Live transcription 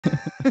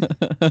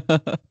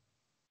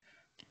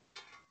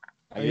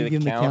Are you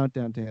giving the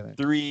countdown, Taylor?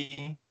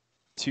 3,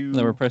 2.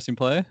 Then we're pressing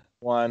play.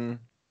 1.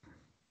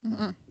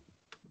 Mm-mm.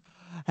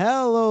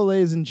 Hello,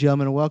 ladies and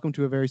gentlemen, and welcome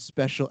to a very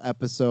special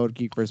episode of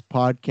Geekverse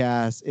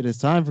Podcast. It is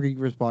time for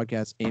Geekverse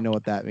Podcast, and you know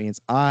what that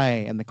means. I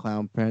am the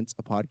Clown Prince,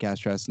 a podcast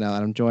dressed now,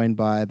 and I'm joined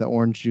by the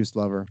Orange Juice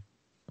Lover,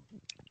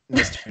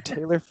 Mr.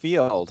 Taylor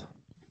Field.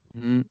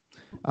 Man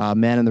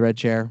in the red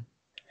chair,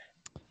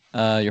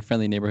 Your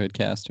friendly neighborhood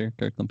caster,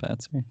 Kirklin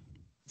Patzer.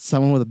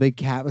 someone with a big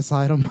cat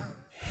beside him.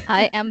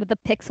 I am the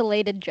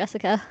pixelated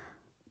Jessica.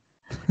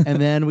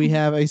 And then we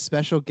have a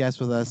special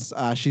guest with us.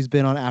 She's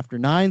been on After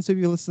 9, so if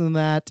you listen to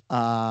that,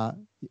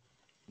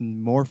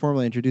 more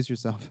formally introduce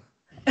yourself.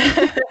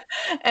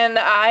 And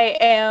I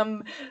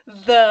am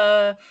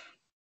the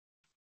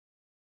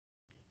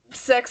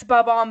Sex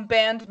Bob-omb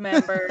band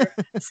member,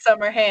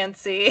 Summer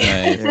Hansey.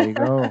 Nice. There you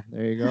go.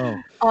 There you go.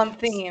 On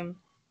theme.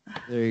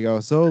 There you go.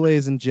 So,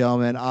 ladies and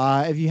gentlemen,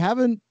 if you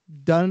haven't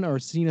done or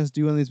seen us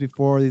do one of these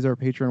before, these are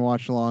Patreon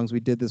watch-alongs. We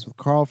did this with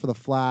Carl for The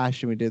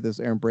Flash, and we did this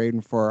Aaron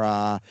Braden for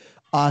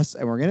us,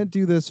 and we're going to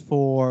do this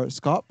for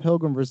Scott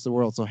Pilgrim versus the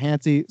World. So,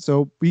 Hansy,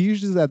 so we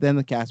usually do that at the end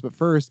of the cast, but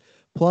first,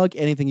 plug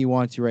anything you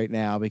want to right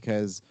now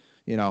because,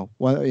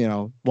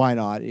 why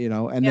not,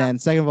 And then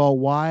second of all,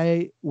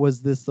 why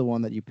was this the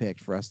one that you picked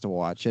for us to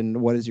watch,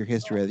 and what is your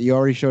history with it? You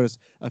already showed us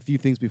a few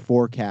things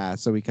before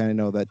cast, so we kind of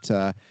know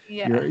that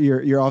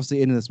you're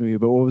obviously into this movie,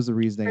 but what was the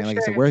reasoning? And like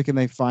I said, where can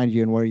they find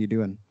you and what are you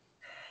doing?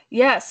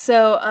 Yeah,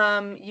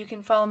 so you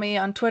can follow me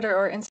on Twitter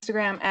or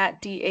Instagram at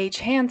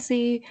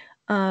DHHansey.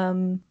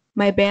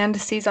 My band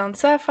Seas on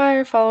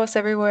Sapphire. Follow us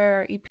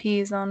everywhere. Our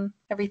EPs on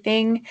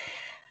everything.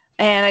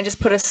 And I just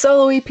put a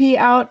solo EP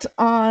out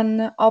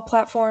on all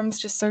platforms.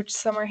 Just search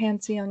Summer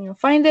Hansey and you'll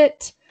find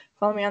it.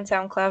 Follow me on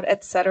SoundCloud,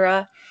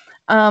 etc.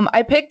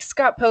 I picked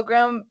Scott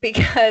Pilgrim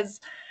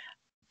because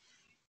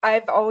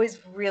I've always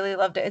really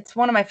loved it. It's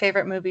one of my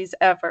favorite movies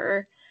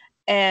ever.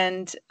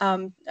 And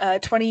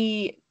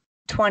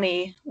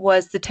 2020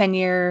 was the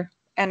 10-year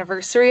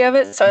anniversary of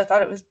it. So I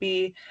thought it would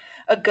be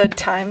a good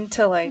time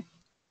to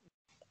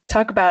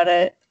talk about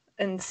it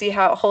and see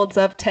how it holds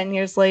up 10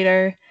 years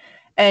later.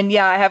 And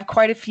yeah, I have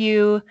quite a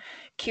few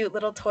cute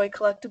little toy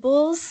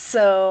collectibles,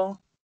 so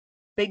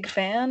big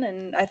fan,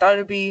 and I thought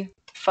it'd be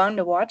fun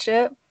to watch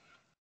it.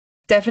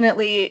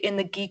 Definitely in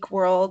the geek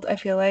world, I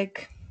feel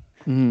like.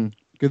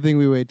 Good thing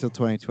we wait till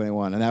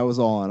 2021, and that was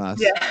all on us.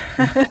 Yeah.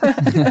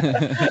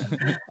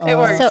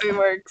 It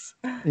works.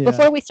 Yeah.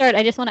 Before we start,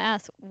 I just want to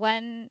ask,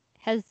 when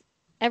has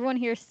everyone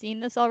here seen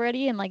this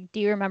already? And do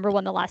you remember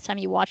when the last time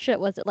you watched it?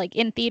 Was it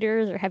in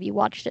theaters, or have you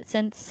watched it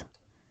since?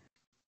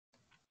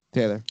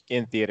 Taylor.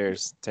 In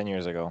theaters 10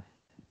 years ago.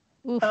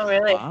 Oof. Oh,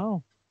 really?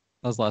 Wow.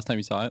 That was the last time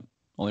you saw it?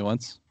 Only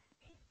once?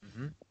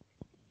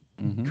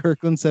 Mm-hmm.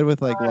 Kirklin said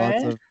with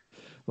All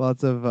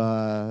lots of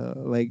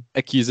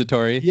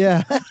accusatory.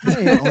 Yeah.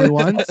 Only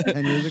once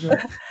 10 years ago.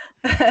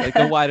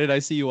 Why did I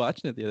see you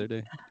watching it the other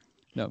day?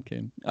 No, I'm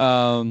kidding.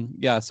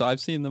 So I've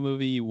seen the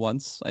movie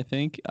once, I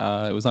think.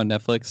 It was on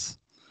Netflix.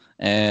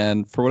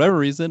 And for whatever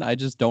reason, I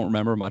just don't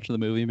remember much of the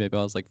movie. Maybe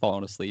I was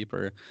falling asleep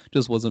or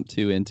just wasn't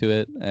too into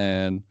it.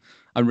 And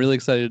I'm really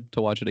excited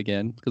to watch it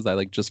again because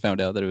I just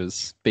found out that it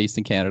was based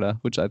in Canada,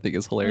 which I think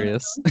is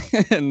hilarious.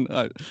 And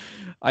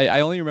I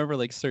only remember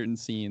certain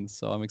scenes,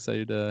 so I'm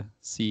excited to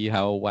see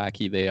how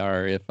wacky they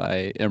are if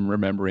I am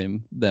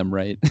remembering them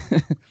right.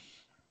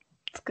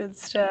 It's good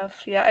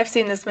stuff. Yeah, I've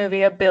seen this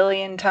movie 1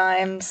 billion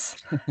times.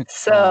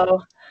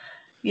 So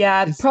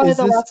yeah, probably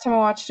the last time I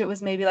watched it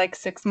was maybe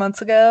 6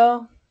 months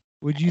ago.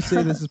 Would you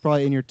say this is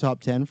probably in your top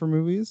 10 for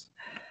movies?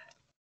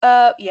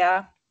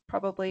 Yeah,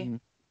 probably.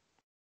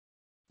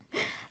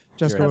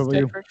 Jessica, what about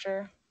you? For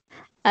sure.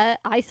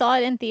 I saw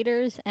it in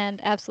theaters and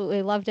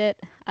absolutely loved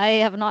it. I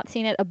have not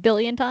seen it 1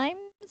 billion times,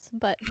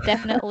 but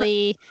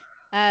definitely,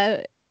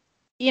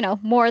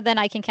 more than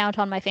I can count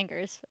on my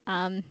fingers.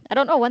 I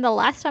don't know when the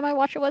last time I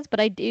watched it was, but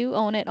I do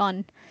own it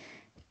on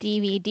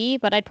DVD.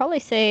 But I'd probably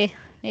say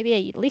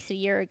maybe at least a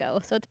year ago.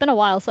 So it's been a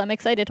while. So I'm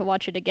excited to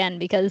watch it again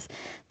because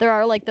there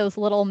are those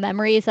little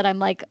memories that I'm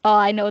oh,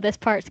 I know this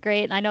part's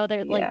great. And I know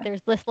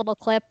there's this little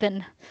clip.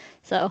 And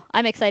so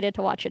I'm excited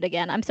to watch it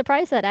again. I'm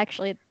surprised that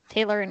actually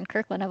Taylor and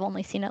Kirkland have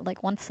only seen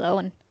it once though.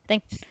 And I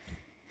think,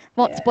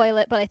 won't spoil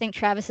it, but I think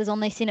Travis has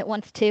only seen it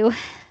once too.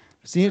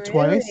 Seen it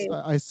twice.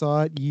 I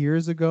saw it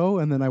years ago,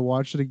 and then I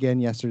watched it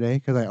again yesterday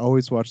because I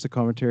always watch the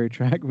commentary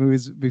track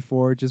movies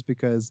before, just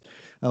because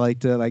I like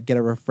to get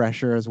a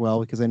refresher as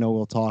well because I know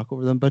we'll talk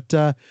over them. But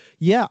I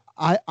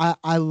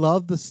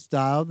love the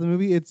style of the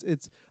movie.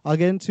 It's I'll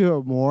get into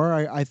it more.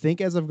 I think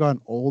as I've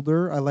gotten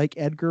older, I like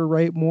Edgar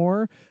Wright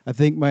more. I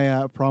think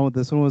my problem with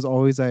this one was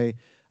always I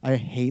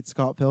hate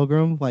Scott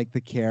Pilgrim,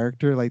 the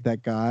character,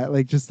 that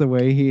guy, just the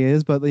way he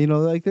is. But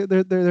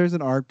there's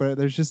an arc, but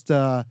there's just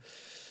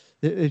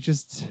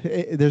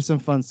there's some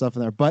fun stuff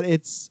in there, but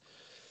it's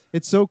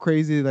so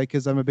crazy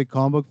because I'm a big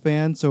comic book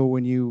fan, so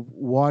when you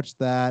watch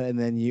that and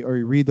then you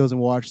read those and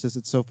watch this,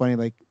 it's so funny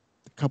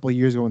couple of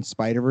years ago when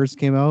Spider-Verse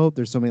came out.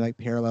 There's so many like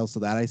parallels to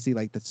that. I see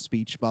like the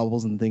speech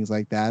bubbles and things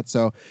like that.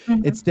 So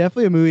it's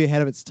definitely a movie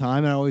ahead of its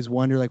time. And I always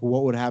wonder like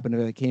what would happen if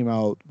it came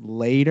out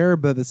later.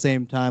 But at the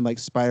same time, like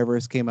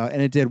Spider-Verse came out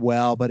and it did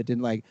well, but it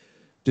didn't like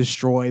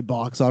destroy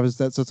box office.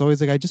 So it's always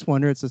like I just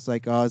wonder. It's just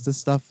like, oh, is this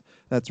stuff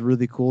that's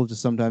really cool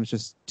just sometimes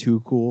just too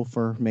cool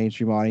for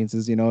mainstream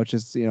audiences? You know, it's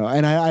just, you know,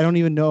 and I don't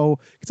even know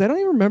because I don't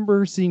even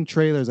remember seeing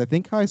trailers. I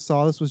think how I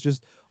saw this was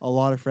just a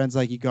lot of friends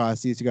like, you gotta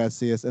see us, you gotta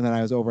see us, and then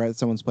I was over at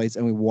someone's place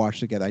and we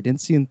watched together. I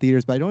didn't see it in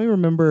theaters, but I don't even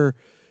remember.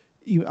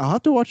 I'll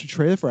have to watch a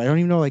trailer for it. I don't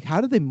even know like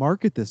how did they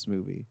market this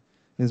movie.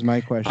 Is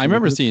my question. I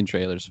remember seeing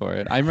trailers for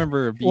it. I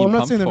remember being well, I'm not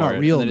pumped saying they're for not it,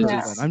 real and then it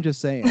movies. just- I'm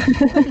just saying.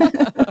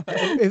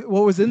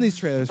 What was in these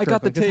trailers? I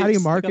got the Kirkland? 'Cause how do you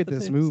tapes. I got market the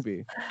this tapes.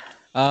 movie?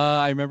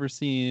 I remember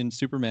seeing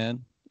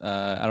Superman.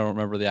 I don't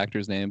remember the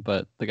actor's name,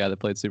 but the guy that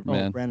played Oh,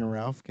 Superman. Brandon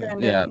Ralph. Okay.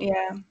 Brandon,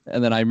 yeah.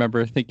 And then I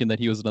remember thinking that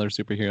he was another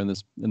superhero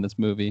in this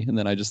movie, and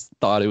then I just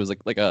thought it was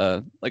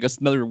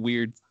another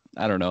weird,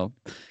 I don't know,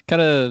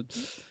 kind of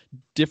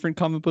different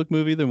comic book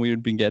movie than we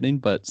had been getting,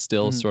 but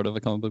still sort of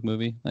a comic book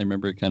movie. I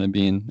remember it kind of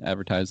being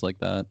advertised like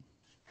that.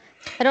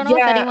 I don't know if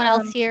Yeah, anyone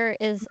else here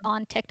is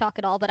on TikTok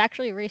at all, but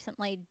actually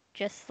recently,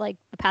 just like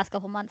the past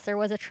couple months, there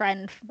was a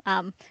trend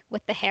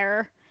with the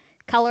hair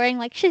coloring,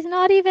 like she's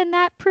not even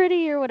that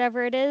pretty or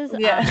whatever it is.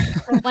 Yeah.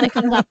 When it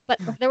comes up, but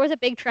there was a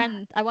big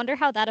trend. I wonder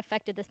how that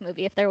affected this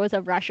movie. If there was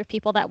a rush of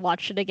people that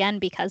watched it again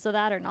because of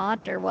that or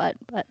not, or what.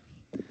 But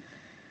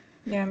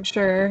Yeah, I'm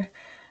sure.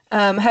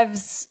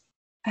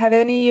 Have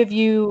any of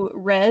you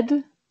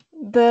read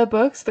the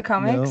books, the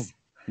comics?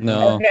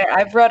 No. Okay,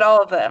 I've read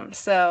all of them,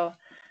 so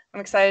I'm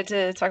excited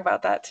to talk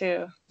about that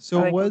too. So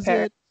How they was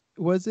compare. it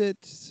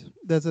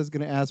that's what I was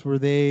gonna ask,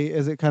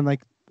 is it kind of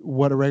like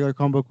what a regular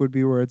comic book would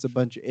be where it's a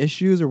bunch of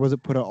issues, or was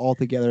it put all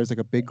together as like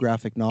a big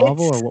graphic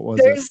novel, or what was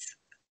it? There's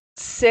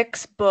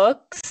 6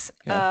 books.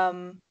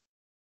 Okay.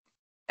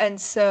 And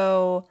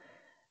so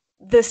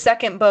the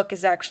second book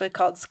is actually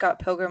called Scott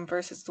Pilgrim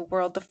versus the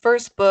World. The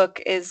first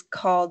book is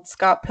called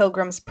Scott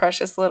Pilgrim's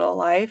Precious Little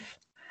Life.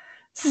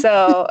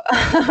 So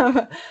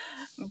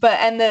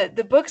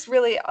the books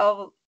really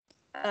all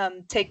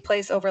take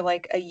place over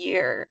like a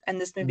year, and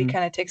this movie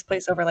kind of takes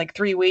place over like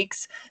 3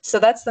 weeks. So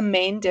that's the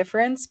main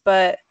difference,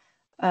 but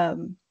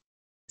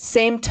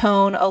same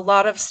tone. A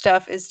lot of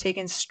stuff is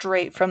taken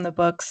straight from the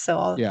books, so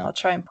I'll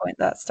try and point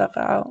that stuff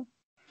out.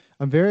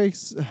 I'm very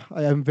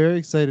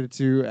excited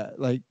to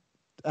like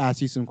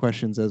ask you some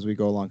questions as we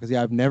go along, because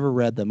I've never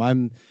read them.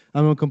 I'm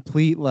a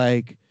complete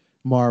like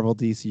Marvel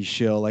DC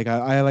shill. Like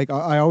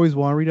I always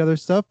want to read other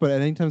stuff, but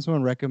anytime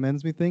someone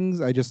recommends me things,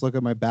 I just look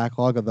at my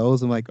backlog of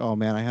those. I'm like, oh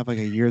man, I have like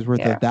a year's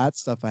worth of that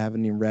stuff I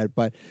haven't even read.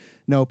 But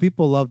no,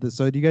 people love this.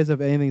 So do you guys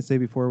have anything to say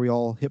before we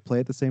all hit play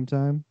at the same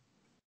time?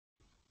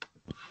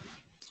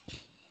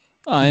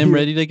 I am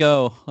ready to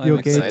go. You I'm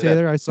okay, excited.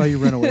 Taylor? I saw you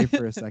run away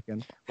for a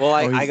second. Well,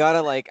 I he's-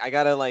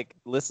 gotta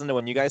listen to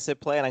when you guys hit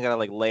play, and I gotta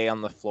like lay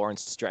on the floor and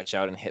stretch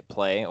out and hit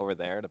play over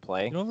there to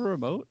play. You don't have a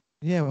remote?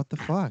 Yeah, what the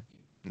fuck?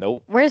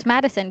 Nope. where's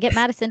Madison? Get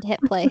Madison to hit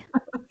play.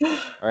 All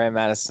right,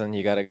 Madison,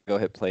 you gotta go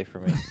hit play for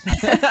me.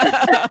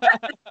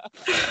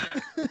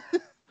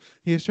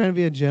 He was trying to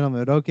be a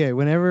gentleman. Okay,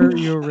 whenever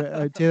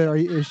you're Taylor,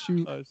 is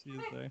she? Oh, she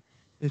is there.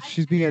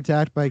 She's being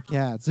attacked by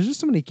cats. There's just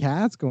so many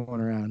cats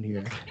going around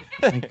here.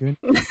 My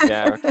goodness.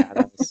 Yeah, we're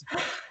cats.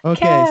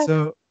 Okay, Cat.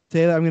 so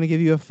Taylor, I'm gonna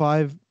give you a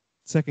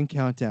 5-second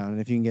countdown, and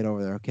if you can get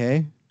over there,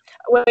 okay?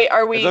 Wait,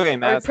 are we, It's okay, are we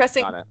Madison's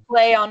pressing got it.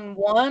 play on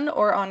 1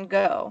 or on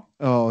go?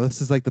 Oh,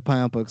 this is like the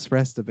Pineapple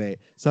Express debate.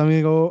 So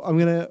I'm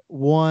gonna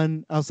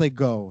one. I'll say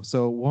go.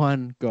 So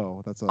 1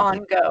 go. That's all.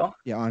 On go.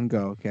 Yeah, on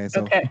go. Okay.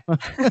 So Okay.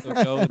 So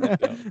go and then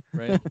go,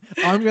 right?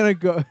 I'm gonna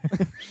go.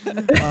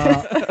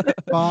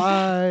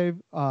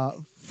 5,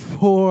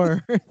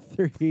 4,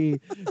 3,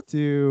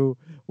 2,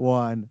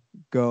 1,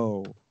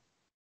 go.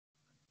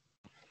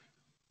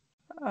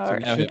 All So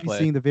right. now Should hit be play.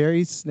 seeing the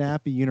very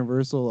snappy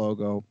Universal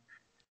logo.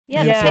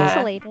 Yeah, Yeah.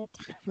 pixelated.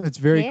 It's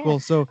very Yeah. cool.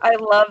 So I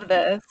love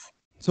this.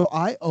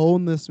 I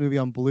own this movie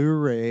on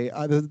Blu-ray.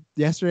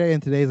 Yesterday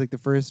and today is like the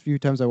first few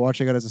times I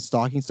watched it. I got it as a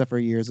stocking stuffer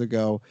years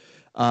ago.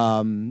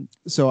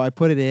 So I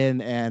put it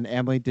in, and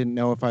Emily didn't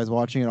know if I was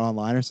watching it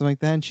online or something like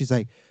that. And she's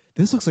like,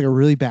 "This looks like a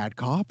really bad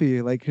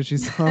copy," like because she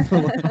saw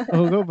the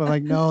logo. But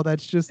like, no,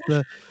 that's just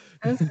the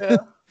That's cool.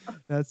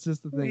 that's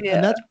just the thing.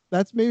 Yeah. And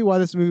that's maybe why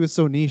this movie was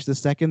so niche. The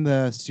second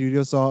the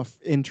studio saw it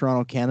in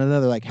Toronto, Canada,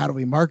 they're like, "How do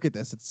we market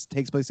this? It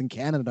takes place in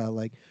Canada.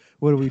 Like,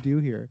 what do we do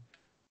here?"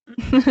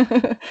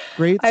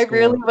 Great. I score.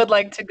 really would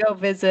like to go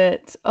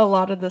visit a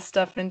lot of the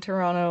stuff in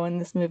Toronto in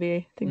this movie.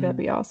 I think that'd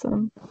be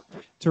awesome.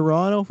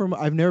 Toronto,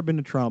 I've never been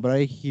to Toronto, but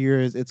I hear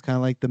it's kind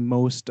of like the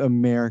most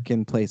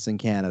American place in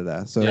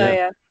Canada. So Yeah. Oh,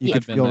 yeah. you I've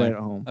could been feel there. right at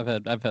home.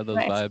 I've had those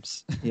Nice.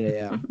 vibes.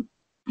 Yeah.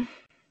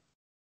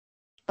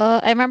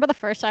 I remember the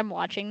first time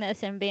watching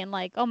this and being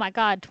like, "Oh my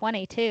God,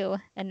 22,"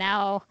 and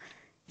now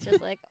it's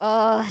just like,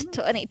 "Oh,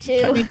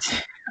 22."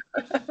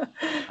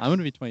 I'm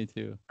gonna be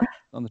 22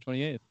 on the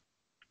 28th.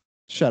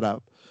 Shut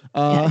up.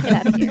 Yeah, get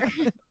out of here.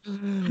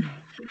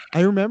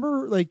 I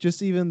remember like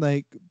just even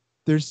like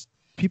there's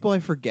people I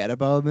forget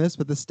about in this,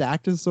 but the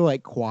stack is so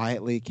like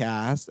quietly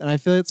cast, and I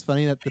feel it's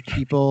funny that the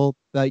people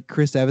like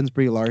Chris Evans,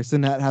 Brie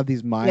Larson that have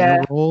these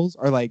minor roles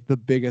are like the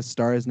biggest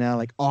stars now,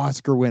 like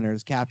Oscar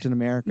winners, Captain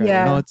America.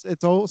 Yeah. You know,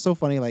 it's all so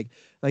funny. Like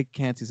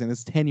Cancy saying,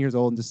 it's 10 years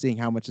old and just seeing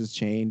how much has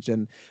changed.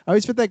 And I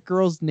always forget that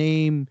girl's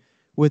name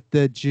with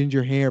the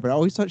ginger hair, but I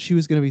always thought she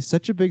was going to be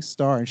such a big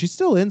star, and she's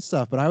still in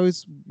stuff. But I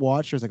always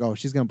watched her as like, oh,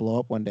 she's going to blow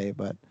up one day.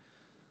 But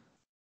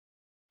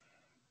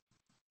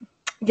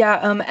Yeah,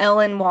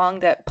 Ellen Wong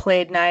that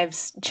played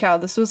Knives Chow.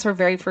 This was her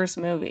very first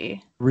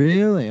movie.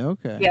 really,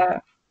 okay. Yeah.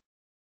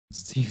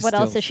 What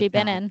else has she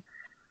been in?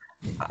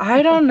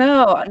 I don't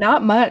know.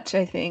 Not much,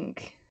 I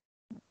think.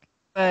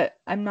 But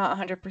I'm not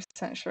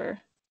 100% sure.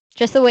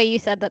 Just the way you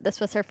said that this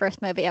was her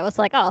first movie, I was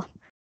like, oh,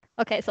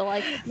 okay, so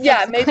like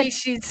Yeah, maybe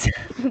she's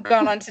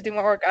gone on to do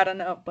more work. I don't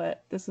know,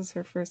 but this is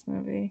her first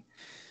movie.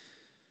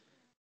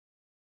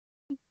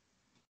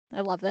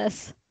 I love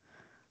this.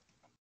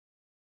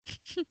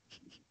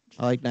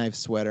 I like Knife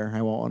sweater.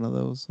 I want one of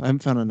those. I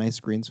haven't found a nice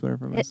green sweater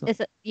for myself. Is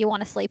it you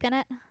want to sleep in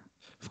it?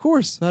 Of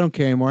course, I don't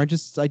care anymore. I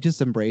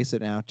just embrace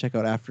it now. Check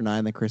out After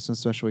 9, the Christmas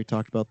special. We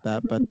talked about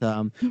that. But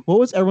what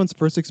was everyone's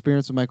first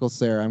experience with Michael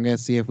Cera? I'm gonna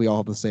see if we all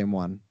have the same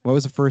one. What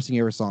was the first thing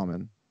you ever saw him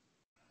in?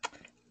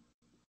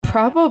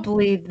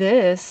 Probably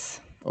this,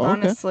 Oh, okay.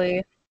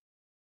 honestly.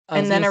 I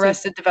was And then gonna say-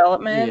 Arrested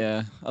Development.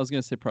 Yeah, I was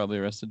gonna say probably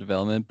Arrested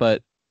Development,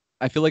 but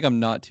I feel like I'm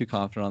not too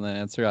confident on that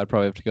answer. I'd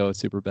probably have to go with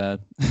Superbad.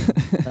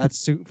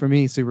 That's for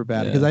me super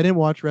bad because Yeah. I didn't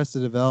watch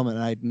Arrested Development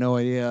and I had no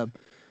idea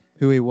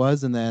who he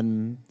was, and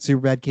then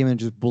Superbad came in and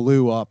just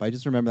blew up. I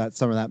just remember that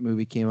summer that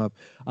movie came up.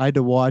 I had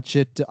to watch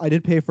it. I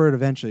did pay for it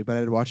eventually, but I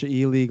had to watch it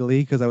illegally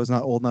because I was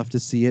not old enough to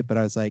see it. But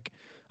I was like,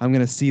 I'm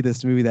gonna see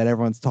this movie that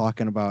everyone's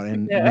talking about,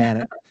 and Yeah.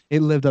 man,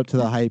 it lived up to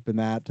the hype in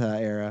that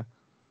era.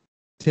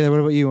 Taylor, what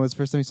about you? When was the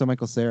first time you saw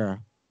Michael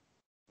Cera?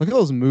 Look at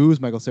those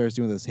moves Michael Cera's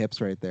doing with his hips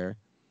right there.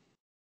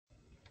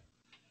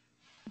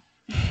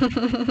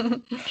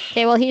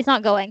 Okay, well he's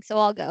not going, so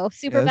I'll go.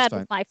 that's Superbad fine.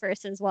 was my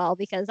first as well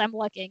because I'm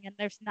looking and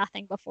there's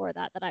nothing before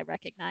that that I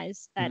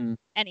recognize that Mhm.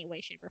 any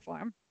way, shape, or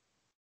form.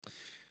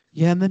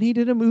 Yeah, and then he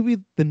did a movie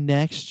the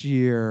next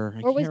year.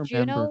 I Or was can't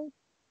remember. Juno?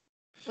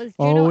 Was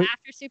Juno Oh,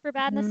 after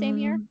Superbad in the same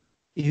year?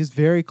 He was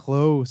very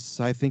close,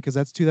 I think, because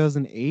that's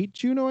 2008,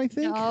 Juno, I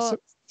think. No, So, is it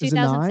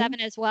 2007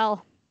 as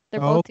well.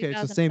 They're Oh, both okay,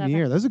 it's the same 2007.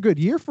 year. That was a good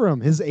year for him.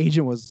 His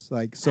agent was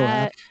like so Uh,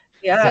 happy.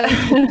 Yeah.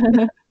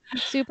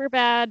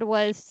 Superbad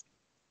was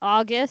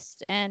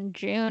August and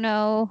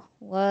Juno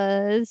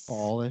was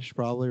Fallish,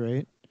 probably,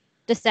 right?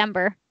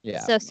 December. Yeah.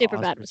 So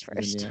Superbad Oscar was season,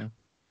 first. Yeah.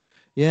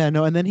 Yeah,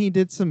 no, and then he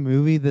did some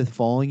movie the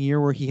following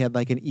year where he had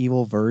like an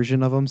evil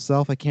version of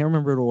himself. I can't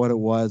remember what it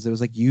was. It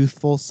was like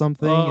youthful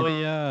something. Oh and-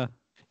 yeah.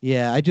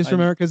 yeah, I just I-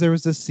 remember because there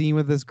was this scene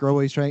with this girl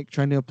where he's trying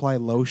to apply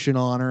lotion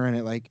on her, and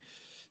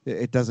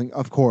it doesn't.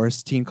 Of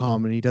course, teen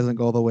comedy doesn't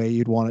go the way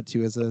you'd want it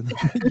to as a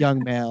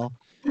young male.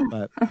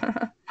 But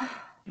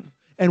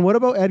and what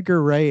about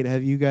Edgar Wright?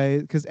 Have you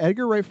guys? Because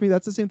Edgar Wright for me,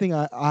 that's the same thing.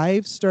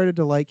 I've started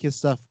to like his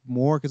stuff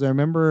more because I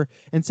remember,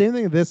 and same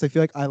thing with this. I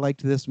feel like I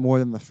liked this more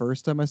than the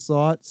first time I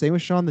saw it. Same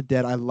with Shaun the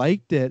Dead. I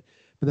liked it,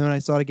 but then when I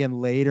saw it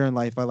again later in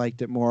life, I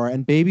liked it more.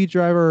 And Baby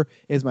Driver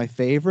is my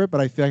favorite, but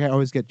I feel like I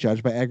always get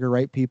judged by Edgar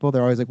Wright people.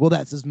 They're always like, "Well,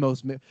 that's his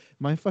most."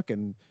 My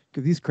fucking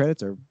these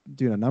credits are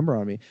doing a number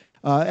on me.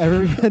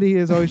 Everybody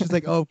is always just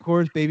like, "Oh, of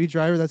course, Baby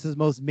Driver. That's his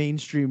most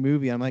mainstream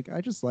movie." I'm like, I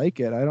just like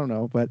it. I don't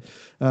know, but.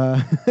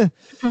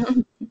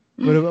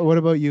 What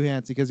about you,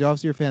 Hansi? Because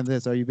obviously you're a fan of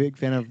this. Are you a big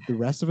fan of the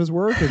rest of his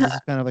work? Or is this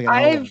kind of like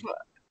an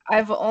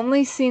I've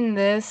only seen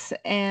this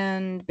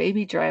and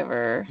Baby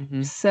Driver,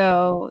 Mhm.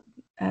 so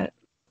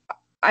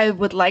I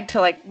would like to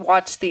like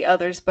watch the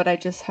others, but I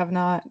just have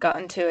not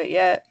gotten to it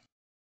yet.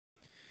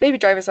 Baby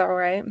Driver's all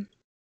right.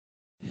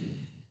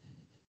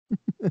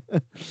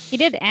 He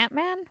did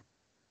Ant-Man?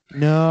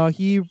 No,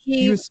 he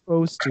He was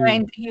supposed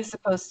to. He was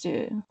supposed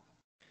to.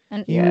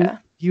 And Yeah.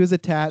 He was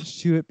attached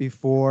to it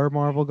before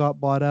Marvel got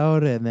bought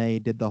out, and they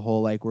did the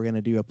whole like we're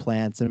gonna do a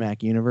planned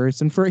cinematic universe.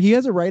 And he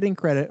has a writing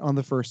credit on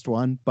the first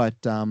one, but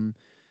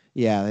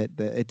yeah, it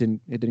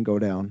didn't go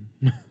down.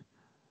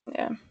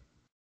 Yeah.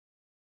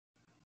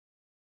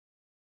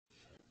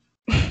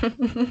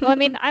 well, I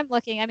mean, I'm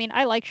looking. I mean,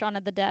 I like Shaun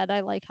of the Dead.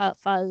 I like Hot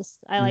Fuzz.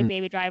 I like Mhm.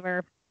 Baby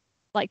Driver.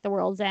 Like The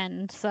World's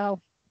End.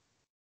 So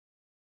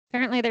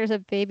apparently there's a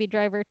Baby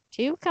Driver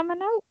 2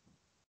 coming out.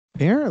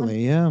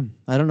 Apparently, yeah.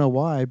 I don't know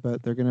why,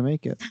 but they're gonna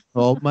make it.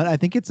 Well, I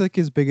think it's like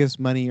his biggest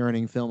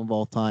money-earning film of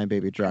all time,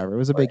 Baby Driver. It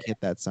was a big hit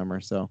that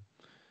summer, so.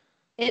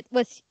 It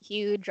was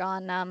huge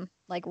on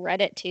like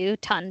Reddit too.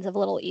 Tons of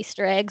little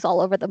Easter eggs all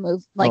over the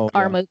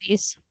our yeah.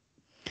 movies.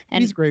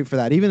 And He's great for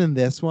that. Even in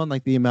this one,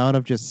 like the amount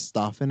of just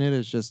stuff in it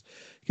is just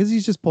because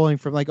he's just pulling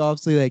from like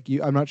obviously like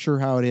I'm not sure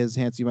how it is,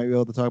 Hans, you might be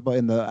able to talk about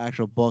in the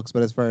actual books,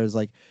 but as far as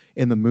like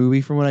in the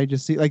movie, from what I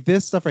just see, like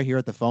this stuff right here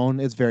at the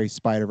phone is very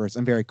Spider-Verse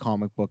and very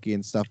comic booky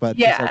and stuff. But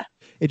Yeah. it's like,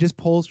 it just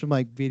pulls from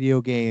like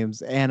video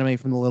games, anime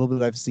from the little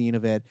bit I've seen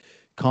of it,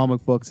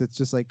 comic books. It's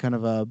just like kind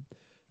of a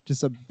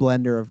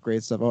blender of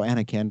great stuff. Oh,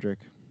 Anna Kendrick.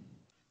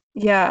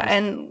 Yeah,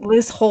 and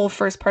this whole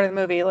first part of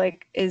the movie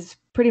like is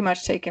pretty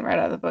much taken right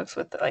out of the books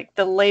with like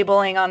the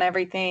labeling on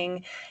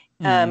everything.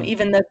 Mhm.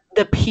 Even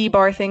the P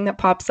bar thing that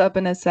pops up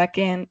in a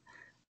second.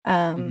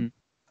 Mhm.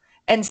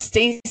 And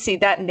Stacy,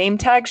 that name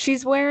tag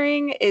she's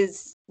wearing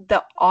is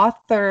the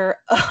author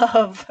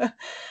of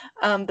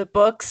the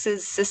books'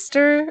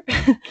 sister.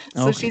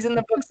 So Okay. she's in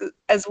the books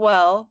as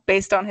well,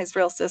 based on his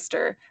real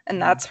sister,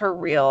 and that's her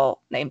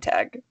real name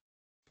tag.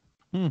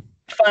 Hmm.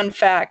 Fun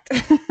fact.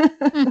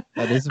 That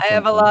is a I fun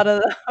have a fact. lot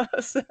of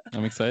those.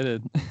 I'm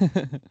excited.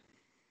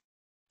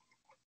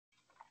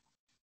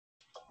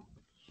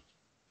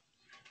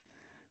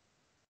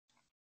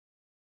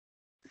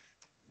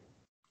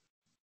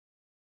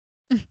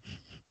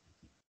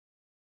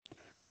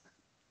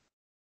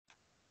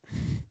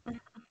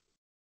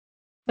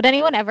 Would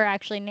anyone ever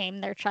actually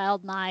name their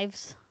child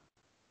Knives?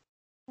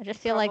 I just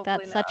feel like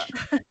Probably that's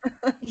such.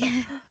 not.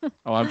 Yeah.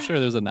 Oh, I'm sure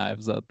there's a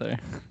Knives out there.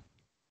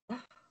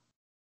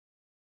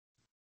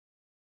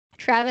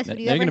 Travis, would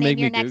you They're ever gonna name make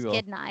your me next Google.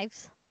 kid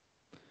Knives?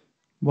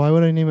 Why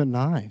would I name it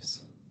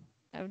Knives?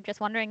 I'm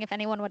just wondering if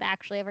anyone would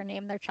actually ever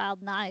name their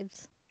child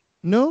Knives.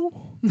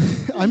 No,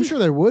 I'm sure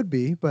there would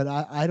be, but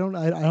I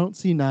don't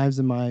see knives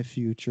in my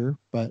future.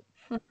 But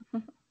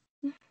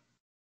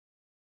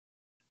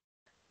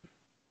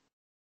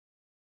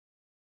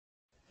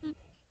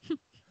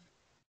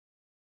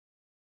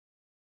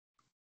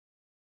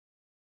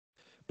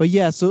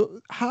yeah,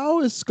 so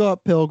how is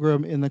Scott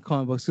Pilgrim in the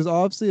comic books? Because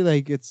obviously,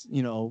 like it's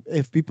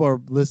if people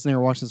are listening or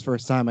watching this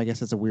first time, I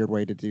guess it's a weird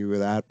way to do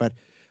that, but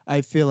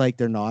I feel like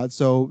they're not.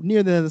 So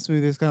near the end of this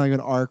movie, there's kind of like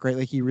an arc, right?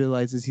 Like he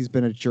realizes he's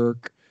been a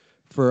jerk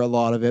for a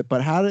lot of it,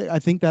 but I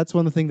think that's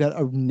one of the things that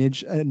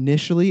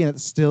initially, and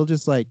it's still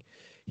just like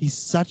he's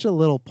such a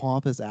little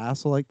pompous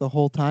asshole like the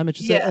whole time. It's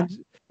just Yeah.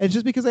 and it's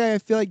just because I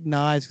feel like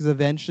Knives, because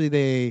eventually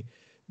they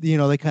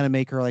kind of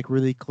make her like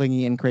really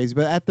clingy and crazy,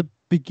 but at the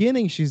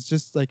beginning she's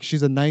just like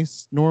she's a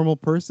nice normal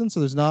person, so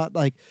there's not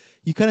like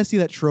you kind of see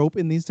that trope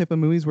in these type of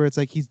movies where it's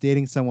like he's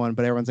dating someone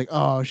but everyone's like,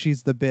 oh,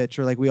 she's the bitch,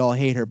 or like we all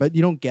hate her, but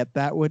you don't get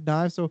that with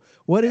Knives. So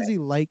what is he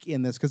like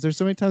in this? Because there's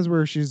so many times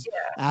where she's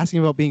asking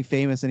about being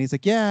famous and he's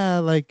like, yeah,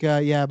 like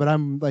yeah, but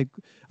I'm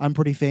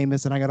pretty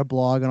famous and I got a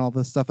blog and all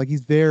this stuff. Like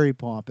he's very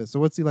pompous. So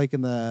what's he like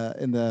in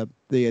the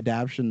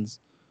adaptions?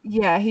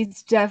 Yeah,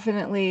 he's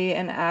definitely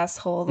an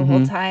asshole the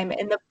whole time.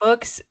 In the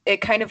books, it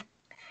kind of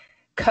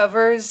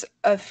covers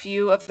a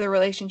few of the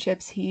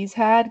relationships he's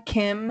had,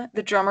 Kim,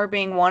 the drummer,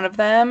 being one of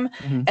them.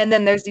 And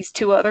then there's these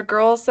two other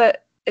girls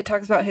that it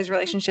talks about his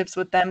relationships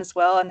with them as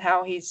well, and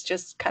how he's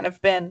just kind of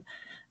been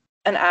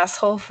an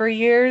asshole for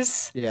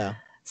years. Yeah.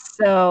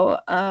 So,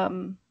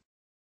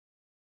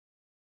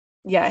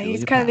 yeah, Silly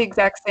he's kind of the pal.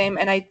 exact same.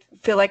 And I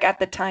feel like at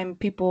the time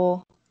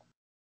people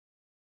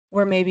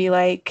were maybe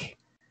like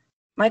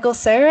Michael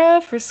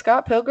Cera for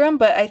Scott Pilgrim,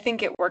 but I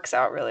think it works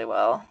out really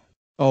well.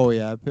 Oh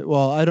yeah.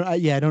 Well, I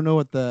don't know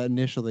what the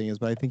initial thing is,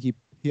 but I think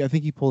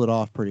he pulled it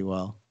off pretty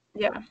well.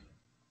 Yeah.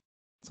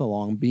 It's a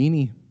long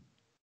beanie.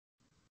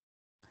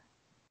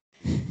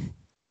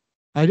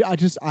 I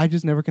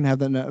just never can have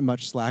that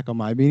much slack on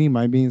my beanie.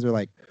 My beanies are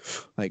like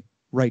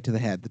right to the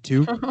head. The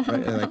tube,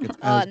 right? Like it's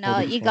Oh no,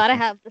 you gotta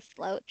have the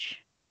slouch.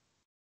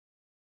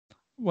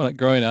 Well,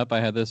 growing up, I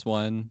had this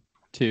one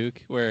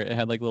toque where it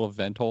had like little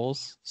vent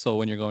holes. So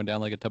when you're going down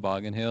like a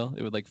toboggan hill,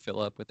 it would like fill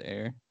up with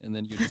air, and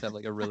then you just have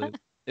like a really.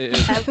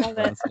 I love it.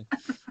 Honestly.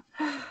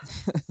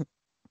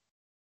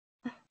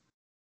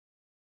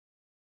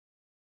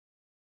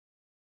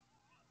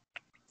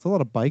 It's a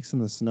lot of bikes in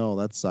the snow.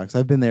 That sucks.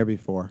 I've been there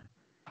before.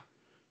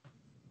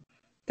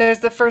 There's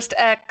the first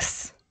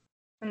X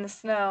in the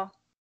snow.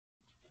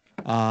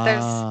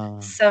 There's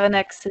 7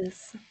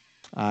 X's.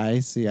 I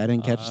see. I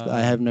didn't catch.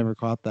 I have never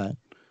caught that.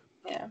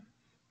 Yeah.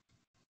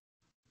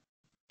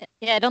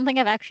 Yeah, I don't think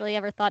I've actually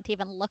ever thought to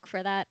even look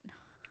for that.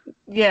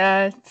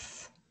 Yeah,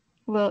 it's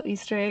a little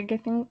Easter egg, I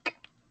think.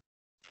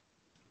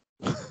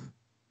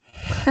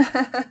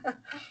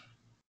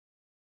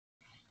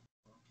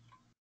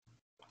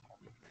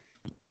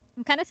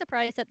 I'm kind of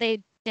surprised that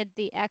they did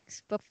the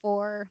X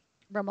before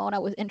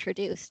Ramona was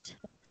introduced.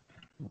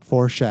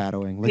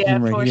 Foreshadowing. Like Yeah,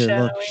 even right here.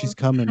 Look, foreshadowing. she's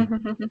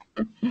coming.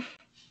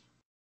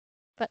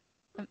 But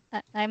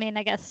I mean,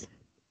 I guess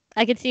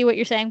I could see what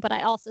you're saying, but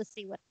I also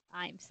see what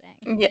I'm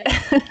saying. Yeah.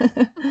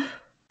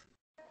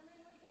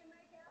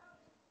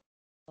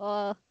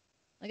 Oh,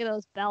 look at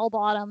those bell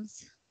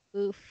bottoms.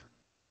 Oof.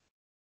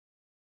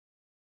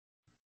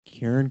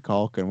 Kieran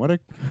Culkin.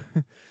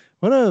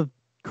 What a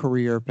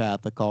career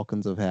path the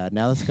Culkins have had.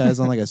 Now this guy's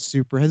on like a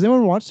super. Has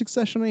anyone watched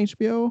Succession on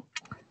HBO?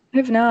 I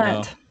have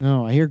not.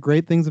 No, I hear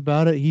great things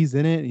about it. He's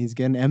in it. He's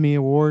getting Emmy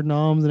Award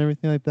noms and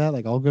everything like that.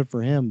 Like all good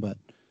for him, but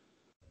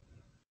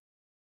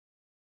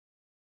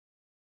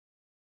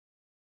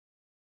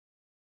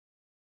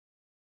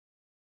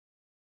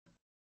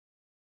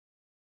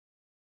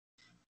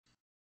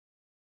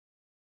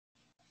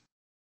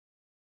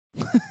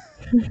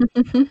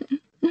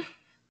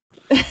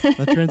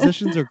the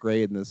transitions are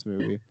great in this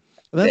movie.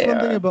 And that's They one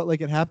thing are. about, like,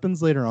 it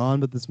happens later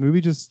on, but this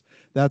movie just,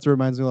 that's what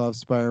reminds me a lot of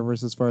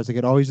Spider-Verse as far as, like,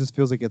 it always just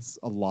feels like it's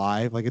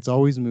alive, like it's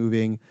always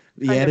moving.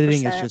 The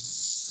editing is 100%.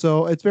 just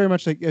so, it's very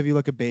much like if you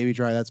look at Baby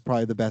Drive, that's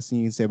probably the best thing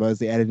you can say about it, is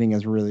the editing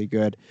is really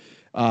good.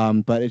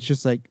 But it's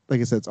just like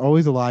I said, it's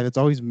always alive, it's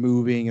always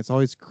moving, it's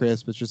always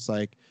crisp. It's just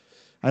like,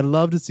 I'd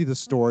love to see the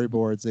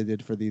storyboards they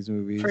did for these For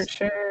movies.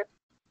 sure.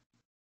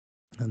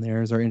 And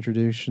there's our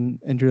introduction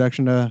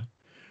to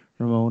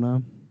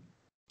Ramona.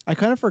 I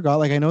kind of forgot.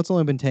 Like, I know it's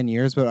only been 10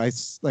 years, but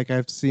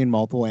I've seen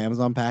multiple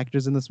Amazon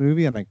packages in this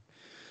movie, and I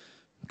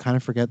kind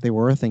of forget they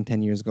were a thing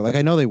 10 years ago. Like,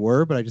 I know they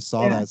were, but I just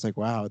saw Yeah. that. It's like,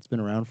 wow, it's been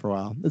around for a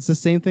while. It's the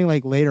same thing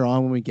like later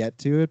on when we get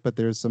to it, but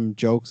there's some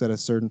jokes at a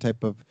certain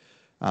type of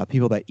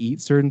people that eat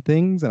certain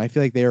things, and I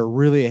feel like they are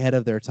really ahead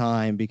of their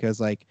time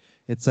because, like,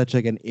 it's such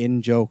like an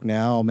in joke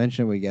now. I'll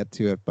mention it when we get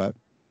to it, but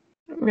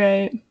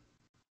Right.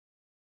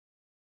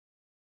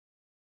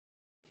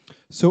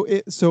 so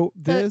So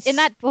this in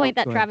that point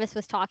that go ahead. Travis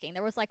was talking,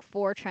 there was like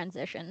 4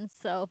 transitions.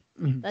 So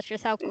Mhm. that's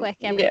just how quick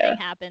Yeah. everything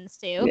happens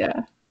too.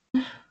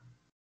 Yeah.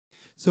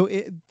 So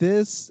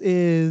this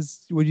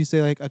is, would you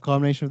say, like a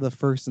combination of the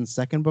first and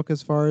second book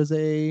as far as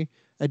a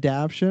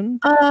adaptation?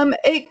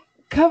 It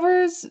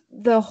covers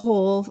the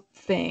whole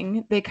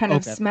thing. They kind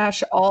of Okay.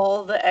 smash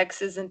all the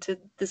X's into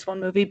this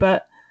one movie,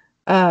 but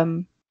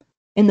in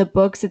the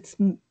books, it's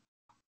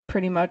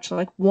pretty much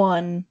like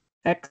one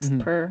X Mhm.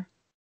 per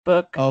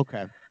book.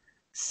 Okay.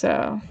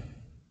 So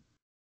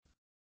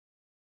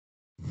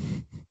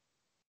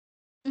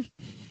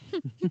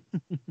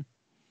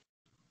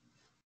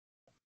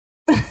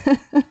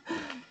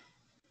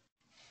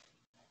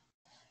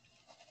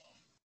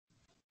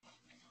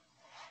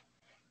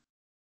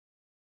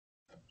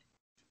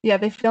yeah,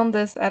 they filmed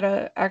this at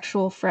a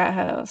actual frat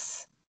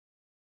house.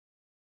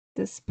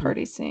 This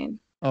party scene.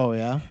 Oh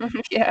yeah.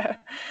 Yeah.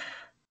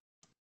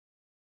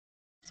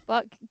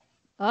 Fuck.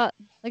 Oh,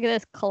 look at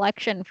this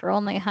collection for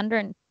only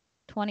 $120.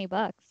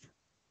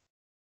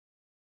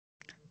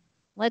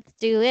 Let's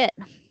do it.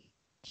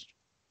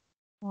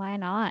 Why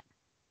not?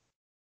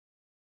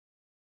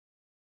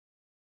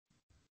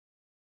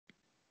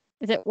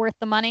 Is it worth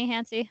the money,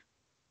 Hansi?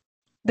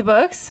 The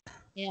books?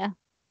 Yeah.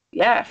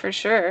 Yeah, for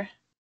sure.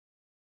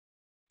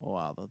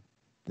 Wow.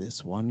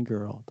 This one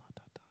girl.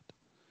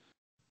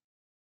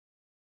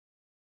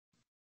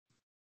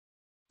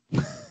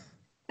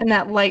 And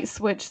that light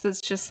switch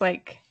that's just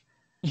like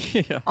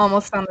Yeah.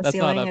 almost on the That's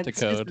not ceiling. up to It's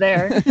just code.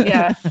 there.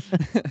 Yeah.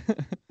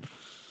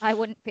 I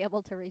wouldn't be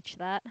able to reach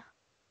that.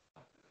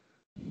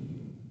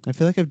 I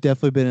feel like I've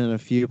definitely been in a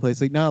few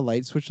places, like not a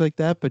light switch like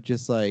that, but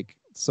just like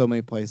so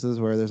many places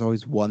where there's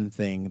always one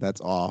thing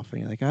that's off,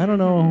 and you're like, I don't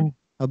know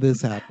how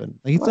this happened.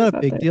 Like, it's What not is a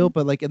that big thing? deal,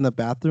 but like in the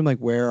bathroom, like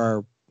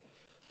where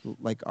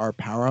our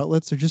power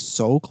outlets are just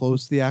so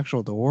close to the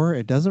actual door,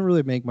 it doesn't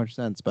really make much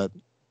sense, but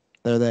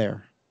they're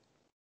there.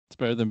 It's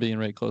better than being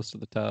right close to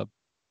the tub.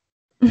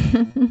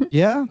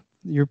 Yeah,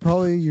 you're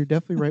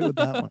definitely right with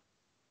that one.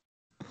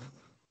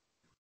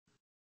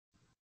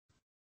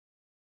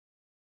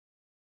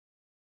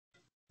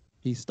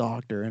 He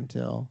stalked her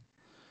until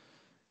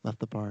left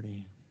the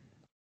party.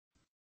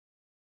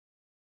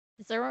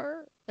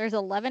 There's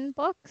 11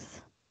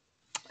 books?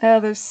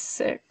 There's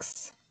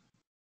 6.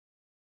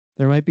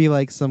 There might be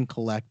like some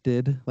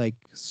collected, like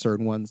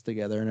certain ones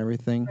together and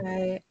everything.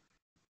 Right.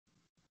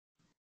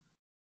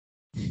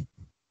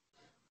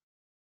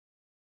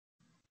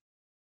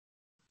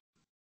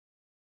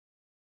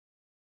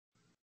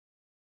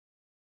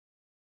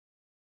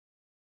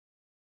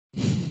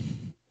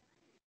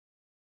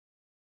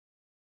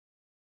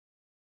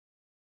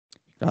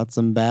 Got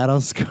some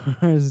battle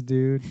scars,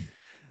 dude.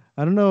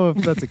 I don't know if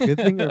that's a good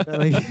thing or bad.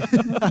 Like,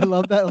 I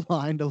love that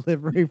line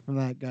delivery from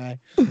that guy.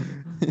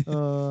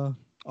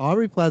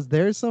 Aubrey Plaza,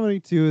 there's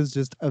somebody too is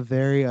just a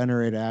very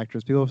underrated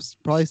actress. People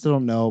probably still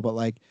don't know, but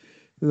like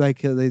they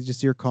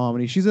just hear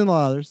comedy. She's in a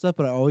lot of other stuff,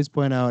 but I always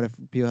point out if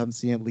people haven't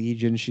seen it,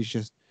 Legion, she's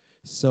just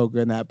so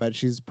good in that. But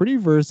she's pretty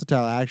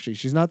versatile, actually.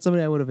 She's not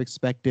somebody I would have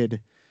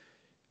expected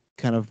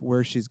kind of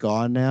where she's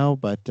gone now,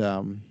 but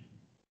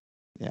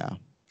yeah.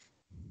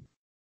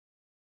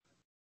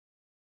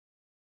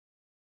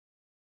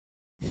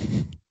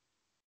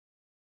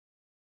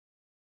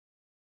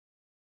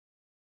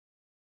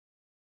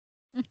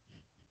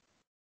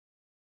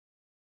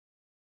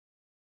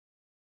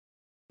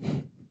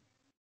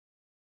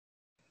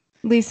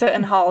 Lisa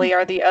and Holly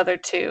are the other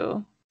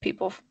two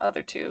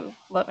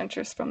love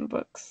interests from the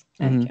books.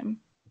 And Mhm. Kim.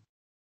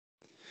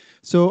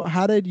 So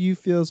how did you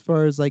feel as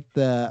far as like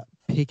the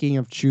picking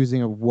of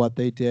choosing of what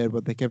they did,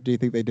 what they kept? Do you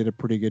think they did a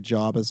pretty good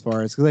job as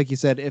far as, because like you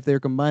said, if they're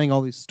combining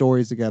all these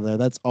stories together,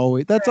 that's all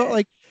Right.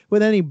 like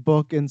with any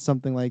book and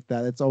something like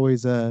that, it's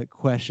always a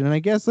question. And I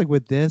guess like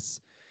with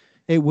this,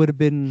 it would have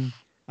been,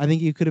 I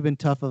think it could have been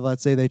tough if,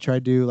 let's say, they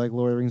tried to, like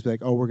Lord of the Rings, be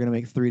like, oh, we're gonna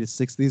make 3 to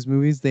 6 of these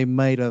movies. They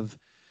might have,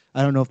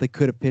 I don't know if they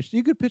could have pitched.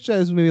 You could pitch that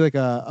as maybe like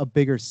a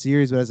bigger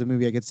series, but as a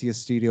movie, I could see a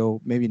studio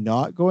maybe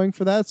not going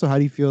for that. So how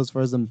do you feel as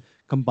far as them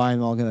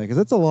combining all together? Because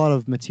that's a lot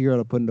of material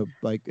to put into,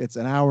 like, it's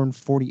an hour and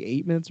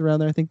 48 minutes around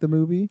there, I think the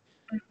movie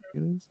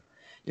is.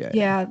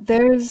 Yeah,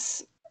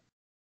 there's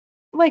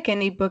like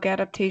any book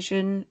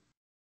adaptation,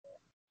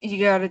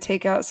 you got to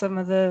take out some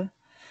of the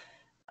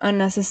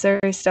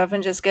unnecessary stuff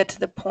and just get to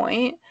the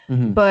point.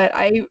 Mhm. But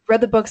I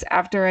read the books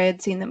after I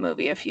had seen the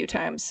movie a few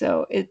times,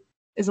 so it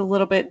is a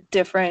little bit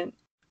different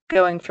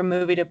going from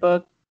movie to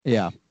book,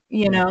 Yeah.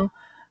 you know.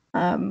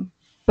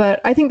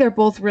 But I think they're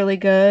both really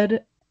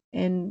good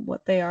in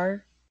what they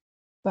are,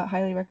 but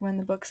highly recommend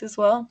the books as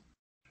well.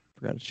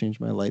 Forgot to change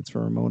my lights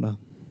for Ramona,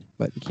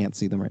 but you can't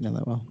see them right now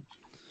that well.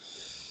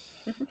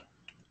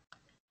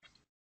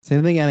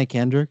 Same thing, Anna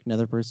Kendrick.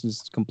 Another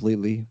person's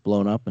completely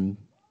blown up, and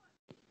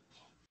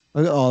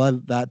look at all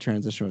that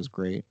transition was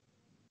great.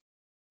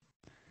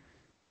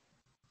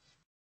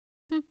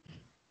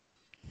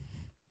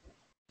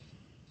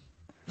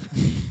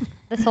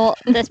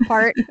 This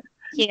part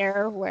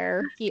here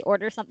where he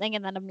orders something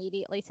and then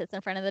immediately sits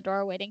in front of the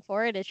door waiting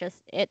for it is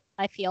just it.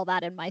 I feel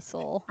that in my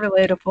soul.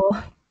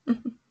 Relatable.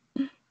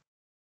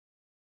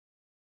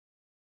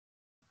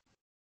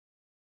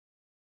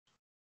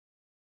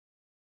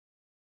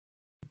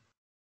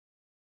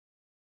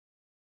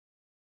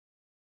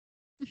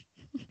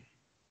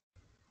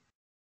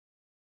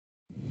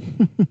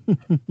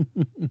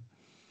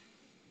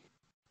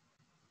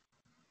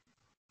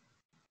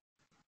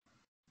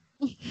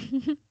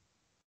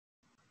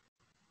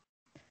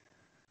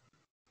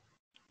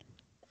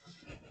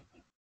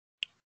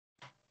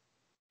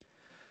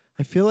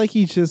 I feel like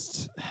he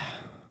just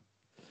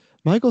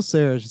Michael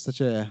Cera is just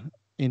such a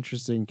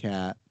interesting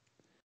cat.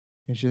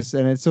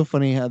 It's so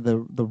funny how the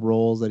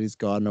roles that he's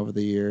gotten over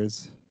the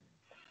years.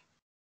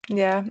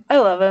 Yeah, I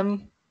love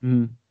him.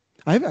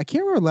 I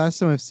can't remember last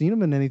time I've seen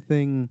him in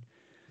anything.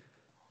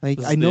 Like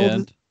This I is the know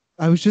end.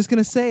 I was just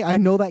gonna say I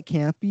know that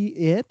can't be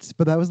it,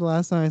 but that was the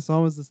last time I saw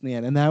him was this in the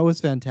end, and that was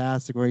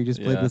fantastic. Where he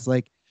just played Yeah. this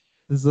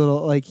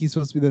little like he's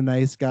supposed to be the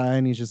nice guy,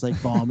 and he's just like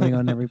vomiting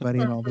on everybody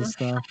and all this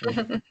stuff.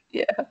 And,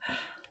 Yeah.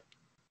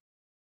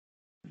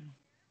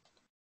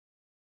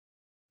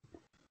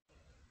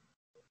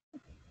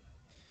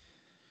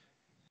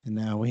 and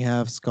now we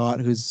have Scott,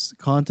 who's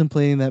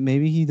contemplating that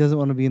maybe he doesn't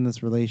want to be in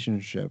this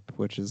relationship,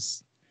 which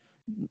is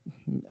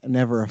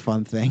never a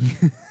fun thing.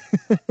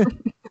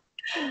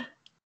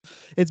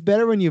 It's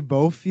better when you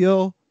both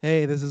feel,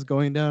 hey, this is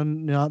going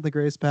down not the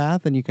greatest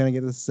path, and you kind of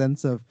get this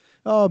sense of,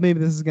 oh, maybe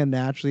this is going to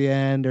naturally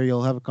end, or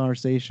you'll have a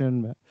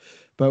conversation.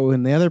 But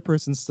when the other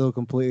person's still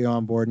completely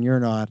on board and you're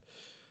not,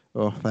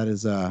 oh, that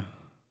is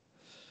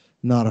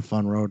not a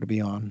fun road to be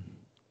on.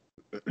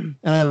 And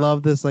I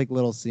love this like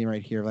little scene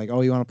right here, like,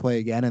 oh, you want to play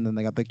again, and then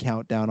they got the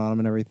countdown on them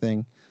and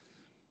everything.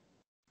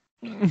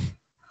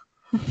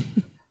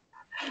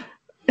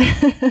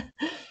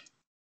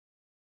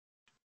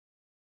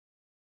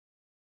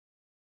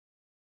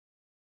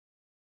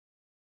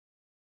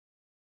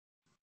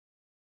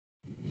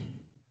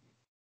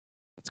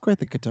 It's quite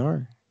the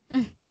guitar.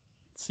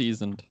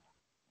 Seasoned.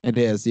 It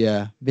is,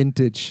 yeah,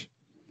 vintage.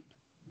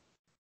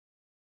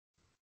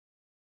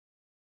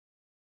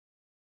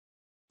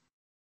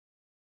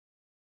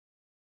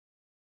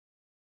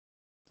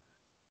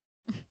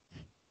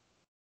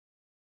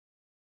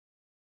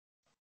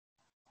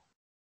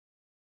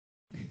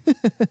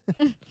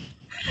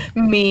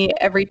 Me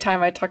every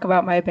time I talk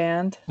about my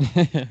band.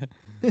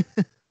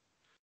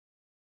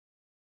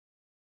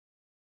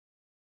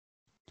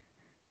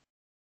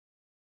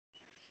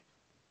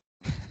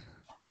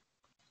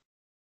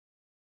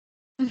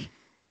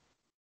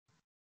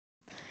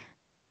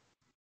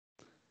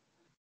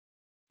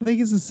 I think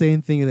it's the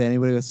same thing with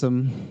anybody with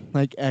some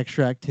like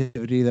extra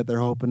activity that they're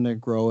hoping to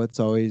grow. It's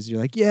always you're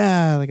like,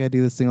 yeah, like I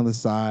do this thing on the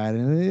side,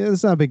 and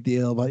it's not a big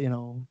deal, but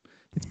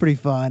it's pretty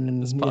fun.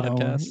 And This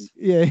podcast.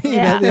 yeah,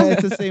 Yeah.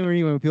 it's the same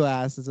when people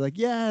ask. It's like,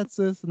 yeah, it's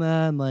this and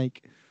that, and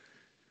like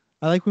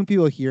I like when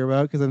people hear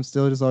about it because I'm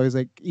still just always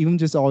like, even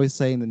just always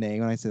saying the name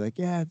when I say like,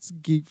 yeah, it's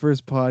Geek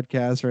First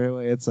Podcast right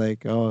away. It's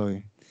like,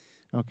 oh,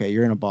 okay,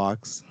 you're in a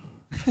box.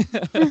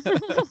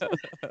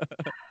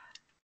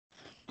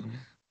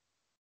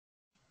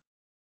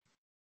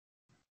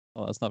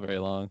 Oh, that's not very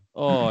long.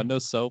 Oh, no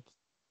soap.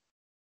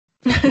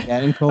 Yeah,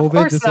 and Of COVID,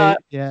 course this not.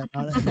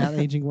 not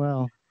aging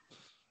well.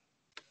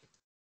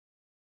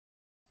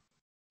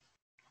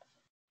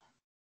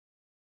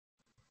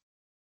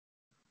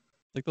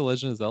 Like the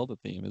Legend of Zelda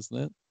theme, isn't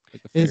it?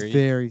 Like the It's fairy.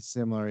 very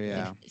similar,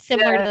 yeah.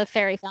 Similar Yeah. to the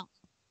fairy fountain.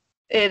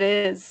 It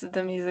is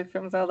the music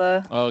from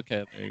Zelda. Oh,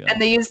 okay, there you go.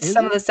 And they used Is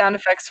some it? of the sound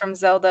effects from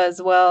Zelda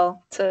as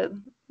well to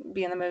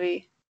be in the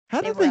movie. How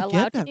They did were they allowed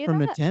get to that do from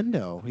that?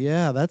 Nintendo?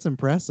 Yeah, that's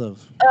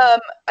impressive.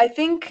 I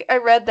think I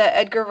read that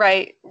Edgar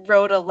Wright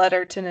wrote a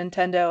letter to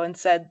Nintendo and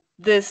said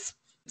this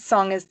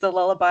song is the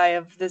lullaby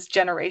of this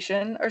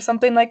generation or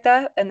something like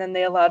that, and then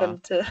they allowed Wow. him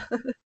to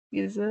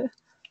use it.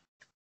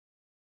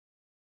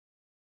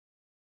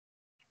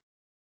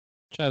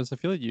 Travis, I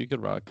feel like you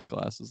could rock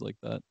glasses like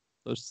that.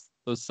 Those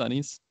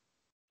sunnies.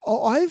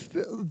 Oh,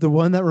 the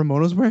one that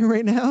Ramona's wearing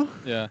right now.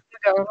 Yeah.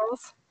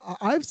 Goggles.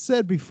 I've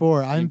said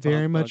before, I'm Steampunk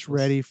very much goggles.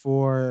 ready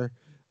for,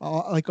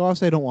 like,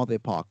 obviously, I don't want the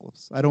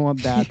apocalypse. I don't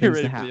want bad You're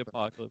things to ready for the happen.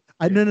 apocalypse.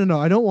 No.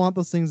 I don't want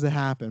those things to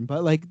happen.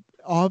 But like,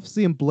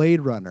 obviously in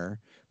Blade Runner,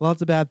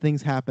 lots of bad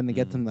things happen to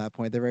get them to that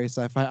point. They're very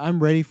sci-fi.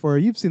 I'm ready for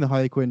it. You've seen the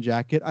Harley Quinn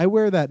jacket. I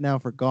wear that now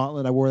for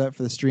Gauntlet. I wore that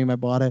for the stream. I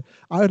bought it.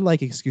 I would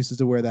like excuses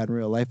to wear that in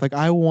real life. Like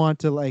I want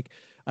to like.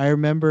 I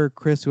remember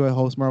Chris, who I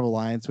host Marvel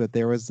Alliance with.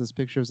 There was this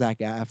picture of Zac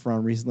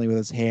Efron recently with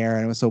his hair,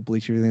 and it was so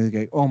bleached. Everything was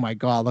like, oh my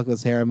god, look at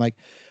his hair. I'm like,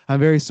 I'm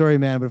very sorry,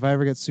 man, but if I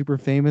ever get super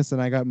famous and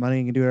I got money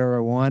and can do whatever I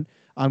want,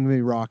 I'm gonna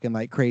be rocking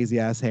like crazy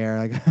ass hair.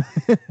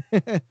 Like,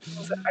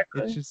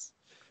 Exactly.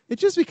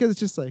 it's just because it's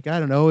just like I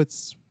don't know.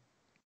 It's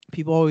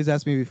people always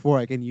ask me before,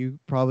 like, and you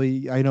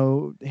probably I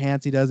know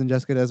Hansi does and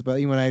Jessica does, but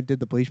even when I did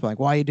the bleach, I'm like,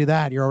 why you do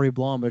that? You're already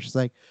blonde. But it's just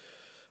like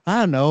I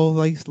don't know,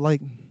 like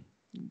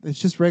it's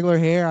just regular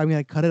hair. I mean,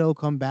 I cut it, it'll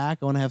come back.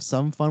 I want to have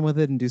some fun with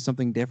it and do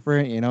something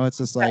different. You know, it's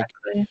just like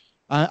Exactly.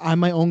 I'm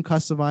my own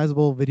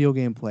customizable video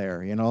game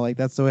player. You know, like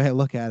that's the way I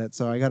look at it.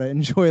 So I gotta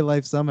enjoy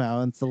life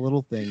somehow. And it's the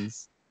little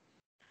things.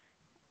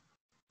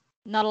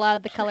 Not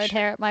allowed the colored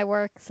hair at my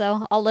work,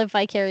 so I'll live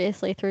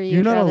vicariously through you,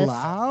 You're not Travis.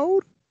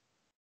 allowed?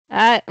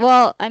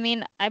 Well, I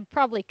mean, I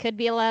probably could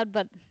be allowed,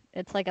 but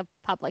it's like a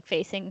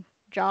public-facing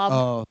job.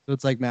 Oh, so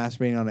it's like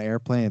masturbating on an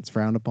airplane. It's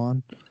frowned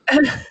upon.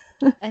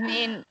 I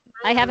mean,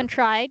 I haven't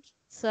tried,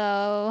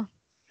 so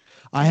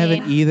I I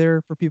haven't mean-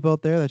 either for people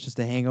out there. That's just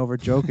a hangover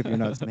joke. If you're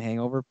not a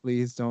hangover,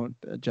 please don't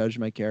judge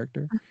my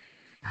character.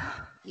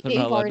 They're you've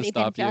not allowed to already been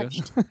stop you.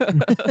 judged.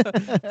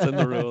 It's in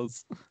the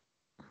rules.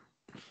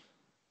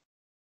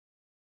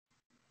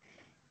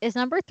 Is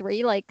number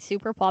 3 like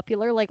super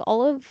popular? Like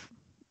all of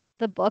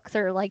the books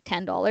are like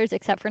 $10,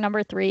 except for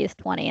number 3 is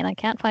 $20, and I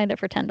can't find it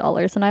for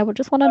 $10. And I would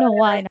just want to know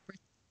why.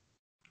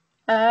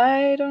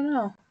 I don't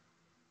know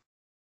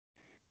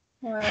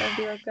why it would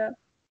be like that.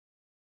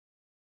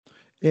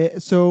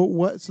 So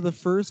what? So the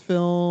first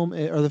film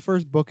or the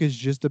first book is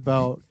just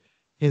about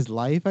his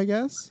life, I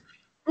guess.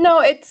 No,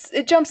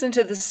 it jumps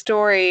into the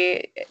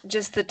story.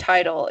 Just the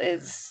title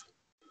is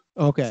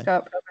Okay.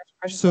 Scott Pilgrim's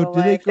Precious So Little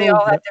do they Life. They go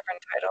all re- have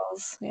different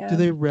titles. Yeah. Do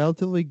they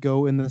relatively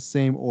go in the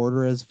same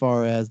order as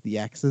far as the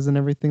X's and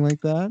everything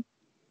like that?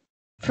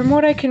 From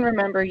what I can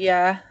remember,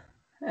 yeah,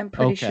 I'm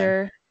pretty Okay.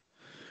 sure.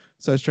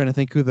 So I was trying to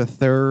think who's the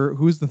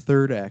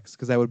third X,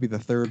 because that would be the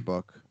third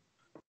book.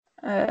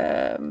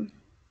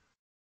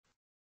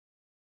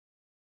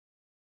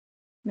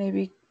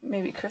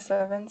 Maybe Chris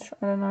Evans.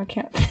 I don't know. I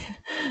can't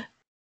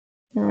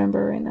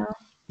remember right now.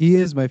 He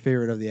is my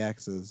favorite of the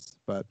X's,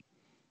 but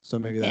so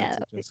maybe Yeah,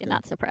 that's just you're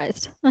not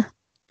surprised.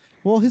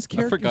 Well, his I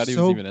character's forgot he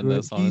was so even in good.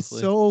 this, He's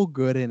honestly. so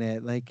good in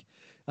it. Like,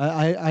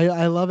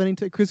 I love any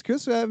Chris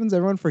Evans.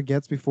 Everyone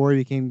forgets before he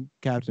became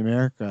Captain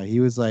America. He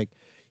was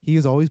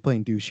always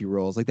playing douchey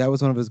roles. Like that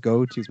was one of his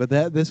go-tos. But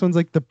this one's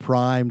like the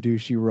prime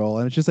douchey role,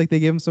 and it's just like they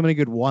give him so many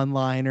good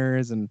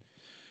one-liners and.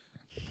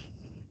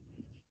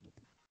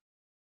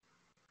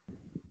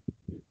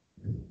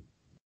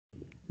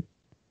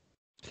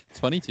 It's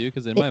funny too,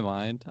 because in my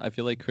mind, I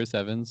feel like Chris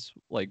Evans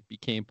like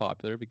became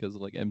popular because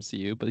of like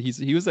MCU, but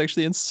he was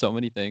actually in so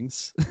many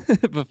things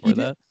before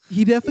that.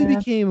 He definitely Yeah.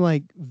 became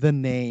like the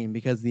name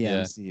because of the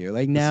Yeah, MCU.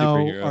 Like the now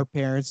superhero. our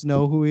parents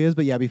know who he is,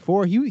 but yeah,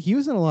 before he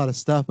was in a lot of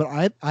stuff. But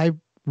I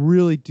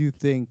really do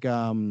think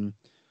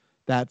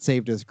that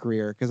saved his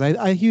career because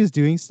he was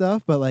doing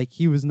stuff, but like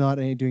he was not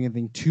doing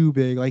anything too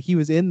big. Like he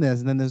was in this,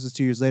 and then this was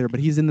 2 years later, but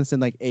he's in this in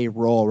like a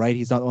role, right?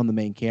 He's not one of the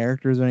main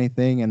characters or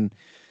anything, and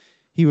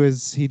he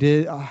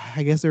did.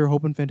 I guess they were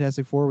hoping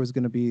Fantastic Four was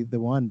going to be the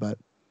one, but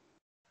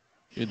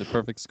Dude, the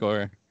perfect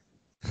score.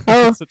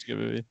 Oh. Such a good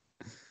movie.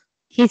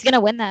 He's gonna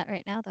win that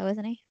right now, though,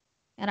 isn't he?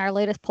 In our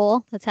latest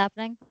poll that's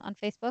happening on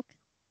Facebook.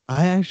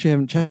 I actually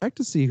haven't checked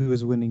to see who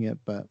is winning it.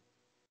 But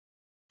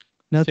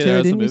now, Taylor, Taylor, that's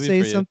a didn't you movie say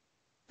for you. something?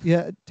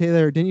 Yeah,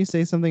 Taylor, didn't you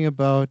say something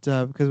about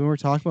because when we were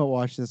talking about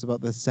watching this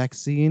about the sex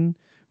scene,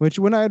 which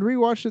when I had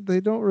rewatched it, they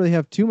don't really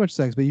have too much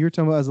sex, but you were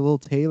talking about as a little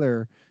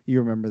Taylor, you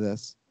remember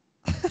this.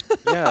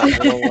 Yeah,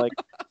 well, like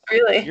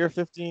Really? you're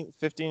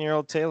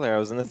 15-year-old Taylor. I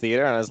was in the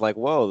theater and I was like,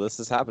 "Whoa, this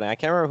is happening." I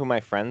can't remember who my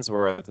friends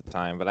were at the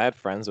time, but I had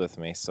friends with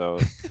me, so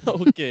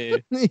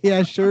Okay.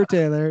 Yeah, sure,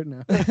 Taylor.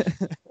 No.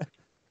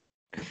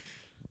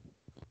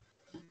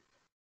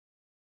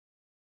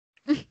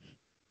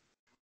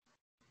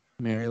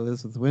 Mary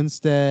Elizabeth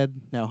Winstead,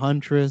 now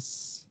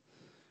Huntress.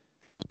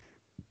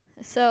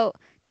 So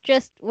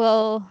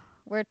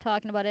we're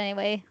talking about it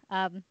anyway.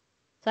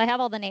 So I have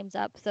all the names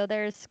up. So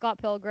there's Scott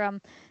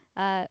Pilgrim,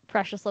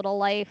 Precious Little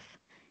Life,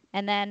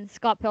 and then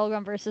Scott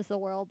Pilgrim versus the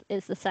World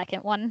is the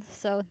second one.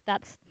 So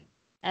that's,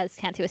 as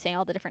Hansi was saying,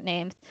 all the different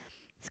names.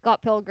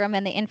 Scott Pilgrim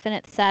and the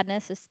Infinite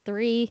Sadness is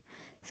 3.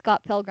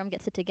 Scott Pilgrim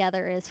Gets It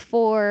Together is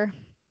 4.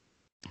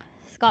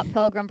 Scott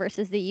Pilgrim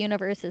versus the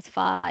Universe is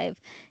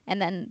 5.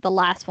 And then the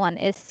last one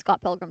is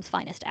Scott Pilgrim's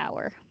Finest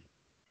Hour.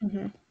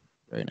 Mm-hmm.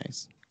 Very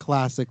nice.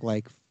 Classic,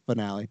 like,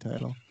 finale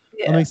title.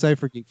 Yeah. I'm excited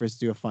for Geek First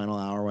to do a final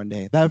hour one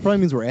day. That probably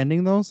means we're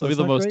ending, though. So It'll be it's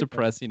the not most great, but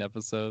depressing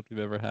episode we've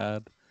ever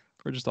had.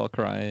 We're just all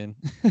crying.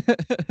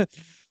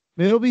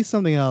 maybe it'll be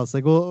something else.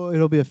 Like, well,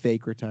 it'll be a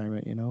fake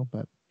retirement, you know,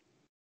 but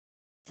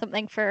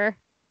Something for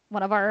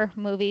one of our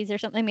movies or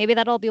something. Maybe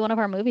that'll be one of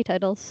our movie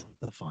titles.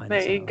 the finest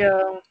There you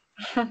hour.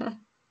 go.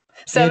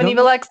 Seven don't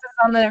Evil know- X is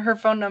on her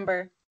phone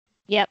number.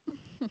 Yep.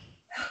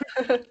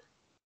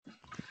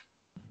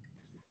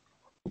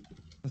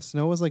 The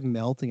snow was like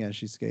melting as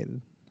she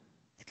skated.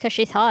 Because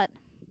she's hot.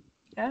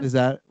 Yeah. Is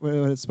that what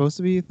it's supposed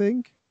to be? You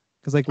think?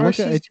 Because like Or look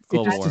at she's it, just it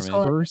global just warming.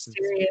 magical and disperses.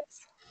 mysterious.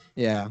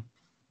 Yeah.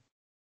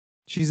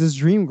 She's his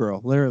dream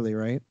girl, literally,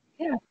 right?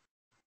 Yeah.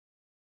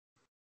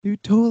 You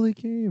totally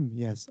came.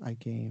 Yes, I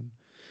came.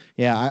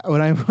 Yeah,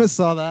 when I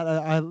saw that,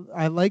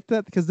 I liked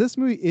that because this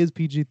movie is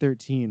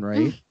PG-13,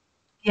 right?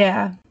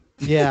 Yeah.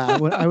 Yeah,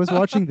 when I was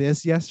watching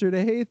this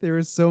yesterday, there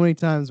was so many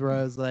times where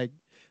I was like,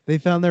 they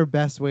found their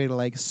best way to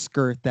like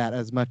skirt that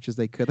as much as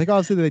they could. Like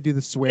obviously they do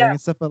the swearing Yeah. and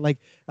stuff, but like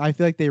I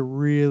feel like they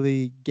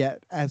really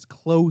get as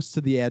close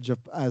to the edge of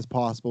as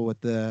possible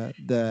with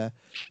the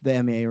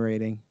MA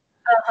rating.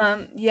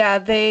 Yeah,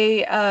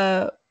 they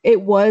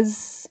it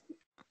was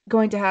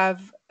going to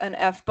have an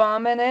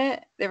F-bomb in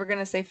it. They were going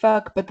to say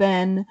fuck, but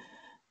then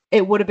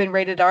it would have been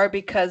rated R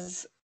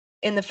because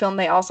in the film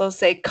they also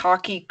say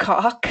cocky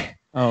cock.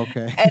 Oh,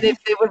 okay. And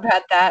if they would have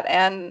had that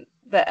and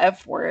the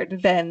F word,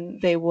 then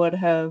they would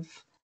have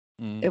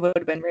Mm. it would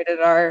have been rated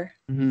R.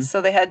 Mhm.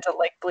 So they had to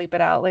like bleep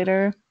it out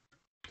later.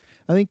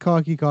 I think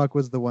Cocky Cock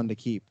was the one to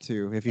keep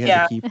too. If you had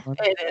Yeah. to keep one.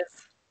 It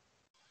is.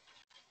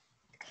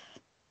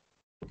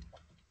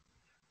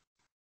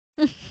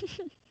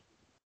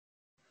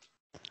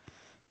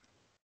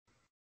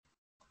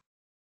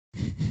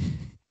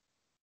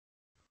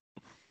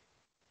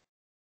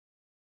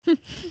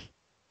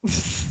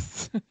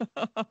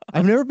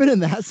 I've never been in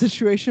that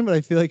situation, but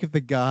I feel like if the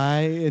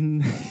guy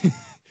and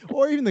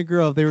or even the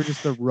girl, if they were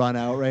just to run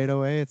out right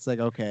away, it's like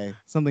okay,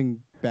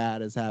 something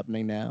bad is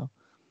happening now.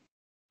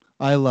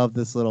 I love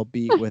this little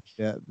beat with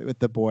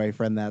the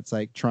boyfriend that's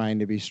like trying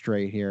to be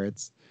straight here.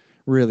 It's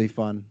really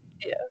fun.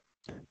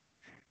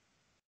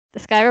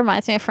 This guy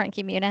reminds me of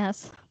Frankie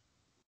Muniz.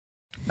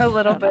 A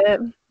little I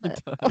don't bit.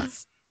 It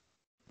does.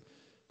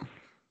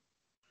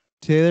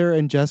 Taylor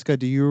and Jessica,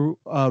 do you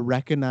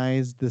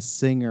recognize the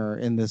singer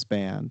in this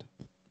band?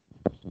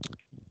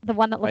 The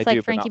one that looks I like do,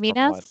 but Frankie not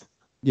from what. Muniz.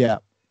 Yeah.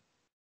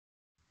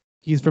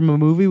 He's from a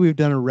movie we've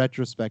done a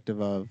retrospective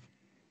of.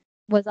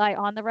 Was I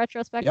on the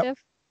retrospective?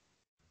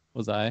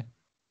 Was I?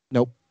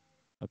 Nope.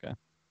 Okay.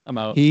 I'm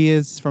out. He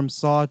is from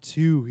Saw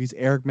 2. He's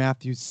Eric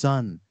Matthews'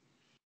 son.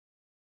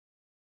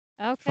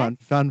 Okay.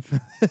 Fun.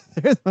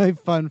 There's my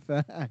fun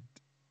fact.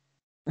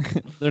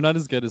 They're not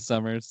as good as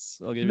Summers.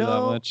 I'll give you that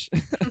No. much.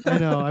 I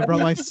know. I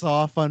brought my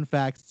Saw fun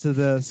facts to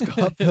the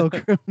Scott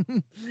Pilgrim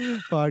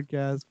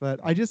podcast, but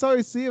I just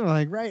always see him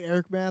like, right,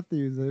 Eric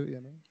Matthews, you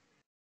know.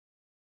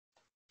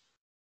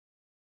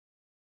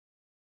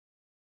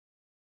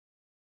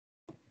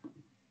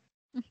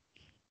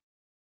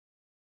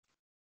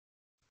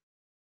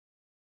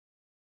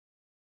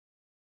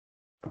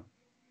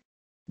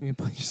 You can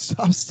please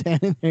stop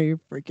standing there. You're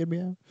freaking me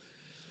out.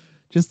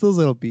 Just those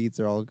little beats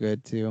are all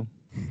good too.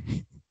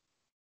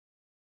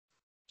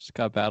 Just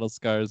got battle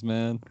scars,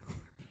 man.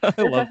 I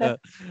love that.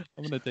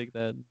 I'm gonna take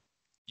that and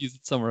use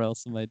it somewhere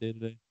else in my day to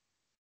day.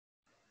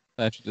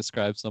 I have to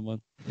describe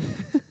someone.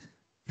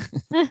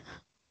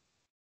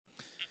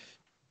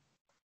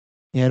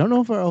 Yeah, I don't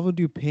know if I'll ever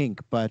do pink,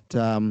 but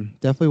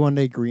definitely one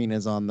day green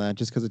is on the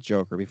just because of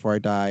Joker. Before I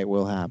die, it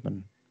will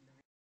happen.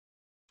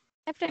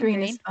 I've done Green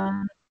green. is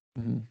fun.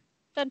 Mhm.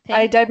 Done pink.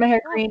 I dyed my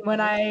hair Oh, green when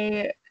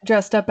nice. I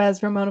dressed up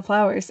as Ramona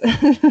Flowers.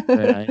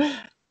 Very nice.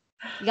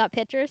 You got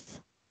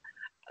pictures?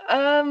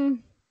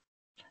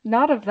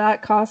 Not of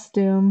that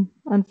costume,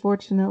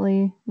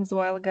 unfortunately. It was a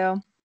while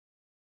ago.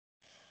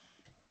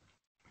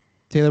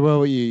 Taylor, what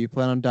about you? You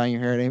plan on dyeing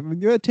your hair?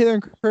 You're Taylor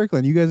and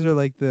Kirkland. You guys are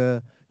like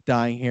the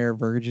dyeing hair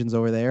virgins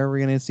over there. We're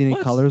gonna see any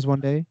What? colors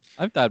one day.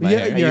 I've dyed my Yeah,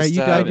 hair. I you're right. used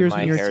You to dyed have yours my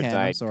when you were hair 10. I'm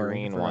dyed sorry. I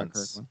green forgot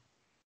once. Kirkland.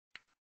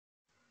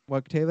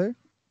 What, Taylor?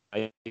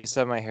 I used to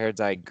have my hair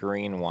dyed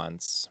green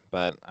once,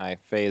 but I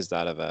phased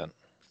out of it.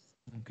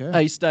 Okay.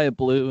 I used to dye it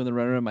blue and then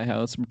run around my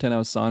house and pretend I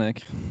was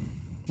Sonic.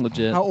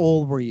 Legit. How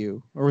old were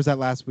you? Or was that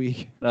last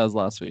week? That was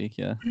last week,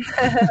 yeah.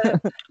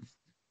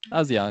 I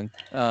was young.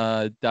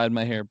 Dyed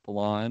my hair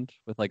blonde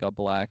with like a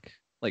black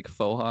like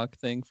faux hawk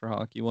thing for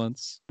hockey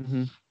once.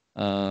 Mm-hmm.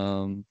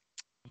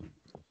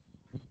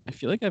 I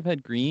feel like I've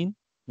had green.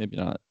 Maybe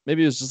not.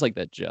 Maybe it was just like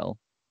that gel.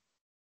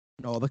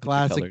 Oh, the the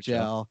classic color gel.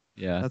 gel.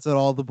 Yeah. That's what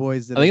all the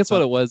boys did. I think that's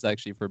what it was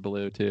actually for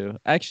blue too.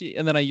 Actually,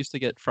 and then I used to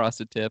get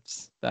frosted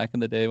tips back in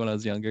the day when I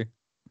was younger.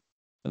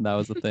 And that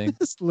was the thing.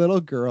 This little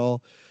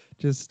girl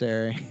just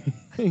staring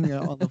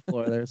on the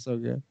floor. They're so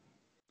good.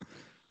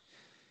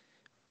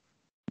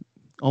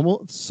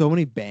 Almost so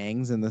many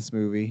bangs in this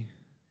movie.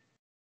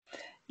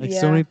 Like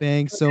so Yeah, many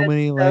bangs, so good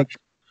many stuff.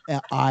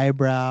 like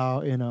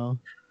eyebrow,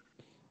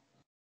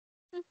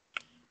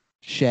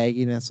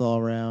 shagginess all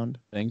around.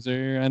 Things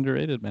are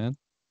underrated, man.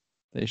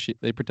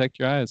 They protect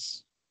your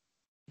eyes.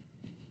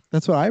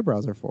 That's what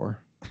eyebrows are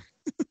for.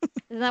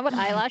 Isn't that what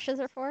eyelashes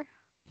are for?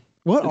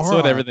 What That's are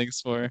what eye- everything's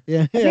for.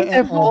 Yeah, I think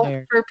they're all both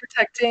hair. for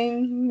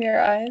protecting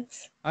your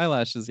eyes.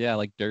 Eyelashes, yeah,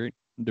 like dirt,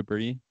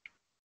 debris.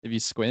 If you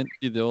squint,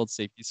 do the old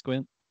safety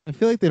squint. I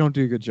feel like they don't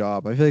do a good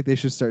job. I feel like they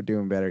should start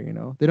doing better.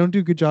 They don't do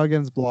a good job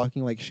against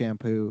blocking like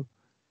shampoo.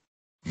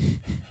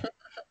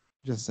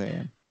 Just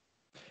saying.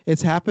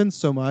 It's happened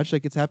so much.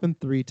 Like it's happened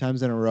 3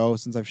 times in a row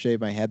since I've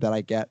shaved my head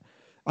that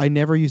I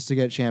never used to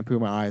get shampoo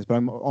in my eyes, but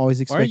I'm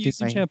always Why are you expecting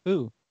using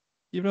shampoo?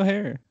 You have no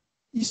hair.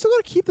 You still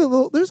gotta keep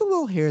there's a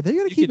little hair there. You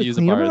gotta You keep could it use a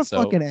clean. I'm bar not of a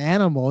soap. fucking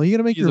animal. You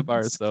gotta make Use a your bar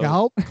of soap.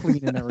 scalp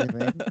clean and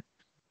everything.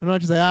 I'm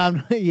not just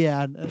like,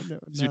 yeah, Use your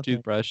nothing.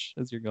 toothbrush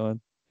as you're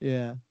going.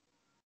 Yeah.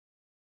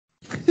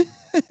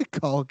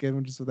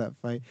 Culkin just with that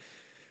fight.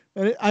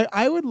 And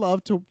I would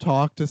love to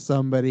talk to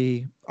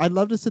somebody. I'd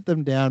love to sit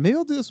them down. Maybe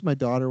I'll do this with my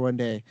daughter one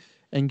day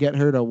and get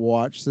her to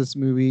watch this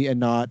movie and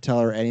not tell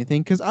her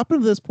anything. Because up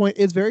until this point,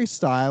 it's very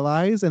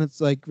stylized and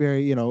it's like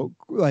very,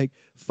 like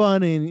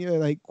fun and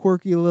like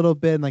quirky a little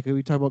bit. And like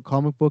we talk about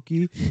comic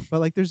booky,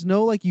 but like there's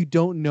no like you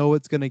don't know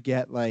it's gonna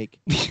get like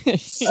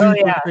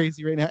super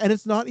crazy right now. And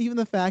it's not even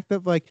the fact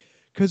that like.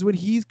 Because when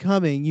he's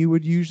coming, you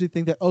would usually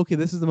think that, okay,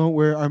 this is the moment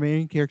where our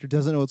main character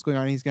doesn't know what's going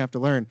on and he's going to have to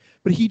learn.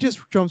 But he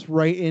just jumps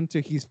right into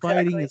he's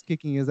fighting, he's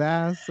kicking his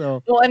ass.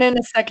 So Well, and in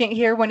a second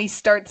here, when he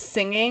starts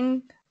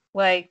singing,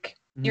 like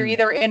you're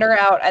either in or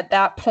out at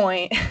that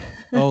point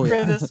Oh, for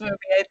yeah. this movie,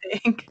 I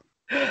think.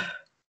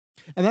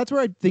 And that's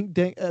where I think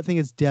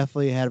it's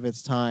definitely ahead of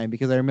its time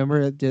because I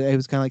remember it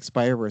was kind of like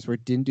Spider-Verse where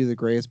it didn't do the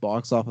greatest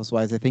box office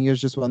wise. I think it was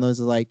just one of those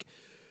like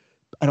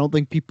I don't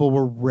think people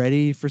were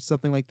ready for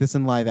something like this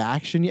in live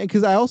action yet.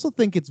 Because I also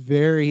think it's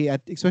very,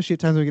 especially at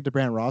times when we get to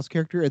Brandon Ross'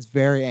 character, it's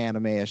very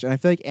anime-ish. And I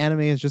feel like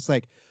anime is just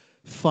like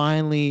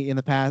finally in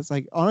the past,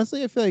 like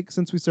honestly, I feel like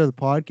since we started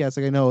the podcast,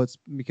 like I know it's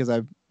because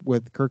I'm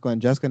with Kirklin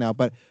and Jessica now,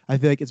 but I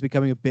feel like it's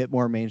becoming a bit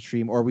more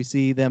mainstream. Or we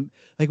see them,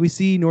 like we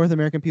see North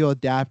American people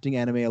adapting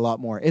anime a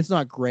lot more. It's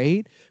not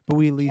great, but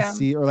we at least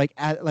see, or like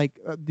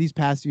these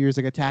past years,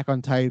 like Attack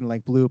on Titan,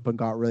 like blew up and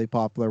got really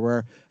popular.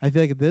 Where I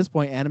feel like at this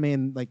point, anime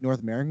in like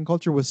North American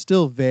culture was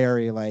still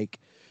very like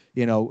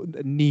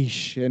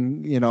niche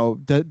and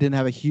didn't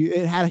have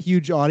it had a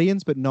huge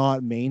audience, but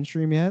not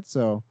mainstream yet.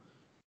 So.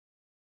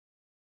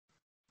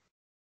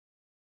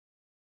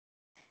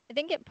 I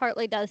think it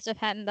partly does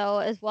depend though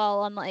as well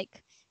on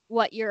like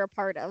what you're a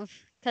part of.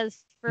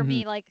 Because for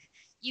me, like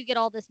you get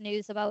all this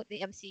news about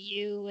the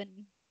MCU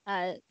and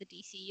the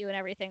DCU and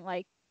everything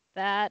like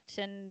that.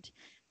 And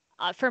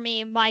for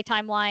me, my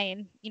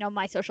timeline,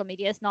 my social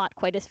media is not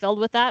quite as filled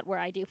with that, where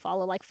I do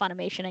follow like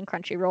Funimation and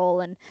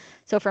Crunchyroll. And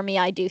so for me,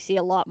 I do see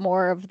a lot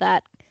more of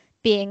that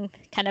being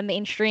kind of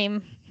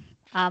mainstream.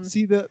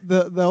 See, the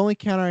only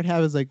counter I'd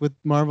have is like with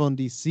Marvel and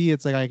DC,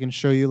 it's like I can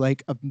show you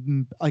like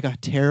a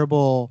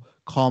terrible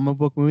comic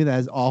book movie that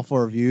has awful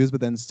reviews,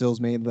 but then still's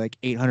made like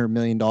 $800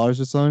 million or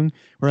something.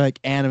 Where like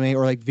anime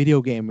or like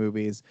video game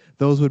movies,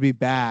 those would be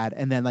bad,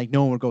 and then like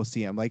no one would go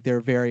see them. Like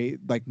they're very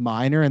like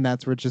minor, and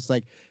that's where it's just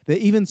like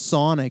even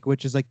Sonic,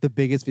 which is like the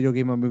biggest video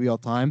game movie all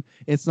time,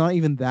 it's not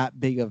even that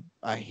big of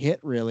a hit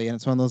really, and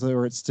it's one of those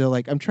where it's still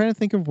like I'm trying to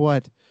think of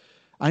what.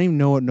 I don't even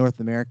know what North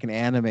American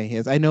anime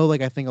is. I know,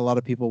 like, I think a lot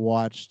of people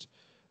watched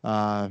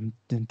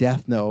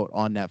Death Note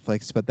on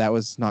Netflix, but that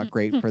was not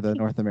great for the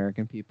North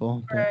American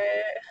people. But...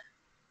 Right.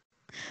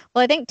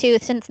 Well, I think too,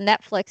 since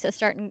Netflix is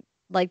starting,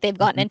 like, they've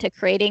gotten into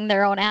creating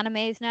their own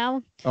animes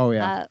now. Oh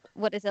yeah.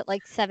 What is it,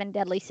 like Seven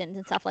Deadly Sins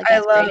and stuff like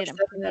that? I love created and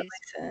Seven Deadly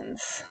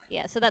produced. Sins.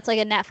 Yeah, so that's like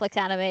a Netflix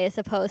anime as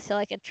opposed to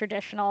like a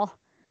traditional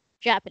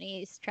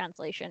Japanese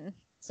translation.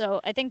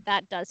 So I think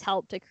that does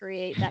help to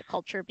create that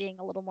culture being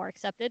a little more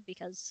accepted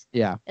because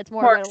it's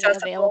more readily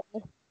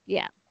available.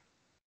 Yeah.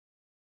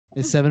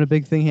 Is 7 a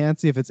big thing,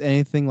 Hansi? If it's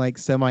anything like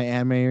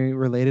semi-anime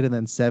related, and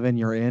then 7,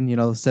 you're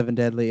in. 7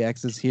 Deadly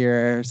X's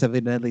here,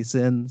 7 Deadly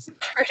Sins.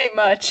 Pretty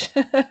much.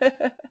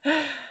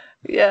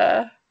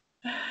 Yeah.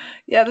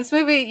 Yeah, this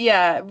movie,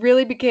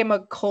 really became a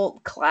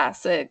cult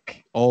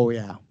classic. Oh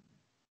yeah.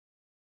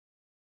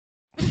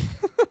 I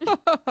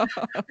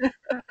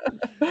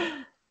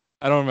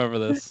don't remember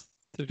this.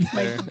 To be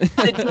fair.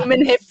 The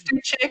demon hipster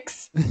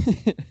chicks.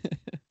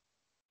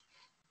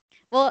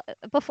 Well,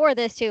 before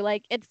this too,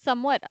 like it's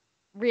somewhat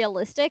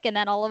realistic, and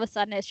then all of a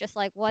sudden it's just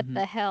like, what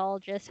the hell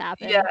just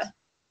happened? Yeah.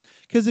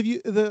 Because if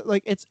you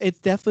it's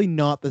definitely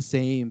not the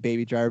same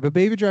Baby Driver, but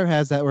Baby Driver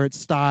has that where it's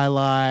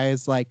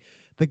stylized, like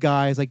the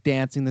guys like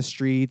dancing the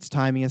streets,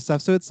 timing and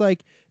stuff. So it's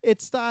like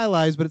it's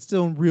stylized, but it's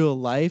still in real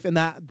life. And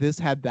this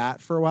had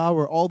that for a while,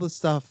 where all the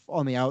stuff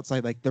on the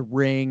outside, like the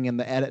ring and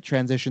the edit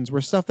transitions,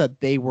 were stuff that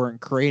they weren't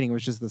creating. It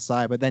was just the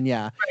side. But then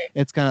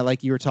it's kind of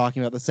like you were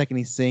talking about. The second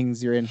he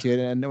sings, you're into it,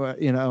 and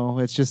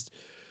it's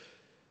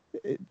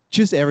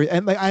just every,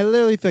 and like I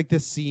literally feel like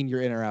this scene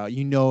you're in or out.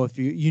 If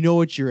you know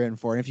what you're in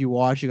for, and if you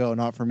watch, you go,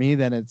 not for me,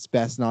 then it's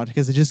best not,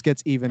 because it just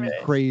gets even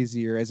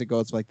crazier as it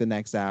goes for like the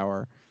next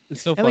hour.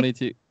 It's so funny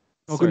too.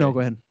 No, go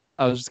ahead.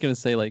 I was just gonna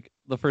say, like,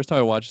 the first time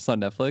I watched this on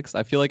Netflix,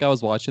 I feel like I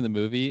was watching the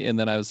movie and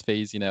then I was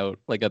phasing out,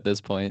 like, at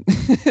this point.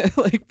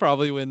 Like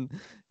probably when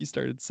you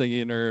started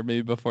singing, or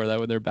maybe before that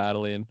when they're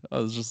battling. I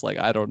was just like,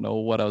 I don't know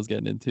what I was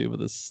getting into, but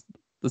this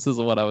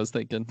isn't what I was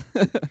thinking.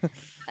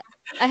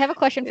 I have a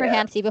question for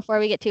Hansi before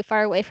we get too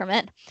far away from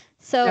it.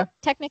 So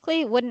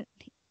technically,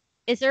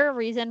 is there a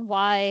reason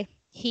why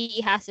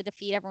he has to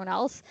defeat everyone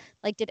else.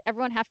 Like, did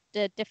everyone have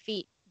to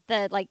defeat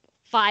the like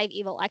 5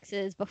 evil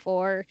X's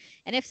before?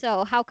 And if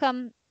so, how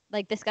come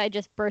like this guy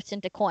just burst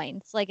into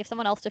coins? Like, if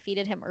someone else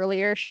defeated him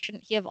earlier,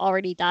 shouldn't he have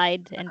already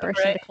died and burst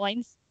Right. into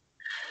coins?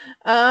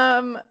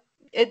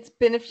 It's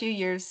been a few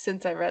years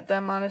since I read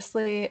them,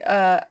 honestly.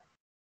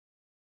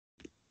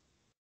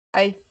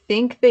 I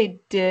think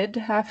they did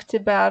have to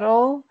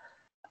battle.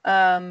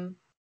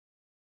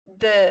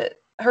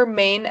 Her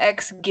main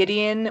ex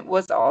Gideon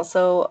was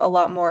also a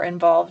lot more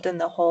involved in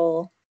the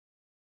whole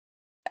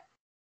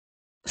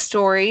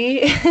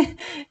story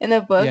in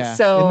the book. Yeah.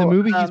 So in the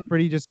movie, he's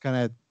pretty just kind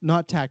of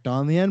not tacked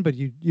on the end, but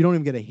you don't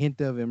even get a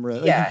hint of him. Really.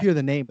 Like you Yeah. hear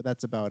the name, but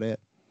that's about it.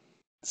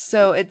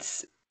 So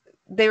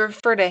they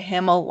refer to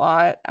him a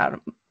lot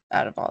out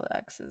of all the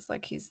exes.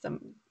 Like he's the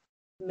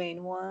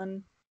main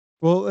one.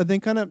 Well, I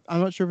think I'm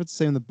not sure if it's the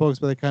same in the books,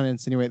 but they kind of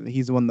insinuate that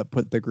he's the one that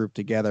put the group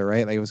together,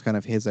 right? Like it was kind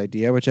of his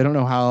idea, which I don't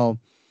know how.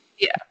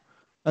 Yeah.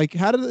 Like,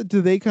 how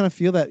do they kind of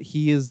feel that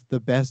he is the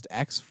best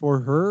ex for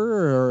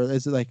her, or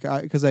is it like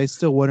because I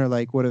still wonder,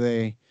 like, what are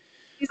they?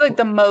 He's like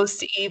the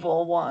most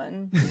evil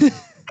one.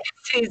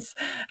 He's,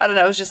 I don't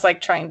know, was just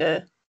like trying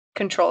to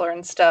control her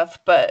and stuff,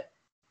 but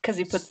because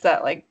he puts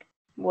that like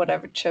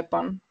whatever chip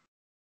on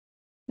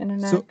in her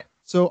neck.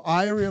 So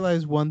I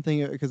realized one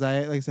thing because I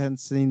hadn't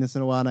seen this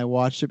in a while, and I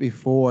watched it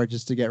before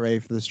just to get ready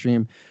for the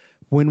stream.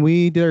 When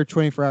we did our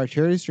 24-hour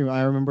charity stream,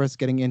 I remember us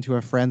getting into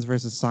a Friends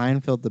versus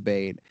Seinfeld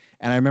debate.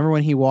 And I remember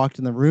when he walked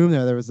in the room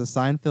there was the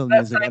Seinfeld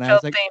music. And I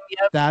was like, theme,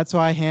 that's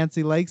why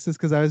Hansi likes this,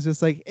 because I was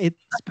just like,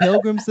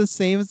 Pilgrim's the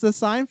same as the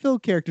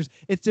Seinfeld characters.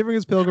 It's different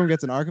because Pilgrim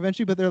gets an arc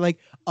eventually, but they're like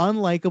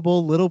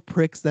unlikable little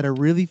pricks that are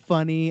really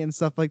funny and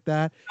stuff like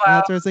that. Wow. And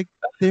that's where it's like,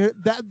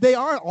 they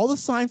are. All the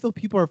Seinfeld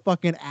people are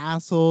fucking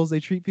assholes. They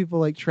treat people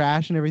like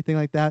trash and everything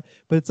like that.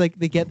 But it's like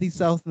they get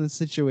themselves in the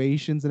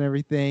situations and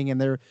everything.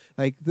 And they're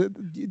like,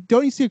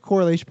 don't you see a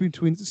correlation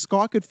between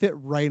Scott could fit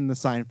right in the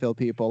Seinfeld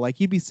people? Like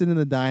he'd be sitting in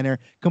the diner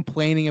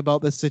complaining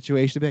about this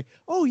situation, be like,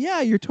 "Oh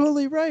yeah, you're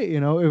totally right." You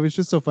know, it was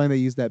just so funny they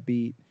used that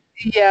beat.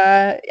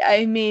 Yeah,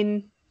 I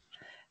mean,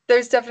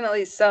 there's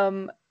definitely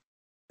some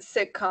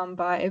sitcom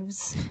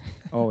vibes.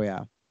 Oh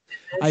yeah,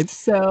 I can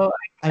see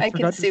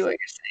what you're saying.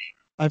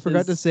 I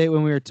forgot to say it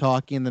when we were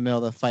talking in the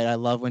middle of the fight. I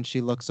love when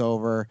she looks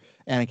over,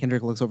 Anna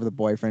Kendrick looks over the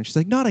boyfriend. She's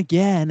like, "Not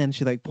again," and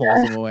she like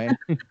pulls him away.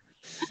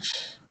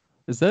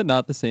 Is that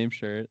not the same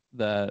shirt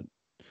that?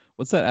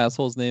 What's that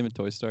asshole's name in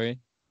Toy Story?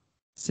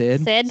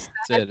 Sid.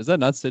 Sid. Is that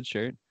not Sid's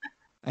shirt?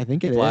 I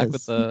think it black is.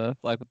 with the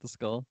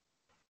skull.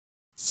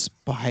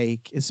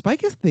 Spike. Is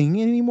Spike a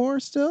thing anymore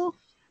still?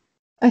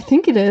 I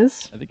think it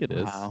is. I think it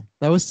is. Wow.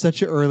 That was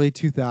such an early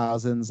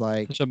 2000s,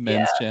 like Such a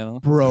men's channel.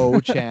 bro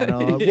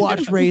channel.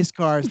 Watch race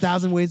cars,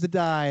 1,000 Ways to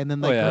Die, and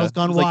then like Girls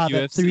Gone Wild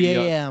at 3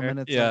 a.m. And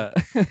it's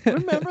like,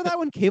 remember that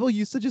when cable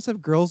used to just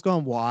have Girls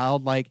Gone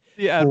Wild like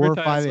 4 or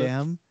 5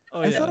 a.m.? Oh,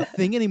 it's not a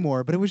thing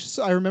anymore, but it was just,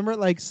 I remember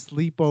like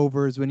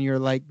sleepovers when you're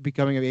like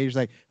becoming of age,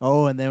 like,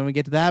 oh, and then when we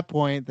get to that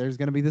point, there's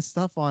gonna be this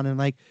stuff on, and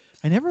like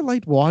I never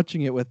liked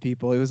watching it with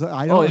people. It was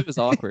it was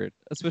awkward,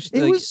 especially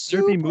It like was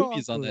there'd be super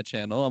movies on awkward. that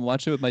channel. I'm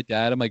watching it with my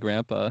dad and my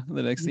grandpa.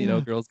 The next thing you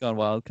know, Girls Gone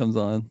Wild comes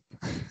on.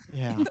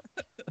 Yeah.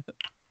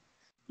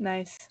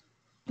 Nice.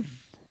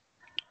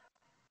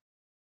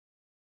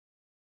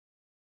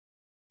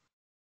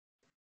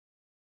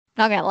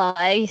 Not gonna lie,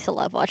 I used to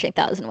love watching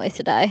 1,000 Ways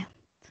to Die.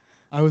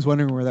 I was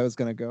wondering where that was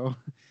gonna go.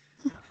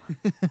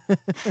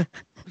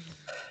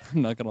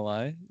 I'm not gonna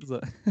lie.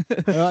 Well,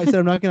 I said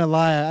I'm not gonna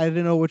lie. I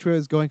didn't know which way it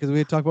was going because we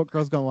had talked about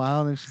Girls Gone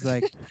Wild, and she's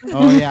like,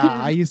 "Oh yeah,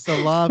 I used to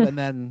love," and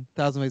then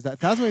 1,000 Ways to Die.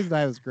 1,000 Ways to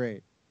Die was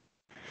great.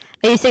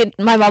 I used to,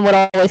 my mom would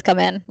always come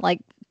in like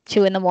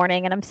 2 in the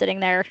morning, and I'm sitting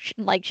there,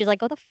 like she's like,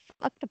 "Go the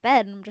fuck to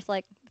bed," and I'm just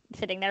like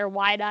sitting there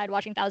wide-eyed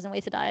watching 1,000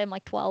 Ways to Die. I'm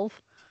like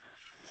 12.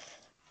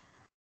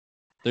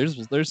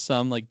 There's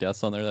some like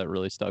deaths on there that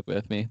really stuck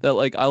with me. That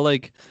like I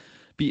like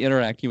be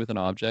interacting with an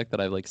object that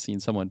I've like seen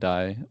someone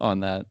die on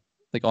that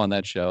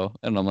show,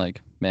 and I'm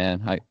like,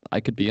 man, I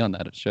could be on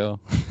that show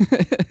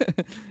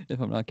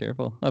if I'm not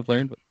careful. I've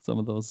learned some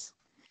of those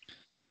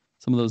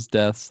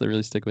deaths that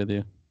really stick with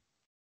you.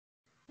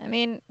 I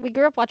mean, we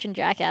grew up watching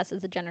Jackass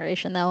as a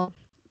generation, though.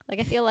 Like,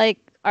 I feel like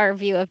our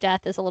view of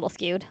death is a little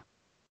skewed.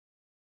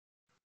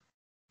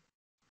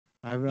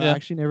 I've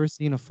actually never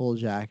seen a full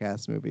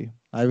Jackass movie.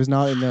 I was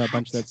not into a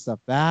bunch of that stuff.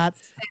 That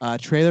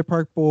Trailer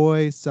Park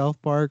Boys,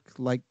 South Park,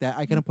 like that.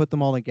 I kind of put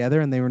them all together,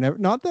 and they were never.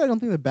 Not that I don't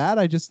think they're bad.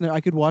 I just I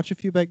could watch a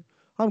few. Like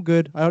I'm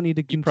good. I don't need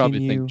to continue. You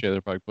probably think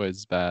Trailer Park Boys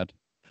is bad.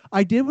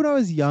 I did when I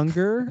was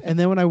younger, and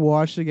then when I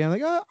watched it again,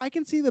 I'm like, oh, I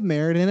can see the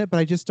merit in it, but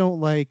I just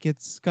don't like.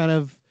 It's kind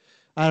of.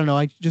 I don't know.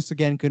 I just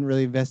again couldn't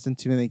really invest in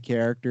too many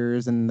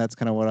characters, and that's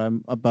kind of what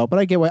I'm about. But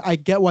I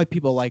get why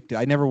people liked it.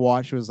 I never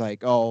watched. It was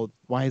like, oh,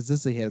 why is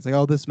this a hit? It's like,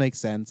 oh, this makes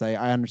sense. I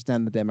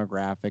understand the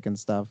demographic and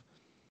stuff.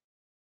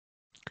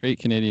 Great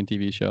Canadian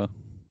TV show.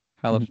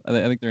 I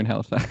think they're in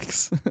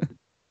Halifax.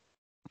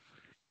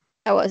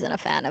 I wasn't a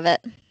fan of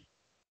it.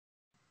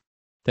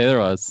 Taylor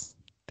was.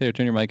 Taylor,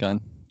 turn your mic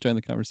on. Join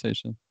the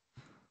conversation.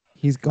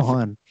 He's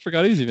gone.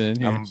 Forgot he's even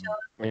in here.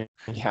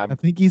 Yeah, I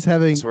think he's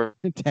having swear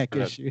tech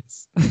to-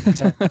 issues.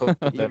 technical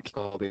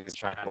difficulties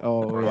trying to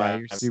Oh yeah, relax.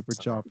 you're super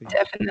choppy.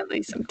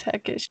 Definitely some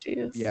tech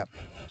issues. Yep.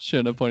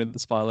 Shouldn't have pointed the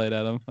spotlight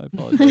at him. I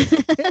apologize.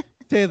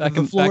 Taylor, back the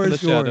in, floor back in the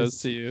is shadows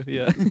yours. to you.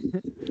 Yeah.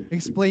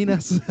 Explain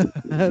us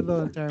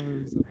the entire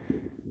movie.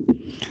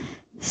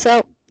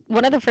 So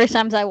one of the first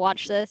times I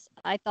watched this,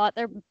 I thought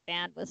their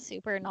band was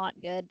super not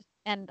good,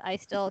 and I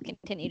still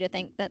continue to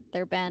think that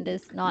their band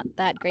is not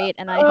that great.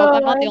 And I hope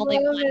I'm not the only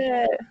love one.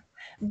 it.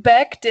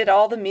 Beck did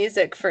all the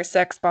music for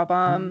Sex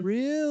Bob-omb.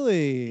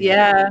 Really?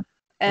 Yeah.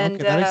 And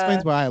okay, that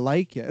explains why I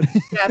like it.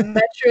 yeah,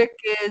 Metric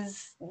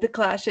is the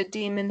Clash at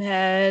Demon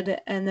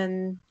Head, and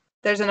then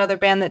there's another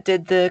band that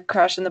did the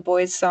Crush and the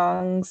Boys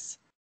songs.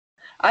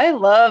 I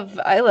love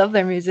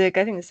their music.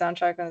 I think the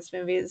soundtrack on this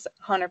movie is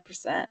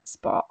 100%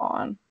 spot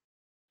on.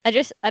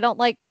 I don't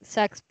like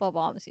Sex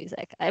Bob-omb's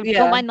music. I Yeah.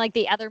 don't mind like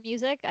the other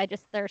music. I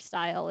just their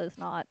style is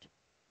not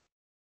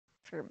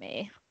for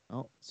me.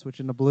 Oh,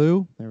 switching to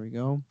blue. There we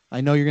go. I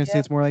know you're gonna say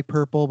Yeah. it's more like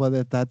purple,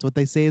 but that's what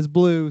they say is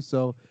blue,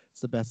 so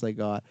it's the best I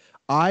got.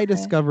 I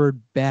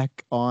discovered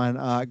Beck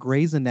on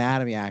Grey's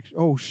Anatomy. Actually,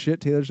 oh shit,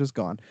 Taylor's just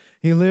gone.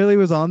 He literally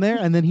was on there,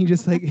 and then he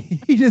just like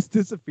he just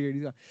disappeared.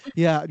 He's gone.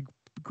 Yeah,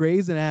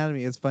 Grey's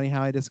Anatomy. It's funny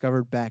how I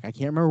discovered Beck. I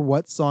can't remember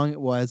what song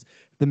it was.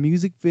 The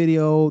music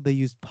video, they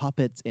used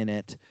puppets in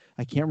it.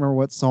 I can't remember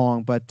what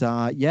song, but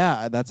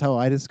yeah, that's how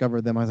I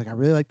discovered them. I was like, I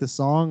really like the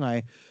song.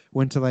 I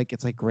went to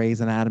it's like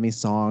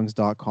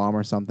greysanatomy.songs.com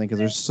or something, because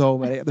there's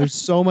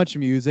so much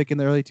music in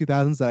the early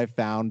 2000s that I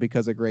found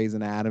because of Grey's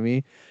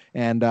Anatomy,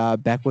 and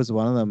Beck was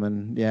one of them,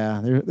 and yeah,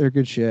 they're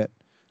good shit.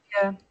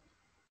 Yeah.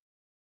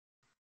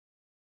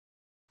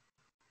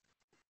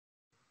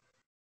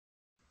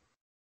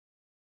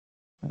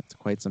 That's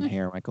quite some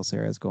hair Michael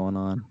Cera's going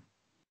on.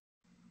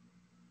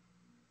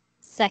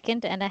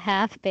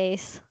 2.5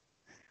 bass.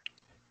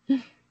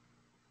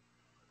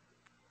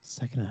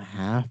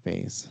 2.5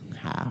 bass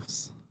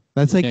halves.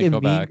 That's like Can't in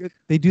go back.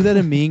 They do that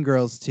in Mean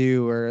Girls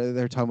too, where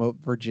they're talking about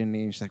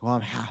virginity. And she's like, "Well,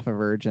 I'm half a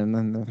virgin,"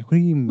 and they're like, "What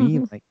do you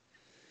mean?" Like,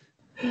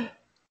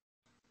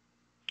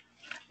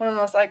 One of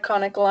the most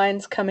iconic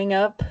lines coming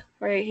up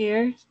right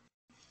here.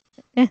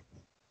 Bread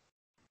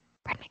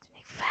makes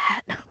me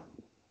fat.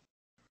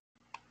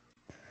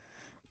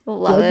 Love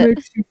Blood it.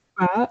 makes you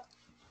fat.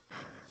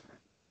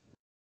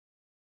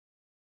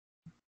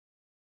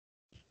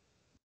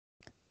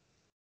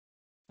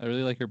 I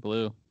really like her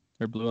blue.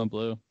 Her blue on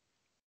blue.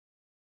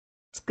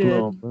 It's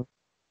good.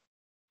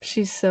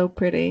 She's so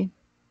pretty.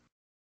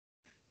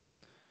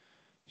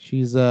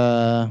 She's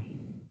Mr.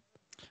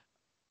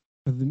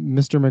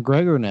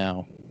 McGregor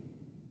now.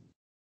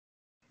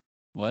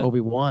 What?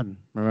 Obi-Wan.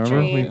 Remember?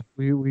 Dream.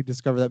 We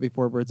discovered that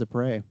before Birds of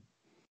Prey.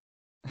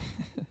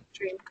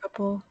 Dream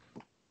couple.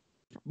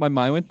 My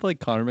mind went to like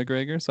Conor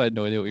McGregor, so I had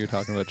no idea what you were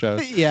talking about,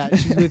 Travis. Yeah,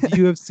 she's with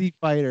UFC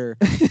fighter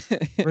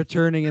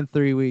returning in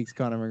 3 weeks,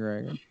 Conor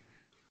McGregor.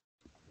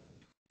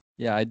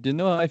 Yeah, I didn't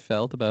know how I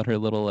felt about her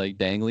little like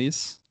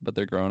danglies, but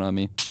they're growing on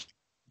me.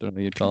 Don't know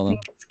what you'd I call them.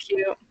 think it's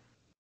cute.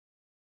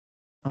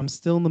 I'm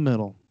still in the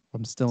middle.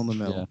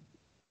 Yeah.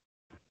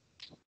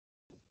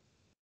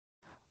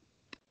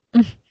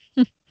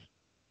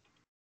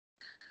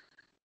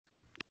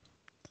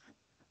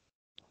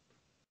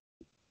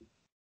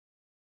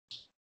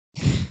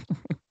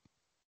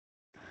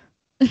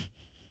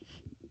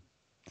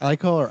 I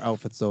like all her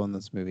outfits though in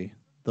this movie.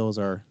 Those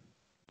are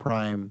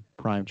prime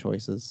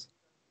choices.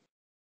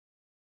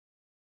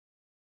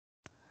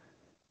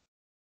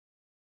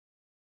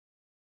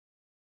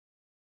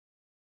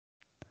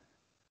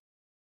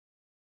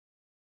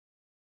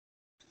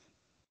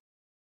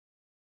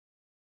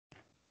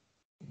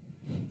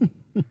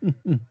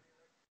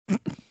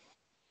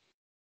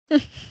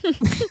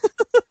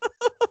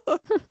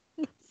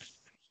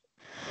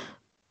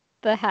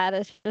 The hat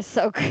is just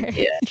so great.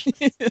 Yeah.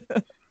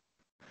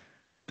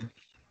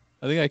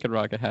 I think I could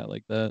rock a hat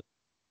like that.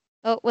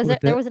 Oh, was With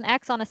there it? was an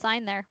X on a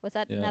sign there. Was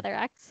that Yeah. another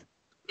X?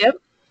 Yep.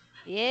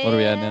 Yeah. What are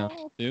we at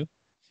now? 2?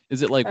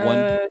 Is it like one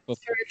 2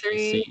 before or you 3.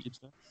 see each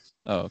time?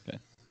 Oh, okay.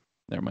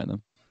 Never mind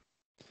then.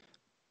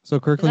 So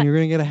Kirkland, that- you're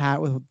gonna get a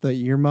hat with the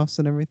earmuffs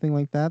and everything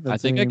like that. I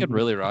think I could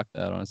really rock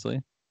that,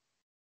 honestly.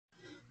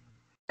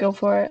 Go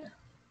for it.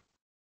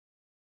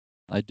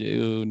 I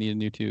do need a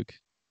new toque.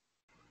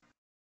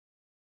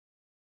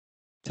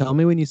 Tell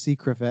me when you see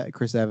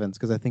Chris Evans,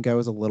 because I think I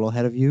was a little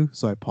ahead of you,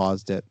 so I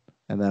paused it.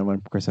 And then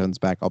when Chris Evans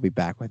back, I'll be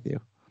back with you.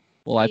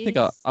 Well, I think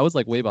I Jeez. was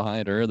like way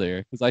behind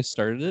earlier because I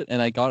started it and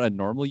I got a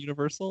normal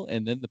Universal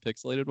and then the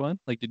pixelated one.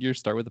 Like, did yours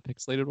start with the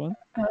pixelated one?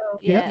 Oh,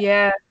 Yeah.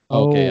 Yeah.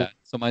 Okay, Oh. yeah.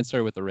 So mine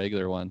started with the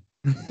regular one,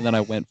 and then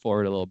I went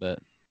forward a little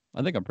bit.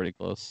 I think I'm pretty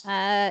close.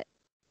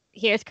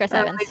 Here's Chris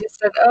I Evans. just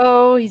said,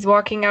 oh, he's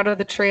walking out of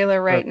the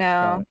trailer right Perfect,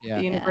 now. got it, yeah.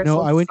 The Yeah. Universal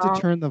No, I went song.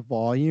 to turn the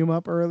volume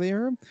up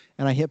earlier,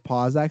 and I hit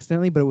pause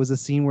accidentally. But it was a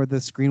scene where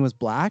the screen was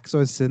black, so I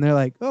was sitting there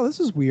like, "Oh,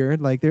 this is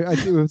weird." Like,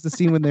 it was the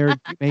scene when they were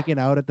making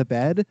out at the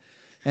bed,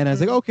 and I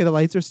was like, "Okay, the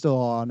lights are still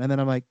on." And then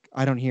I'm like,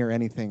 "I don't hear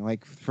anything."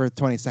 Like for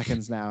 20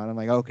 seconds now, and I'm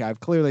like, "Okay, I've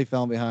clearly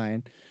fell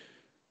behind."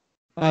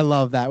 I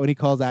love that when he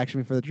calls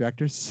action for the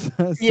directors.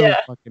 So Yeah.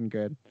 fucking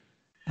good.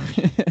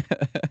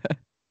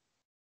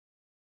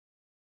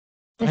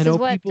 This I is know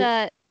what people.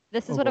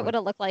 this is Oh, what go it ahead. would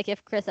have looked like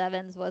if Chris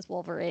Evans was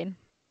Wolverine.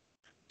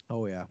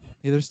 Oh yeah.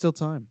 Yeah, there's still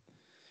time.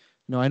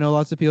 No, I know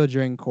lots of people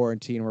during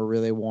quarantine were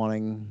really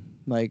wanting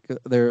like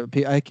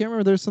I can't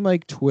remember. There's some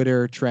like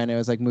Twitter trend. It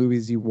was like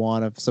movies you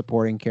want of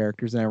supporting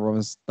characters, and everyone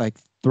was like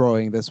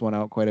throwing this one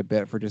out quite a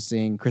bit for just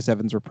seeing Chris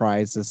Evans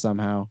reprise this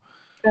somehow.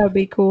 That would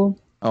be cool.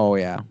 Oh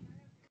yeah.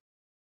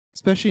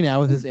 Especially now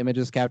with his image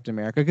as Captain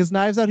America, because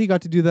Knives Out he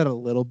got to do that a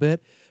little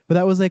bit, but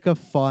that was like a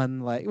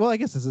fun like. Well, I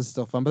guess this is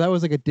still fun, but that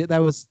was like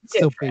that was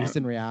still Different. based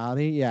in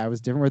reality. Yeah, it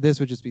was different. Where this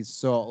would just be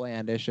so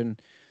outlandish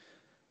and.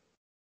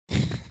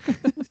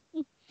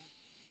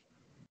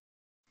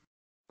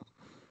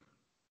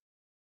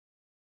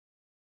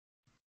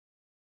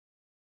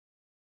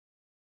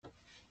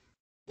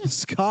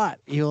 Scott,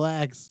 Evil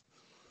X.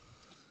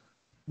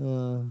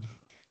 And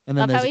then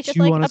Love there's how a he just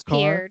 2 like on his car.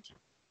 appeared.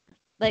 You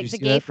Like the see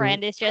gay that?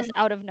 friend is just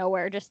out of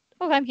nowhere. Just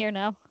I'm here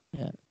now.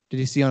 Yeah. Did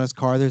you see on his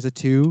car? There's a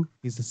 2.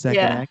 He's the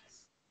second Yeah. X.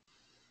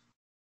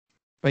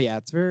 But yeah,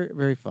 it's very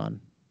very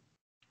fun.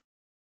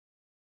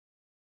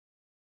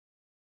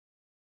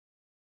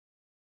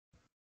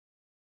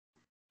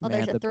 Oh,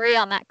 Man, there's a 3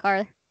 on that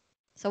car.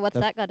 So what's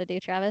the- that got to do,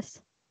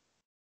 Travis?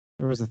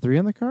 there was a 3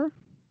 on the car.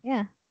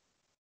 Yeah.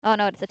 Oh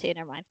no, it's a 2.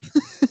 Never mind.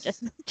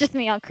 just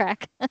me on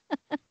crack.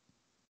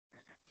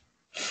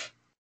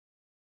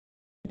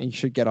 And you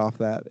should get off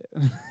that.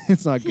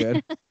 It's not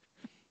good.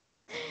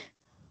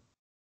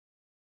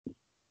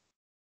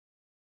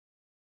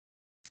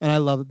 And I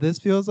love it. This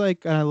feels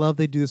like, and I love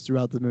they do this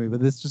throughout the movie,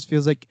 but this just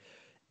feels like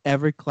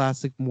every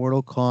classic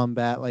Mortal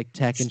Kombat, like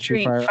Tekken,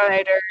 Street Fighter.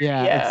 Fighter.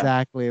 Yeah,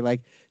 exactly.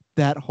 Like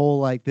that whole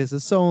like this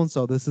is so and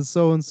so, this is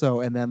so and so,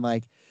 and then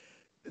like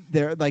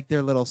their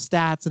little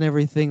stats and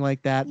everything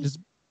like that. Just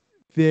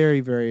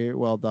very very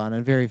well done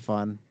and very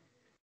fun.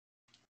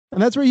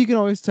 And that's where you can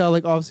always tell.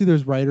 Like obviously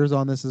there's writers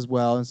on this as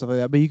well and stuff like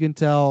that, but you can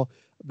tell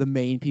the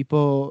main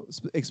people,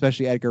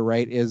 especially Edgar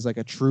Wright, is like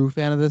a true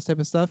fan of this type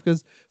of stuff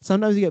because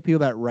sometimes you get people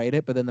that write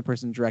it, but then the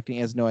person directing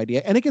has no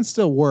idea, and it can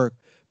still work.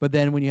 But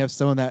then when you have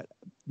someone that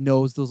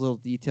knows those little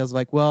details,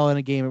 like well, in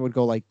a game it would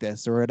go like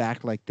this or it'd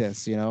act like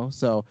this, you know.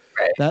 So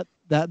Right.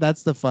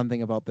 that's the fun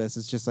thing about this.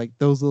 It's just like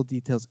those little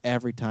details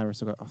every time are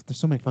so good. Oh, there's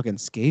so many fucking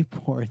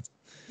skateboards.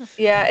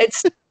 Yeah,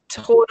 it's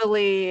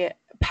totally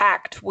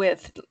packed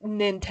with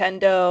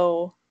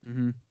Nintendo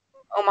Mm-hmm.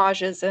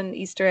 homages and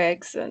Easter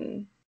eggs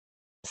and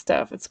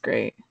stuff. It's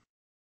great.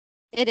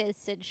 It is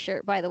Sid's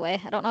shirt, by the way.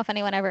 I don't know if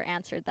anyone ever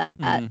answered that,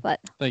 Mhm. but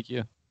Thank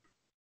you.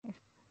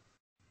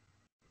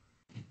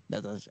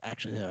 That was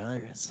actually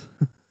hilarious.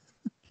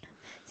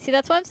 see,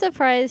 that's why I'm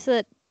surprised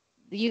that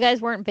you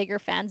guys weren't bigger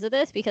fans of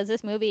this because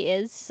this movie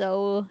is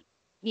so,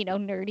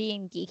 nerdy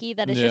and geeky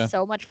that it's Yeah. just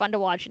so much fun to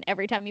watch. And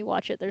every time you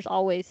watch it, there's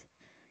always,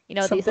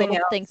 these Something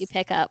little things you else.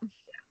 pick up.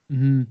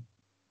 Mm-hmm.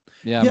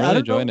 Yeah, I'm Yeah, I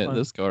really don't know. enjoying it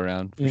this go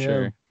around for Yeah.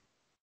 sure.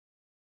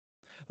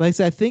 Like I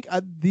said, I think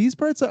these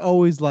parts I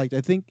always liked.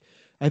 I think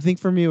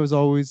for me it was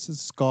always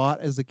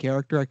Scott as the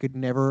character.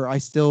 I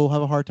still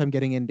have a hard time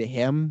getting into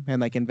him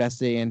and like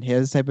investing in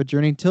his type of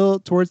journey until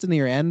towards the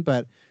near end.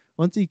 But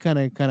once he kind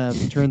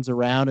of turns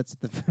around, it's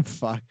the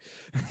fuck.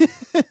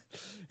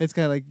 It's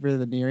kind of like for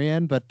the near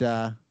end, but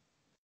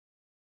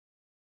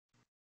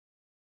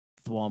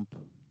thwomp.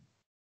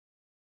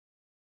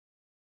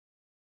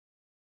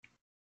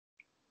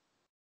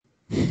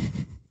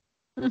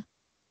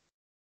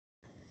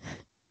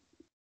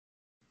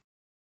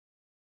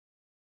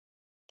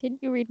 Can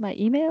you read my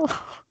email?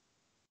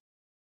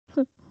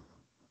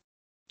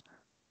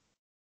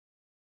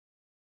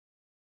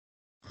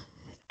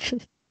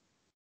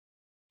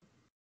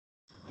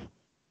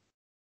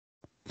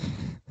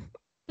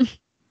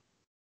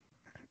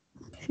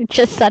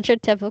 Just such a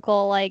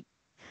typical, like,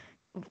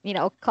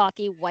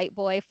 cocky white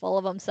boy full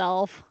of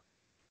himself.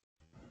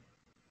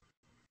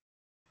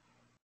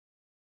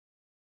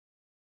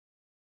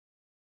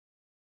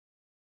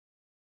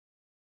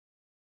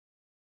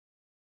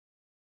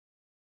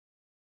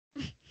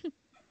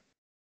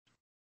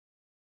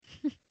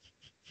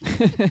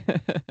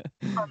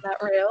 On that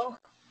rail.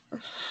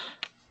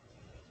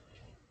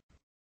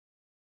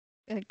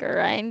 A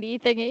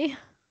grindy thingy.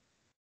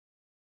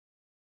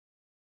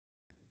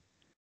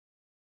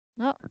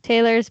 Oh,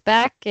 Taylor's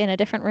back in a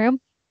different room.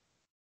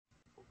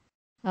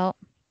 Oh,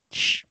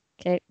 shh.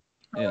 Okay.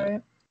 Yeah. All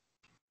right.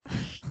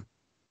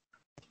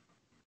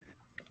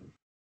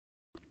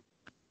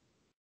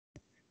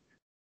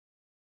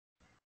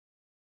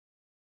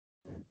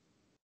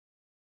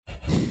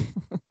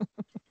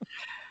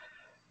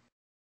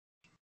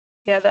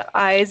 Yeah, the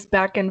eyes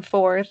back and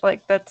forth,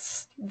 like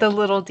that's the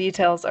little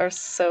details are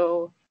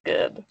so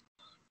good.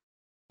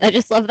 I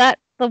just love that.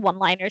 The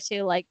one-liners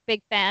too, like,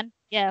 big fan.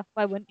 Yeah,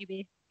 why wouldn't you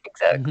be?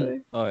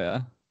 Exactly. Oh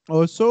yeah.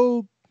 Oh, it's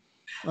so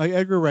like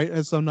Edgar Wright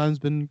has sometimes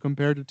been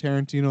compared to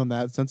Tarantino in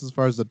that sense as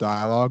far as the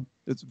dialogue.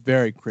 It's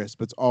very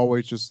crisp. It's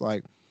always just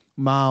like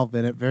mild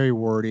in it, very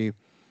wordy.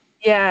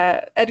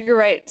 Yeah, Edgar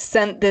Wright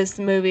sent this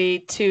movie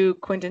to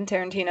Quentin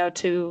Tarantino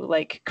to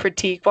like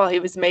critique while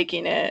he was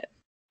making it.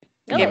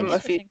 Really Gave him a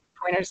few interesting.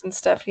 pointers and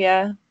stuff.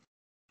 Yeah.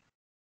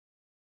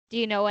 Do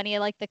you know any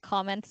of like the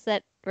comments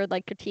that or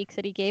like critiques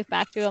that he gave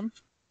back to him?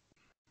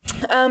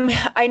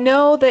 I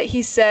know that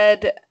he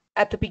said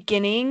at the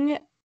beginning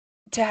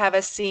to have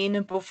a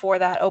scene before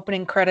that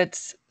opening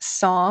credits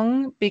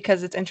song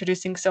because it's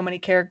introducing so many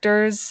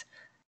characters.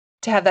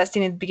 To have that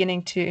scene at the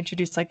beginning to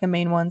introduce like the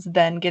main ones,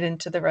 then get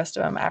into the rest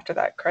of them after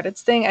that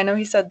credits thing. I know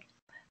he said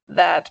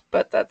that,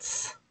 but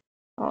that's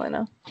all I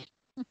know.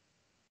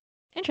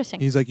 Interesting.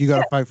 He's like, you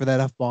got to fight for that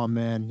F-bomb,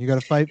 man. You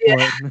got to fight for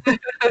Yeah. it.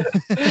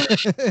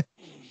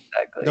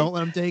 Exactly. Don't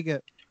let him take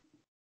it.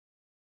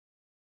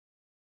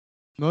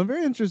 No, I'm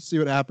very interested to see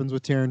what happens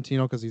with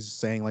Tarantino because he's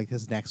saying like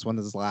his next one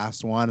is his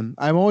last one.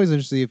 I'm always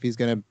interested to see if he's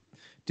gonna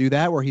do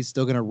that where he's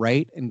still gonna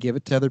write and give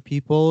it to other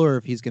people, or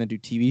if he's gonna do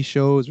TV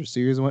shows or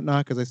series and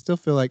whatnot. Because I still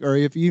feel like, or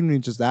if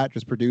even just that,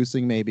 just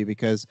producing maybe,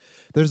 because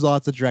there's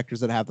lots of directors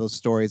that have those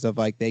stories of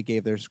like they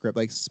gave their script,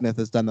 like Smith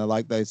has done that,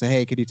 like they say,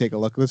 hey, could you take a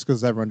look at this?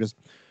 Because everyone just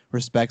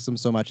respects him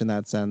so much in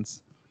that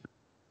sense.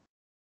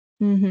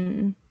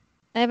 Mm-hmm.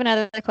 I have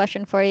another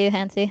question for you,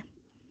 Hansi.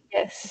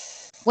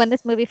 Yes. When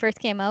this movie first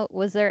came out,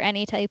 was there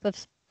any type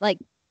of like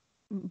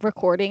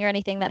recording or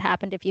anything that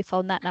happened if you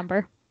phoned that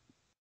number?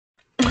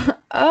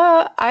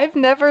 I've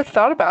never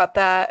thought about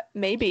that.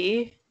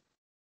 Maybe.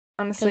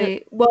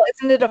 Honestly. Well,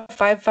 isn't it a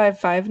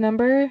 555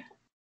 number?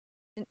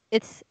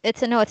 It's a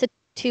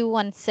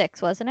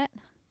 216, wasn't it?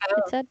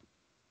 It said.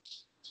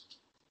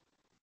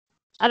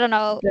 I don't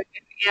know.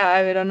 Yeah,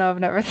 I don't know. I've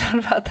never thought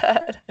about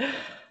that.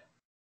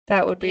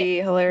 That would be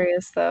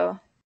hilarious, though.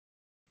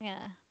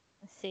 Yeah.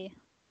 Let's see.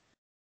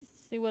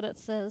 See what it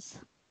says.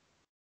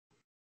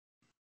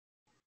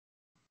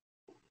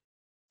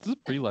 This is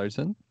Brie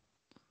Larson.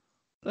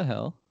 What the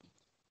hell?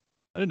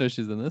 I didn't know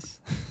she's in this.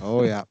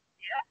 Oh yeah.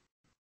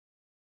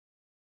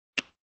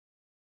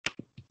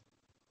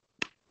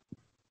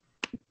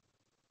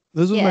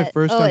 This was my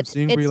first time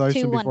seeing Brie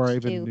Larson before I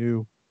even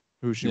knew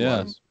who she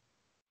was.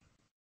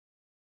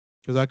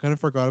 Because I kind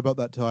of forgot about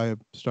that till I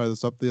started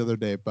this up the other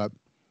day, but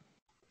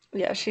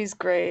yeah, she's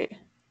great.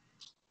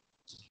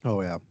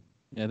 Oh yeah.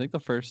 Yeah, I think the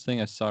first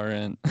thing I saw her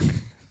in.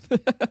 Do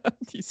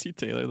you see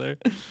Taylor there?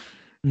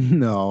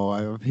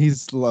 No,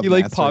 he's he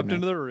like popped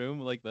into the room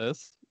like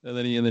this, and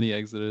then he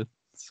exited.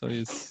 So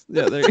he's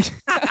there.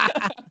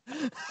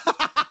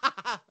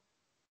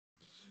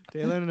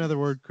 Taylor, in another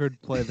word, could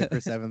play the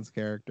Chris Evans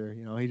character.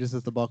 You know, he just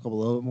has to bulk up a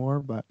little bit more,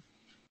 but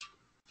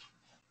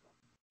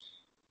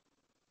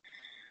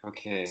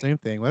okay. Same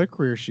thing. What a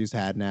career she's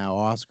had now.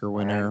 Oscar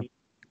winner.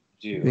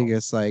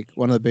 Biggest, like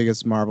one of the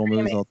biggest Marvel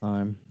movies of all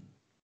time.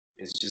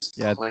 It's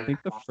just I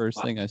think the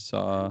first thing I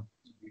saw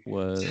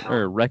was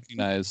or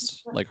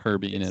recognized like her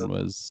being in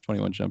was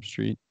 21 Jump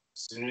Street.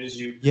 As soon as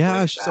you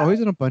she's always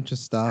in a bunch of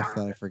stuff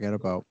that I forget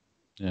about.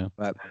 Yeah.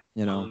 But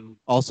you know,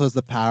 also has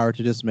the power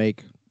to just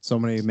make so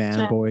many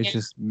man boys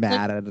just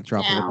mad at the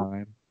drop of a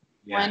dime.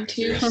 1,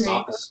 2,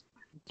 3. It's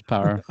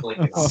power.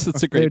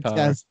 It's a great power.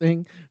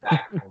 Testing.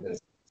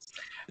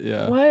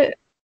 Yeah. What?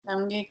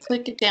 I'm gonna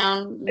click it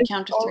down and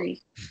count to 3.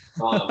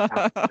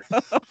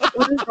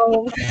 What is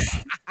all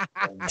this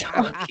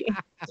talking?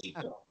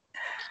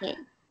 Okay.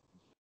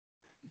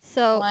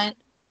 So 1.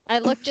 I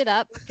looked it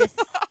up just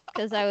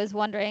because I was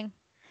wondering.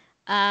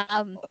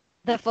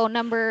 The phone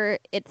number,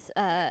 it's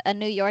a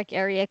New York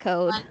area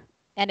code,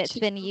 and it's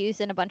been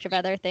used in a bunch of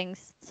other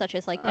things, such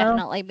as like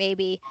Definitely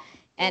Maybe,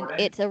 and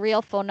it's a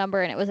real phone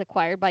number, and it was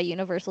acquired by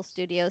Universal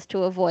Studios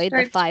to avoid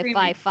the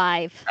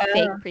 555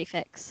 fake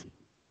prefix.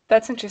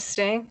 That's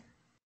interesting.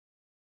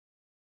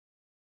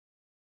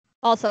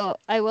 Also,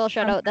 I will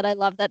shout out that I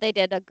love that they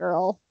did a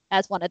girl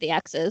as one of the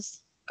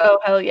X's. Oh,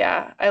 hell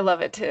yeah. I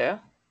love it too.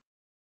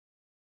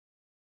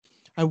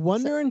 I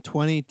wonder in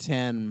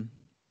 2010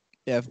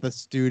 if the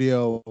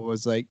studio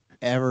was like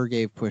ever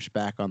gave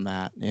pushback on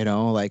that, you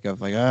know, like of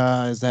like,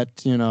 is that,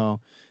 you know,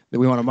 that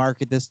we want to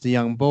market this to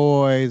young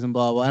boys and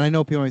blah, blah. And I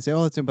know people might say,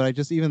 oh, it's, but I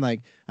just even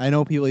like, I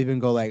know people even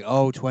go like,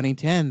 oh,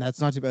 2010,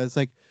 that's not too bad.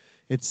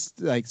 It's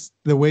like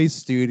the way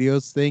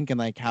studios think and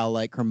like how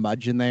like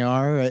curmudgeon they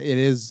are. It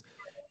is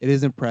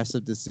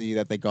impressive to see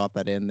that they got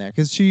that in there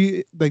because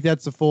she like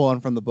that's the full on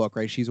from the book,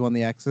 right? She's one of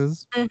the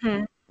X's.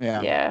 Mm-hmm.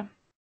 Yeah.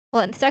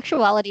 Well, and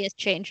sexuality has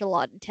changed a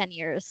lot in 10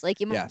 years. Like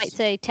you might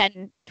say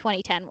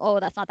 2010, oh,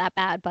 that's not that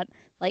bad, but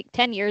like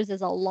 10 years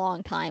is a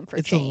long time for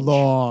change. It's a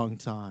long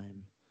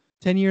time.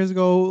 10 years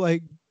ago,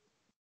 like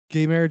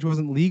gay marriage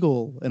wasn't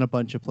legal in a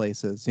bunch of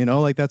places, you know,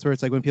 like that's where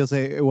it's like when people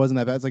say it wasn't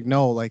that bad, it's like,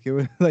 no, like it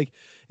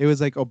was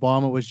like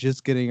Obama was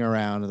just getting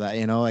around to that,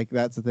 you know, like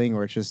that's the thing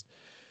where it's just,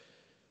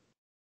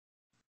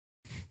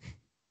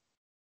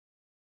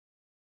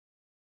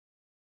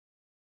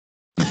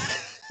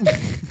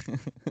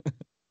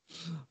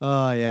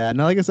 oh yeah.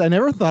 No, like I said, I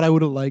never thought I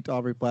would have liked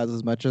Aubrey Plaza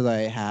as much as I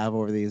have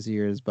over these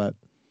years, but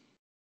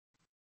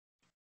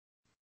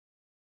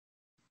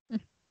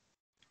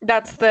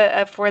that's the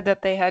F word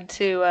that they had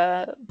to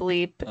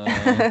bleep.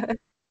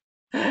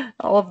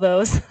 All of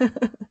those.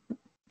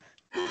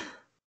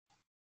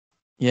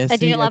 Yeah, I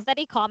do see, love that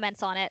he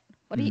comments on it.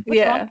 What's wrong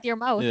Yeah. with your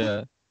mouth?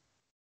 Yeah.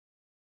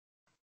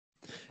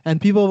 and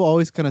people have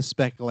always kind of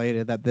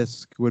speculated that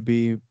this would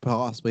be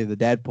possibly the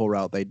Deadpool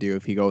route they do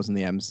if he goes in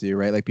the MCU,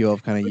 right? Like people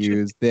have kind of Which would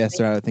used this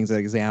or other things as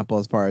an example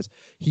as far as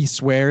he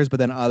swears, but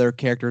then other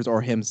characters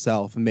or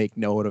himself make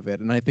note of it.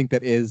 And I think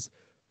that is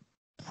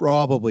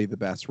probably the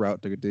best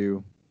route to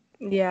do.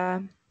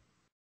 Yeah.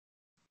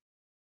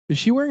 Is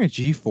she wearing a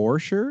G4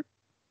 shirt?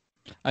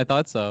 I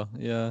thought so.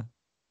 Yeah.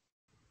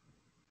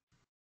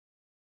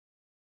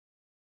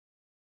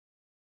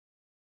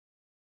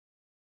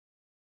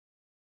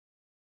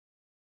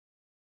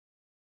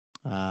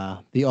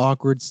 The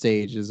awkward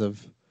stages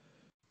of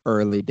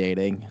early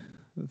dating.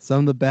 Some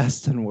of the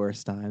best and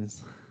worst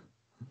times.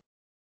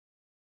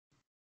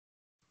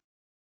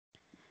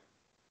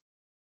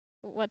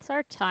 What's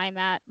our time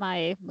at?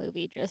 My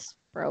movie just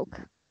broke.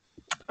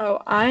 Oh,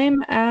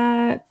 I'm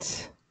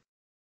at.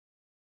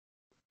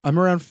 I'm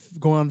around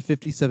going on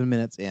 57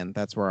 minutes in.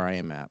 That's where I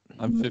am at.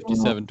 I'm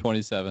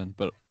 57:27,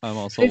 but I'm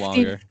also 50.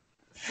 longer.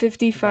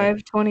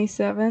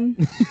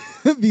 55:27.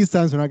 These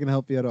times are not going to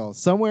help you at all.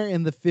 Somewhere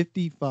in the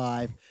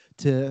 55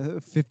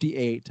 to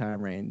 58 time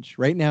range.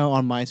 Right now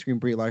on my screen,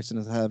 Brie Larson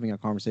is having a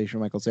conversation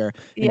with Michael Cera,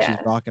 and Yeah.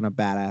 she's rocking a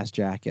badass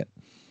jacket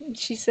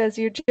She says,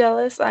 "You're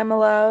jealous. I'm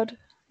allowed."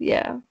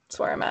 Yeah, that's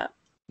where I'm at.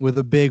 with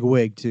a big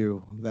wig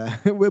too.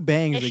 That with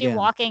bangs Is she again.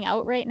 walking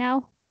out right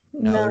now?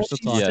 No, they're still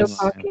she's talking.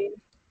 still talking.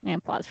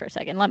 And pause for a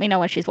second. Let me know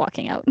when she's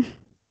walking out.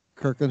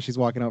 Kirklin, she's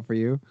walking out for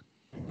you.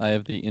 I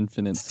have the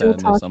infinite Still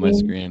sadness on my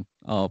talking. screen.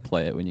 I'll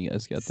play it when you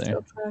guys get there.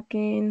 Still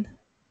talking.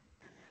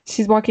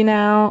 She's walking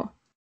out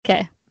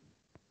Okay.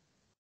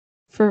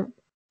 for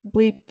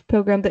Bleep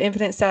Pilgrim, the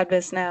Infinite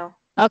Sadness now,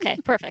 Okay,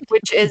 perfect.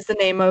 which is the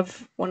name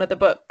of one of the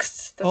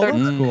books. The Oh, third.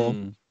 that's cool.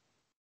 Mm.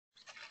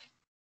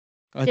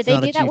 It's Did they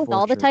not a do that with G4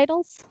 all the shirt.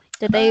 titles?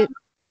 Did they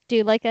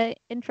do like a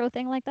intro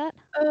thing like that?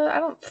 I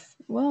don't.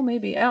 Well,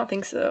 maybe. I don't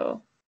think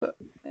so, but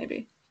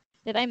maybe.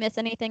 Did I miss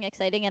anything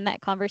exciting in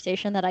that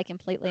conversation that I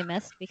completely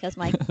missed because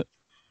my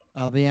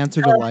The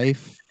answer to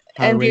life,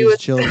 how to Andy raise was-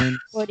 children.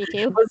 42?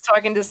 I was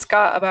talking to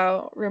Scott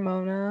about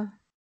Ramona.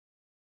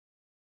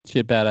 She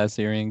had badass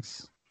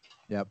earrings.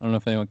 Yep. I don't know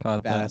if anyone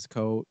caught that. Badass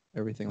coat,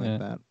 everything Yeah. like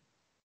that.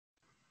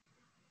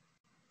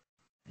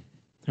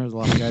 There's a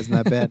lot of guys in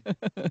that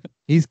bed.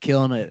 He's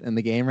killing it in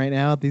the game right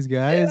now. These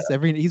guys,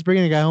 he's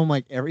bringing a guy home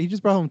he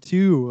just brought home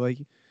two. Like,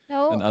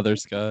 No, And other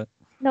Scott.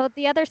 no,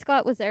 the other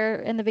Scott was there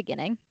in the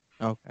beginning.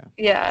 okay,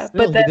 Yeah,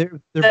 Still, but then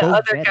they're the both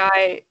other dead.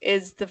 guy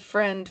is the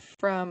friend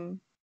from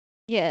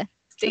Yeah, the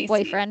Stacy.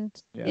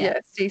 boyfriend. Yeah. Yeah,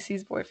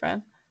 Stacy's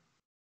boyfriend.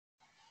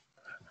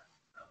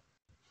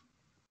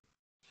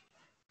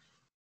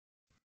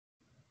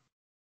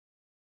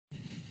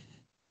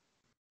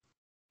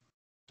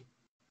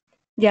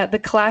 Yeah, the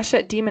Clash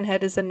at Demon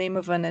Head is the name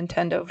of a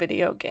Nintendo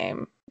video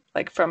game,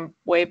 like from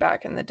way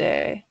back in the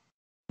day.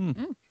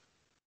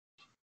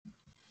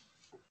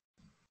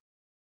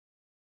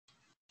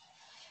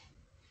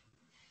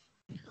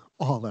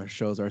 All our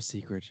shows are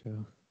secret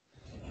show.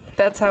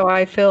 That's how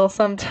I feel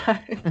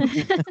sometimes.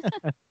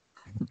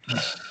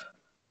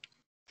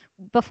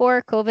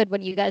 Before COVID,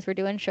 when you guys were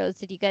doing shows,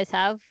 did you guys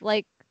have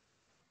like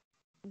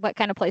what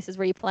kind of places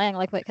were you playing?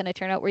 Like what kind of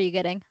turnout were you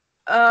getting?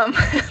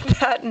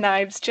 That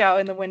knives chow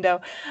in the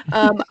window.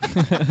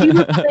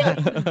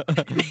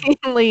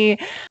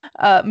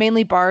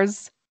 Mainly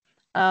bars.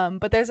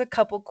 But there's a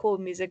couple cool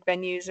music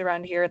venues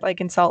around here,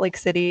 like in Salt Lake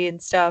City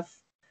and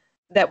stuff,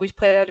 that we've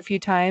played at a few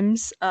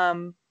times.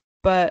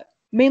 But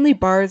mainly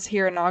bars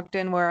here in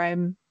Ogden, where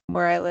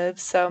I live.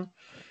 So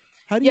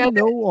How do Yeah, you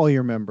know all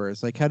your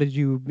members? Like, how did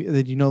you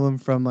know them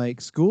from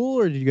like school,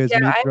 or did you guys Yeah,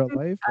 meet throughout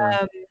life?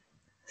 Or?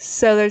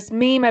 so there's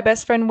me, my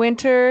best friend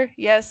Winter.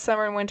 Yes,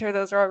 Summer and Winter,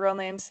 those are our real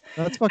names.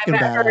 That's I fucking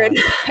met her in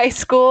badass. high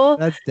school.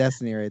 That's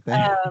destiny right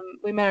there.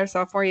 We met our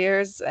sophomore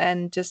years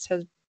and just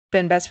have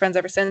been best friends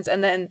ever since.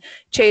 And then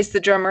Chase, the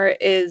drummer,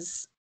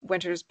 is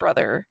Winter's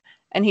brother,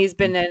 and he's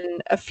been in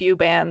a few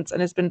bands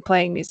and has been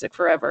playing music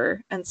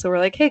forever. And so we're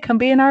like, hey, come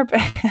be in our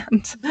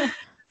band.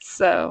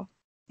 So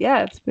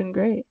yeah, it's been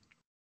great.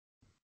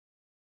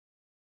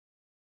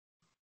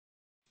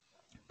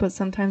 But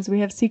sometimes we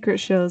have secret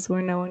shows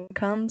where no one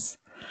comes.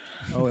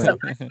 Oh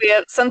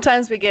yeah.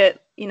 Sometimes we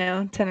get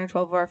 10 or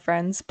 12 of our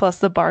friends plus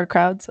the bar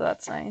crowd, so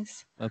that's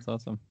nice. That's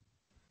awesome.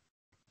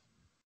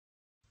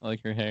 I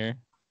like your hair.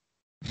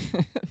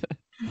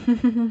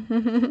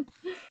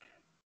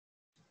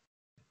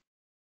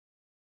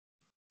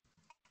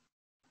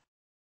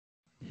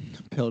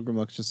 Pilgrim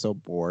looks just so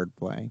bored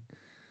playing.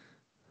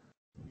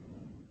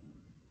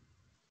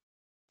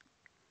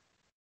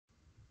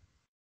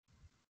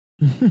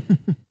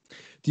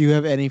 Do you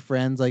have any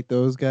friends like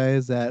those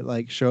guys that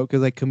like show?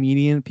 Because like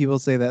comedian people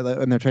say that like,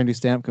 when they're trying to do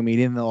stand-up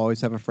comedian, they'll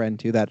always have a friend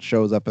too that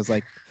shows up as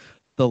like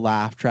the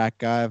laugh track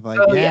guy of like,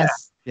 Oh, yeah.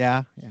 yes,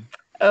 yeah.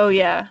 Oh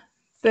yeah,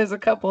 there's a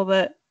couple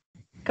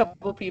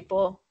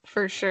people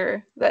for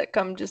sure that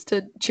come just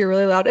to cheer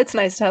really loud. It's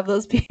nice to have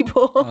those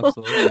people.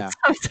 Absolutely. Yeah.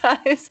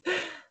 Sometimes.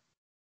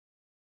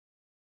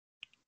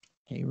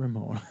 Hey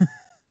Ramona.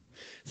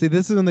 See,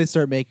 this is when they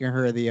start making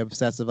her the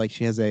obsessive, like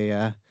she has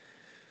a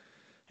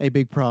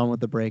big problem with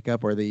the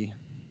breakup or the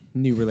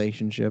new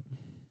relationship.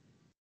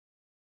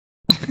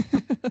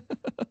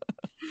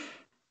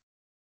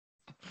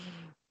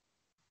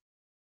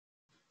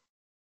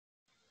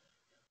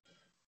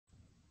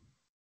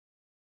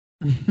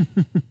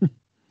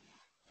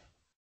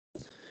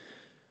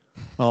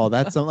 Oh,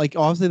 that's like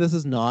obviously this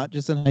is not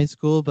just in high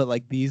school, but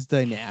like these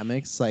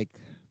dynamics, like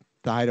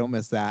I don't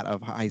miss that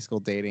of high school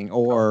dating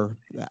or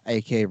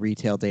aka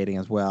retail dating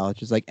as well. It's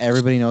just like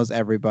everybody knows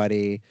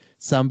everybody.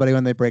 Somebody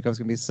when they break up is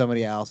gonna be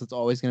somebody else. It's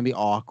always gonna be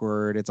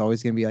awkward. It's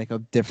always gonna be like a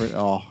different.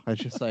 Oh,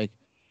 it's just like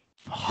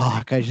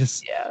fuck. I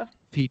just Yeah.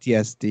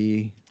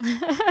 PTSD.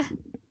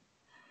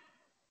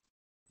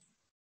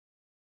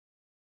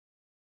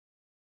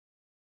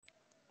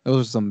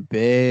 Those are some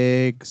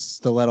big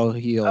stiletto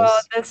heels.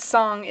 Oh, this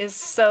song is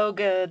so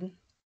good.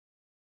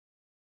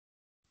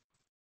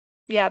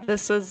 Yeah,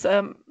 this was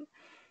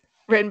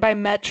written by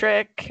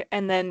Metric,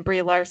 and then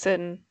Brie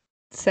Larson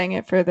sang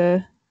it for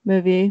the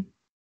movie.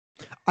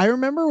 I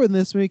remember when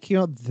this movie came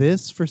out,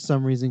 this for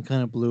some reason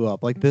kind of blew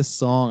up. Like this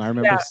song, I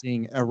remember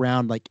seeing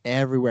around like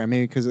everywhere.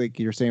 Maybe because like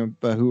you're saying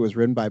who it was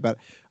written by, but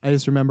I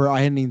just remember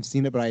I hadn't even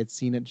seen it, but I had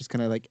seen it just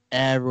kind of like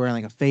everywhere, on,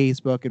 like a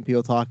Facebook and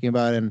people talking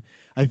about it. And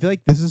I feel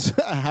like this is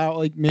how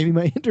like maybe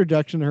my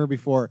introduction to her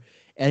before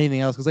anything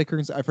else. Because like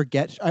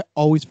I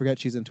always forget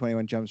she's in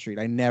 21 Jump Street.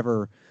 I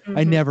never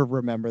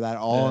remember that at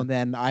all. Yeah. And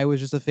then I was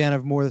just a fan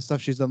of more of the stuff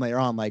she's done later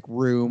on, like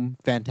Room,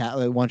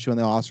 fantastic, one she won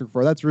the Oscar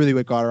for. That's really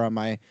what got her on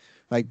my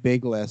like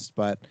big list.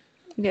 But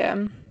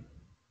Yeah,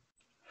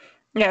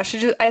 I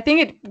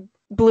think it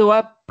blew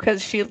up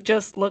because she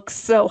just looks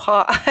so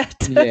hot.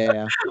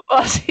 yeah.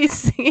 While she's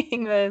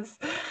singing this,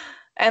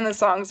 and the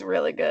song's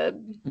really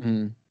good.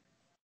 Mm-hmm.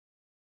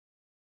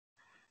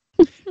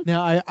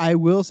 Now, I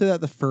will say that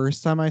the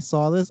first time I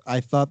saw this,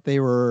 I thought they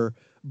were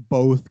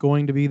both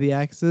going to be the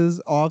exes.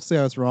 Obviously,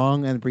 I was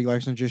wrong, and Brie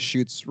Larson just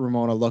shoots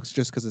Ramona looks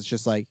just because it's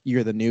just like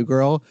you're the new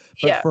girl.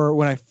 But Yeah. for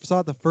when I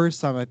saw it the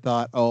first time, I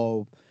thought,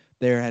 oh,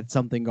 there had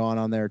something going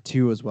on there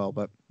too as well.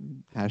 But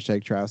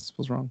hashtag Travis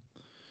was wrong.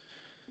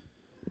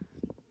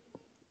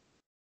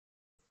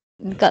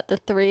 Got the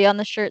 3 on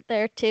the shirt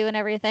there too and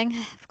everything,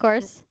 of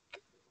course.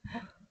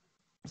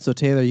 So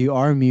Taylor, you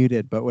are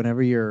muted, but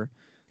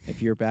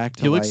if you're back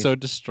to He looks life, so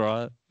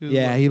distraught.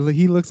 yeah, he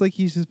looks like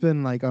he's just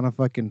been like on a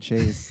fucking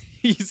chase.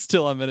 He's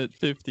still on minute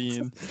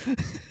 15.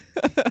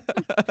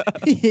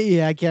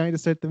 Yeah, I can't wait to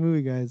start the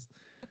movie, guys.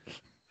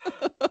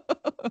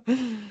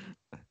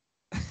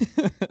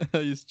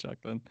 He's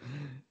chuckling.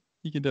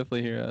 You can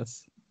definitely hear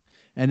us.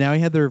 And now he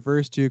had the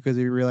reverse too because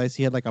he realized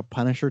he had like a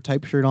Punisher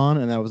type shirt on,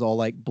 and that was all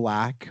like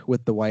black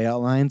with the white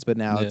outlines. But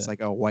now it's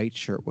like a white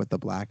shirt with the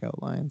black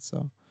outlines.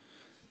 So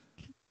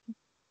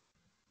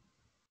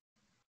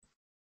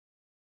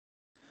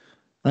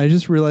I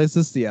just realized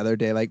this the other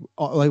day, like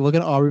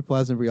looking at Aubrey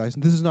Plaza and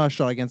realizing this is not a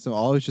shot against them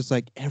all. It's just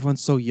like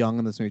everyone's so young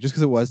in this movie, just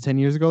because it was 10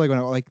 years ago. Like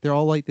when they're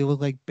all like they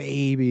look like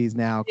babies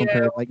now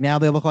compared like now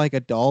they look like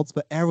adults,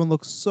 but everyone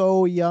looks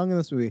so young in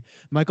this movie.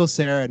 Michael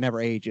Cera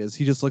never ages.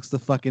 He just looks the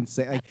fucking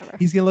same. Like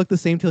he's gonna look the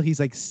same till he's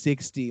like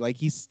 60. Like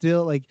he's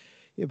still like,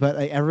 but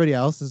like, everybody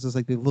else is just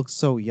like they look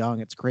so young.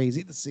 It's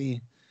crazy to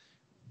see.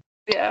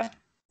 Yeah.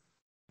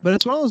 But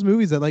it's one of those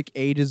movies that like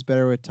ages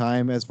better with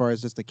time as far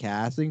as just the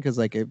casting, because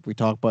like if we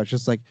talk about it's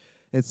just like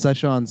it's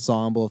such an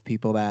ensemble of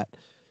people that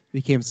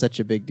became such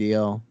a big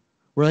deal.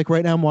 We're like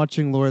right now I'm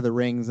watching Lord of the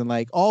Rings and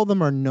like all of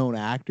them are known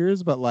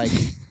actors, but like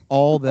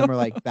all of them are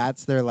like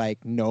that's their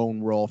like known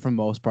role for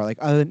most part. Like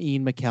other than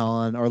Ian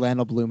McKellen,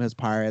 Orlando Bloom has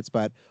Pirates,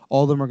 but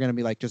all of them are gonna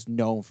be like just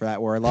known for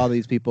that. Where a lot of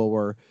these people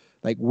were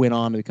like went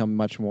on to become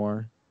much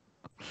more.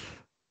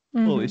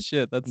 Holy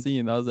shit, that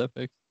scene, that was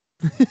epic.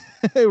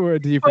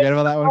 Did you forget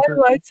about that one, Kirk?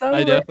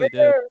 I definitely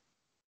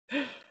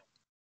did.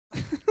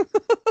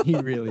 He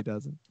really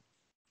doesn't.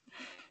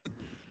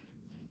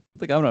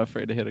 Like, I'm not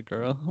afraid to hit a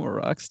girl. I'm a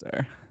rock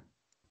star.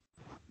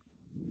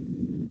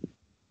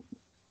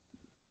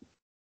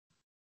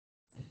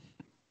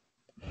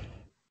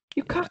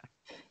 You cock.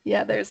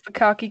 Yeah, there's the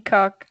cocky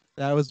cock.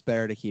 That was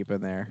better to keep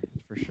in there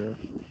for sure.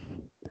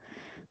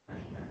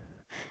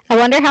 I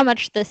wonder how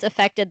much this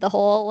affected the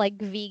whole like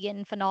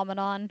vegan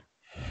phenomenon.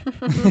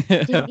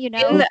 You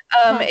know,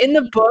 in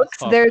the books,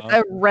 Pop there's up.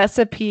 a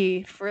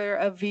recipe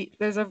for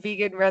there's a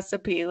vegan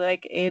recipe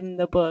like in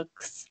the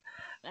books.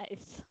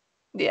 nice.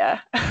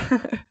 Yeah.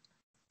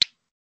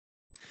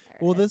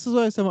 Well, this is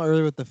what I was talking about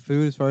earlier with the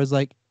food. As far as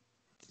like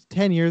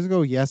 10 years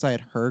ago, yes, I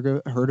had heard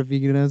of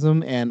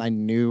veganism, and I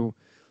knew,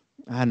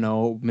 I don't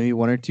know, maybe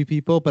one or two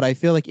people, but I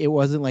feel like it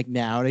wasn't like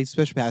nowadays,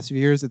 especially past few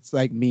years. It's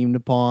like memed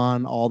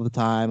upon all the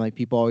time. Like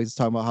people always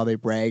talk about how they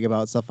brag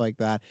about stuff like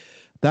that.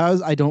 That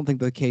was, I don't think,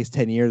 the case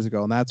 10 years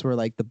ago, and that's where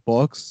like the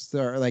books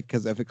are like,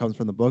 because if it comes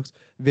from the books,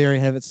 very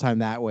ahead of its time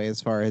that way.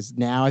 As far as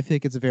now, I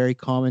think it's a very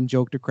common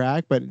joke to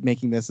crack, but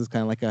making this is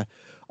kind of like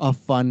a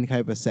fun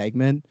type of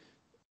segment.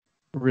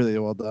 Really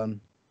well done.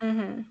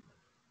 Mm-hmm.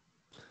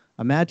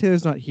 I'm mad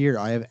Taylor's not here.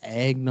 I have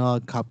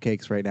eggnog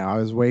cupcakes right now. I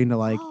was waiting to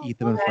like eat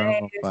them in front of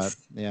him, but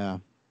nice. yeah,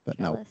 but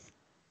no. Jealous.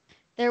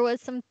 There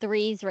was some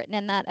threes written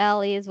in that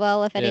alley as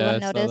well, if Yeah, anyone I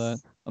saw that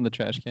noticed. on the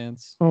trash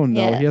cans. Oh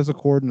no, Yeah. he has a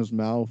cord in his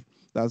mouth.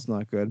 That's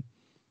not good.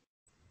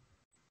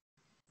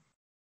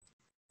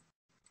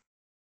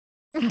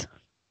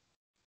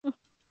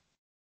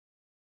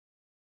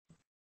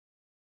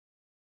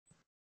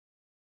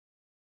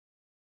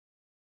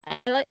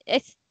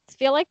 I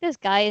feel like this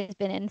guy has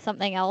been in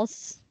something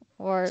else,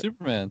 or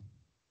Superman.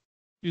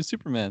 He was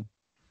Superman.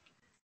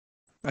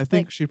 I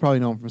think she'd probably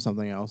know him from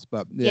something else,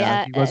 but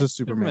yeah, Yeah, he was a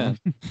Superman.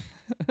 In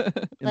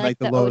like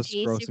the the lowest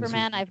OG grossing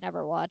Superman. I've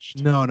never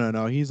watched.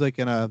 No. He's like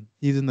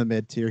he's in the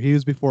mid tier. He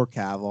was before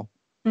Cavill.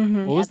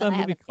 Mm-hmm. What was then that I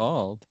movie haven't seen it.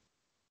 called?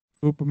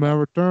 Superman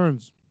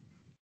Returns.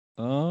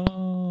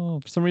 Oh,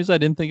 for some reason I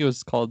didn't think it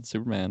was called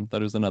Superman.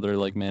 Thought it was another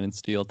like Man in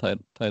Steel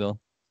title.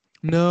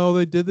 No,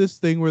 they did this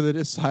thing where they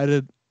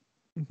decided,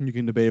 you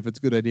can debate if it's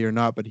a good idea or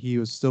not, but he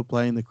was still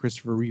playing the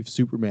Christopher Reeve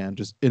Superman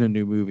just in a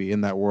new movie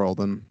in that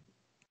world. And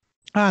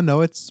I don't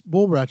know,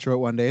 we'll retro it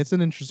one day. It's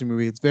an interesting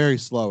movie. It's very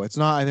slow. It's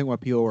not, I think,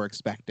 what people were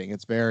expecting.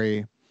 It's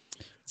very...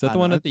 Is that I the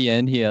one know. at the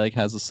end? He like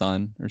has a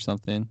son or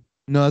something.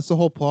 No, that's the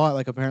whole plot.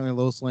 Like, apparently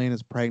Lois Lane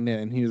is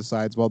pregnant and he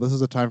decides, well, this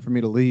is a time for me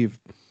to leave,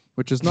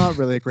 which is not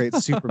really a great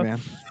Superman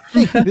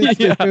thing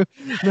to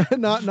do.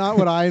 Not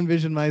what I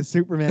envision my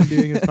Superman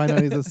doing, is find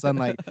out he's a son.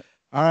 Like,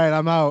 all right,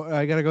 I'm out.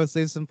 I gotta go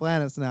save some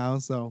planets now.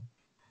 So,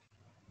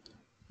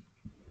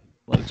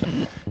 A lot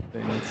of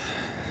Very nice.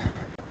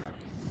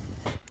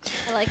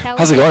 I like how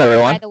How's it going,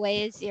 everyone? by the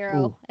way is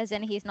zero, Ooh. as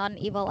in he's not an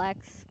evil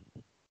X.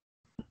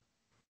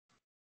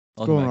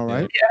 Welcome going back, all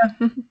right.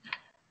 Dave.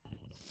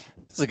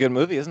 This is a good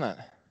movie, isn't it?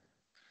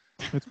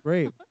 It's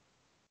great.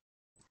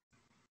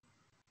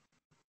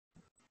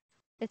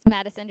 It's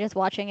Madison just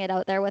watching it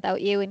out there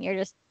without you, and you're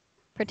just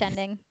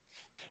pretending.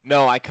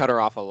 No, I cut her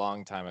off a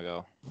long time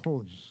ago.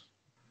 Holy.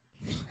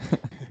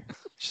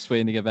 Just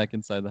waiting to get back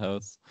inside the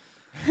house.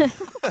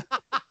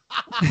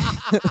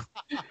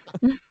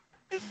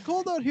 It's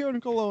cold out here in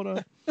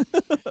Kelowna.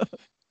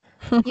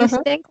 You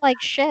stink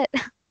like shit.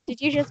 Did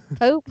you just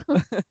poop?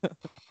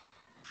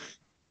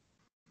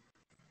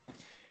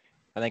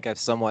 I think I've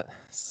somewhat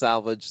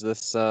salvaged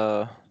this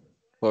what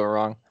went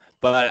wrong.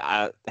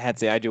 But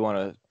Hansy, I do want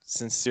to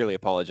sincerely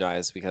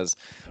apologize because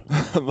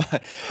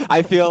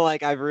I feel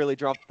like I've really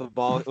dropped the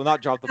ball. Well,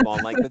 not dropped the ball.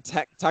 Like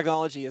the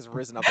technology has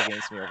risen up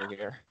against me over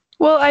here.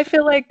 Well, I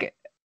feel like,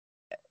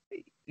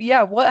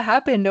 yeah, what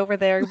happened over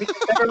there? Because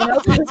everyone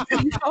else has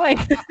been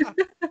fine.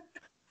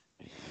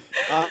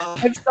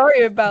 I'm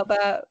sorry about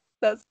that.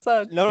 That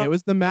sucks. No, It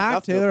was the Mac,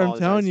 enough to Taylor. I'm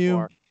telling apologize you.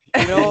 for.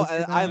 You know, It was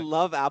the I Mac.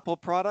 love Apple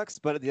products,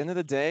 but at the end of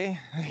the day,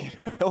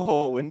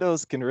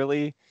 Windows can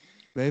really.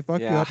 They fuck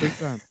you Yeah. up big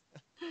time.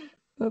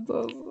 That's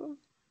awesome.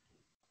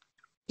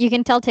 You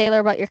can tell Taylor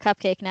about your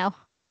cupcake now.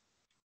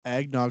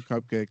 Eggnog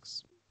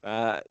cupcakes.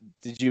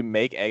 Did you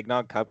make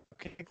eggnog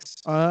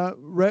cupcakes?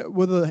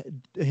 With a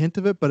hint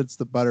of it, but it's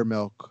the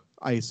buttermilk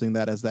icing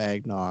that has the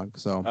eggnog.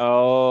 So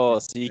Oh,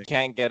 so you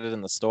can't get it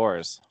in the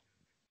stores.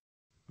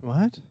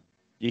 what?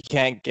 You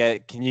can't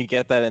get. Can you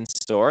get that in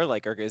store?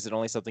 Like, or is it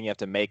only something you have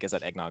to make? Is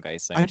that eggnog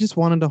icing? I just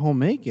wanted to home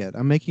make it.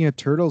 I'm making a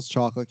turtle's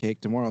chocolate cake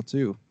tomorrow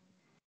too.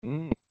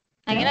 Mm.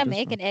 I'm Yeah, gonna just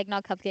make one. an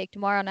eggnog cupcake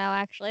tomorrow now,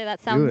 actually. That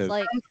Do sounds it.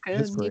 like Sounds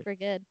good. It's great. super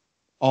good.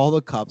 All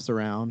the cups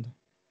around.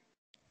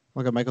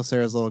 Look at Michael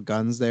Cera's little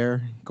guns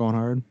there, going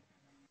hard.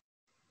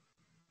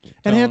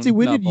 And Hansi,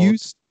 when not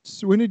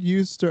did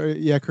you start?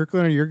 Yeah,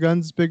 Kirklin, are your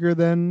guns bigger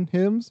than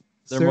him's?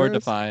 They're more Sarah's?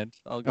 defined.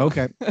 I'll go.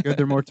 Okay, good.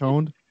 They're more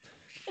toned.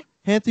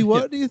 Hansi,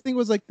 what do you think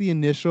was like the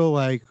initial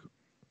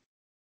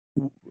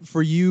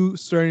for you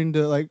starting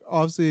to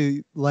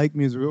obviously like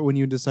music, but when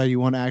you decided you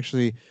want to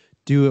actually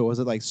do it? Was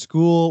it like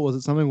school? Was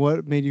it something?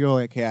 What made you go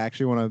like, hey, I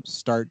actually want to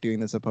start doing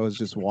this opposed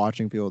to just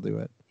watching people do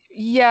it?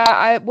 Yeah,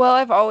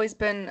 I've always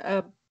been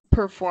a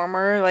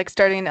performer. Like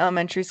starting in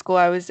elementary school,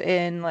 I was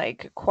in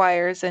like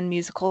choirs and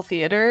musical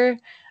theater.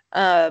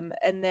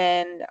 And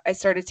then I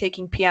started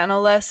taking piano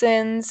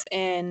lessons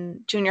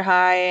in junior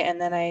high,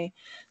 and then I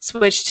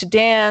switched to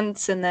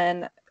dance, and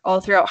then all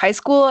throughout high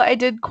school I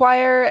did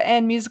choir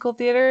and musical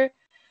theater.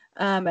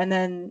 And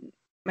then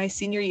my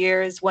senior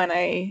year is when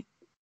I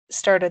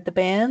started the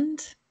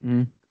band.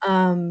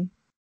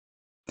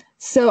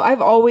 So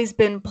I've always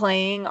been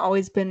playing,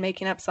 always been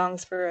making up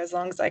songs for as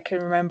long as I can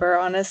remember,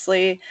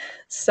 honestly.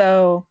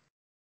 So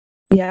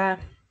yeah,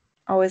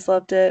 always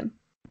loved it.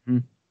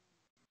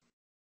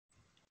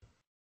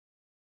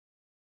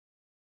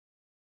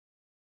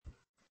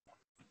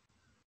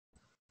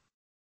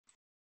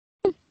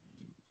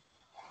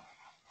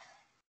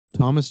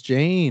 Thomas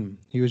Jane.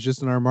 He was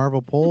just in our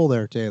Marvel poll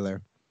there,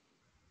 Taylor.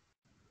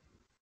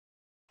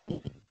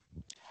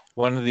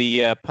 One of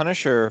the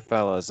Punisher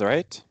fellas,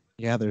 right?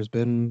 Yeah, there's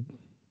been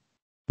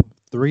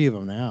 3 of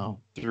them now.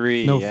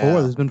 3. No, yeah.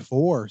 4. There's been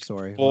 4.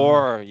 Sorry.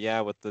 4.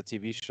 Yeah, with the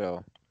TV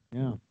show.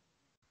 Yeah.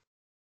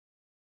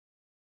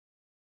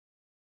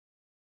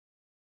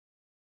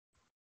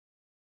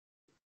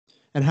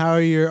 And how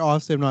are your?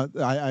 Obviously,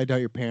 I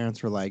doubt your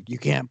parents were like, you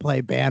can't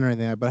play band or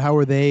anything. But how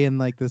were they in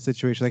like the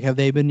situation? Like, have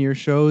they been to your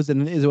shows?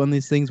 And is it one of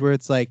these things where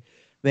it's like,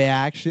 they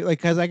actually like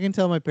because I can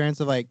tell my parents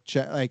have like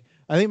like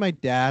I think my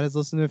dad has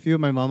listened to a few.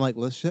 My mom like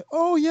listened.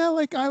 Oh yeah,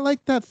 like I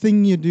like that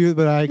thing you do,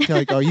 but I can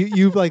like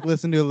you've like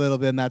listened to a little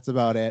bit and that's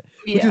about it,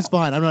 which Yeah. is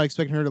fine. I'm not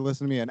expecting her to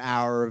listen to me an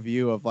hour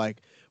review of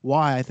like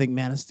why I think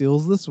Man of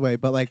Steel's this way,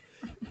 but like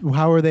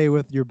how are they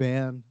with your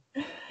band?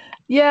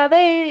 Yeah,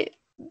 they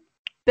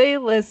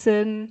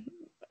listen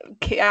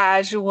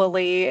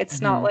casually.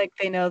 It's not Mhm. like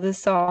they know the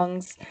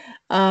songs.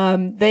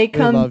 They They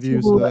come love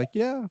you, so to they're like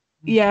yeah.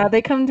 yeah,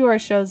 they come to our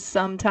shows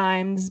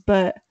sometimes,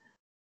 but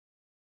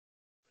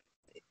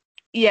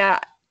yeah,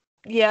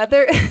 yeah,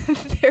 they're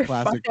they're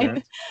Classic fine.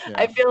 parents.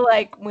 I Yeah. feel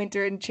like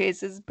Winter and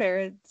Chase's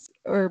parents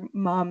or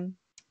mom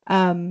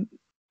um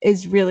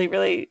is really,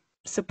 really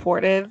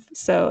supportive.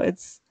 So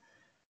it's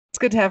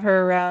good to have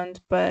her around,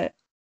 but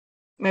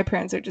my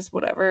parents are just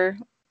whatever.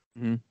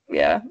 Mhm.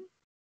 Yeah.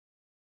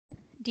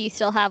 Do you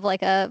still have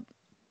like a,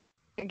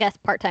 I guess,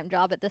 part-time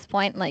job at this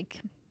point? Like,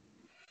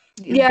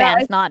 your Yeah,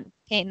 band's not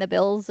paying the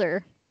bills,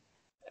 or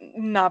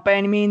not by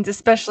any means,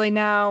 especially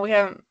now.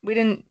 We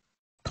didn't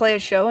play a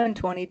show in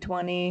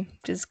 2020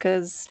 just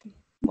because it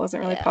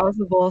wasn't really Yeah.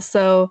 possible.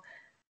 So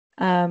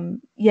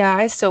yeah,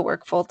 I still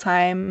work full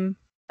time.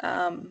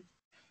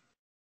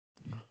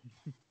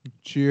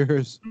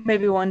 Cheers.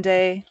 Maybe one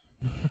day.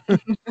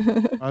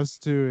 Us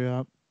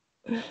too.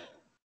 Yeah.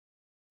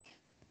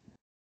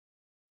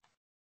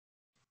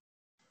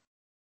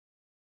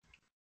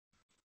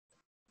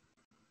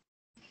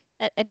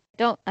 I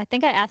don't. I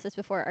think I asked this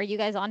before. Are you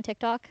guys on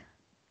TikTok?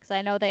 Because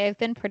I know they've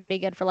been pretty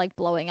good for like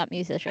blowing up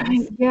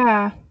musicians.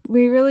 Yeah,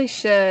 we really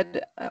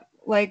should.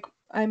 Like,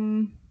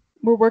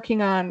 we're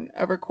working on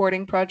a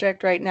recording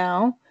project right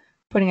now,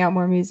 putting out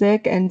more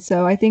music, and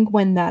so I think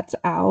when that's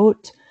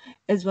out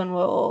is when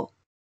we'll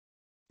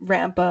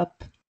ramp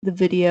up the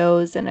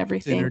videos and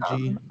everything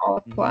Synergy. on all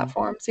the Mhm.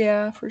 platforms.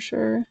 Yeah, for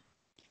sure.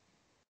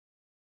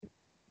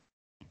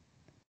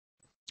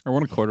 I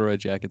want a corduroy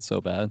jacket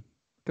so bad.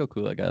 Look how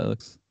cool that guy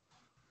looks.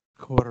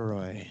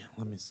 Corduroy.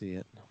 Let me see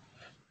it.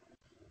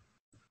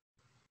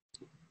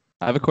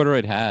 I have a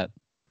corduroy hat.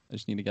 I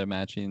just need to get a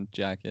matching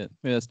jacket.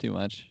 Maybe that's too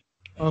much.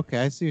 Okay,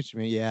 I see what you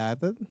mean. Yeah,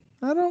 but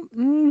I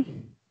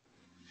don't.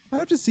 I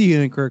have to see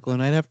you in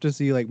Kirkland. I'd have to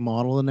see like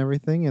model and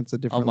everything. It's a I'll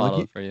different look.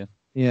 model it for you.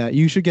 Yeah,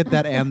 you should get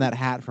that and that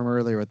hat from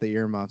earlier with the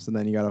earmuffs, and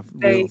then you got a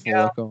There real you full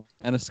go. look on.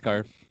 And a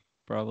scarf,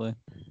 probably.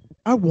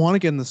 I want to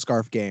get in the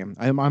scarf game.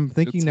 I'm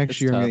thinking next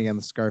It's year I'm tough. gonna get in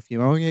the scarf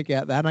game. I want to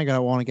get that, and I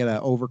want to get an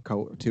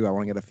overcoat too. I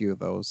want to get a few of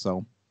those.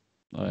 So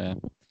Oh yeah.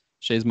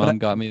 Shay's But mom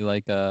got me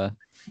like a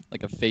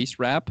face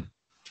wrap.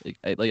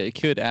 It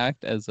could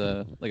act as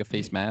a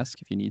face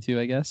mask if you need to,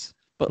 I guess.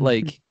 But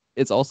like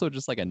it's also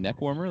just like a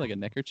neck warmer, like a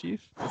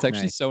neckerchief. It's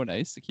actually Nice. so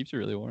nice. It keeps you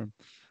really warm.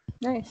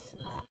 Nice.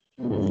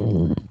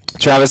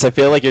 Travis, I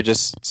feel like you're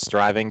just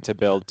striving to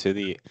build to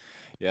the.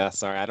 Yeah,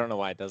 sorry, I don't know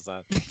why it does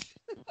that.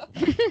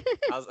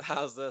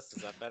 How's this?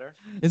 Is that better?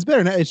 it's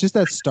better now. It's just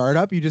that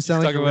startup. You just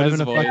sound like Talking you're about his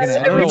revving a voice. fucking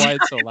I don't know engine. why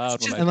it's so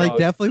loud when I And like talk.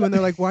 definitely when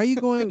they're like, "Why are you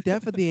going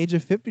deaf at the age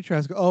of 50?"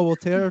 Travis, go, "Oh well,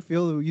 Taylor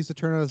Field used to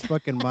turn on his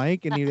fucking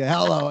mic and he'd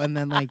hello," and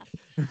then like,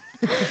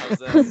 How's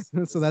this?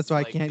 so that's why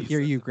I Like, can't hear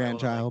decent you, if I went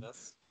like grandchild.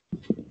 this?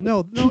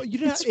 No, you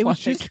didn't. That's It was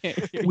why I just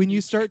can't hear when you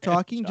you, start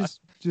talking, grandchild.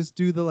 just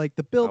do the like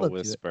the build I'll up to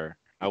it. whisper.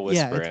 I'll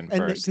Yeah, whisper in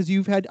and first. because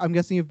you've had, I'm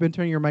guessing you've been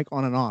turning your mic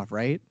on and off,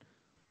 right?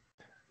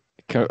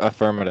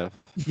 Affirmative.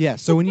 Yeah.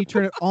 So when you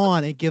turn it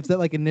on, it gives that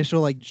like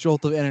initial like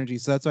jolt of energy.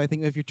 So that's why I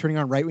think if you're turning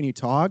on right when you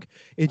talk,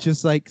 it's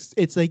just like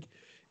it's like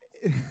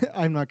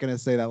I'm not gonna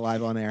say that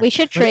live on air. We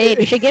should But trade.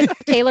 We should give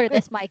Taylor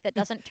this mic that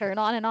doesn't turn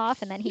on and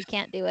off, and then he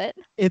can't do it.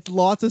 It's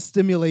lots of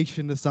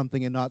stimulation to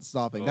something and not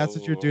stopping. That's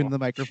what you're doing Oh. to the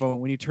microphone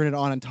when you turn it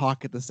on and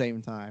talk at the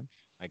same time.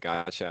 I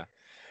gotcha.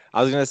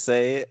 I was gonna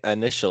say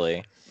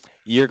initially,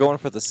 you're going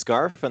for the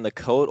scarf and the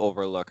coat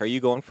overlook. Are you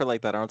going for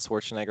like that Arnold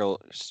Schwarzenegger?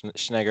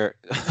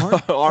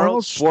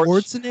 Arnold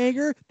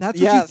Schwarzenegger? That's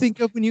what you Yes. think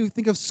of when you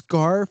think of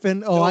scarf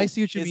and No, I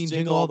see what you it's mean,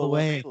 Jingle All the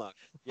Way. look.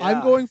 I'm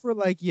Yeah. going for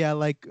like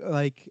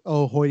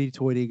oh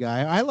hoity-toity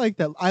guy. I like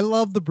that. I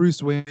love the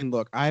Bruce Wayne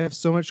look. I have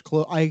so much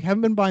clothes. I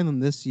haven't been buying them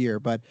this year,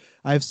 but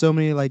I have so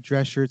many like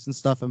dress shirts and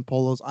stuff and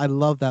polos. I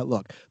love that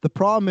look. The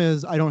problem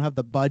is I don't have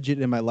the budget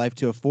in my life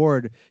to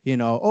afford,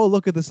 oh,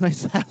 look at this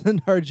nice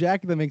 $1,000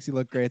 jacket that makes you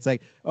look great. It's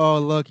like, oh,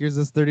 look, here's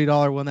this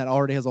 $30 one that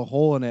already has a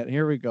hole in it.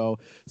 Here we go.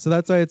 So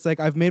that's why it's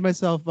like I've made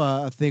myself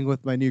a thing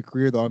with my new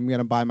career though. I'm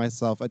gonna buy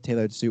myself a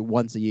tailored suit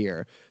once a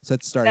year. So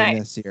it's starting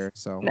this year.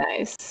 So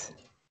Nice.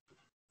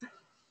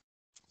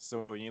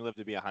 So when you live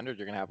to be 100,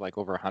 you're gonna have like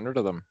over 100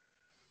 of them.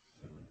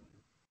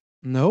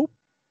 nope,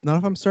 not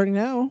if I'm starting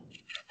now.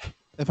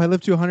 If I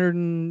live to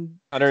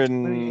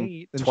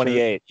 128. then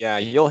sure. Yeah,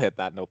 you'll hit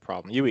that no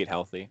problem. You eat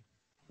healthy.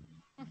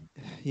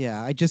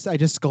 Yeah, I just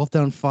sculpted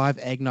down 5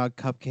 eggnog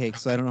cupcakes,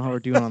 so I don't know how we're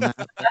doing on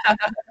that.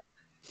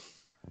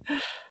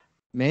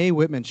 Mae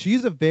Whitman,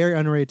 she's a very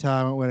underrated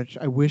talent, which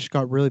I wish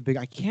got really big.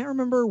 I can't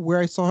remember where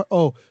I saw her.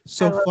 Oh, I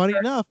so love funny her.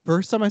 enough,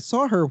 first time I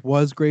saw her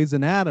was Grey's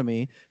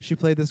Anatomy. She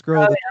played this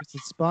girl Oh, with a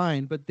twisted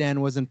spine, but then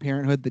was in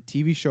Parenthood, the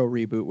TV show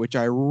reboot, which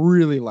I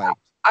really liked.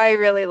 I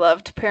really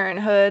loved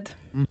Parenthood.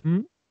 Mm-hmm.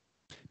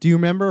 Do you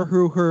remember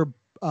who her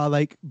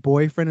like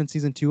boyfriend in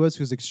season 2 was,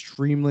 who's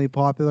extremely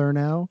popular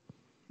now?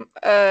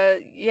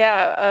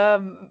 Yeah.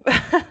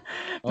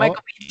 Michael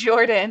B.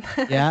 Jordan.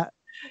 Yeah.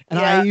 And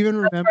Yeah, I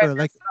even that's where I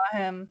remember, like, first saw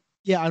him.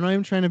 yeah, I'm not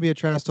even trying to be a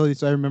trash told you.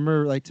 So I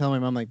remember like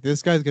telling my mom, like,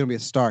 this guy's gonna be a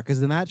star.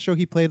 Because in that show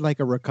he played like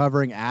a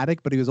recovering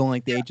addict, but he was only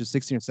like the age of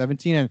 16 or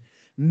 17, and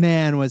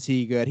man, was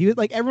he good. He was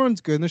like,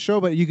 everyone's good in the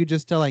show, but you could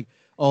just tell, like,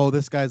 oh,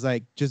 this guy's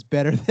like just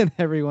better than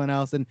everyone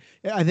else. And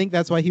I think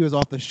that's why he was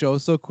off the show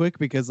so quick,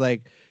 because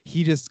like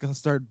he just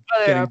started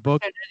Other getting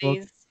booked.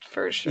 opportunities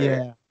for sure.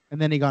 Yeah. And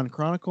then he got in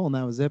Chronicle, and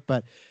that was it.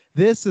 But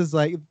this is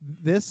like,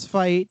 this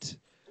fight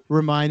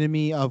reminded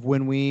me of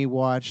when we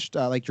watched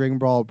like Dragon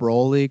Ball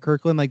Broly,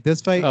 Kirkland. Like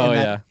this fight Oh, and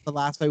yeah. the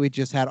last fight we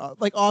just had,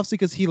 like obviously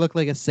because he looked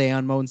like a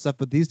Saiyan mode and stuff,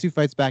 but these two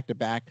fights back to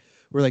back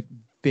were like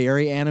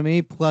very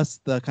anime. Plus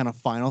the kind of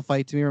final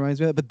fight to me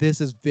reminds me of that. But this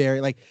is very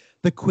like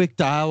the quick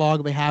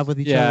dialogue they have with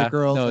each other, Yeah,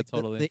 girls, no, like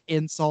totally. the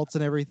insults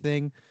and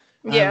everything.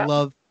 Yeah.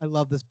 I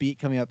love this beat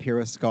coming up here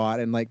with Scott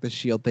and like the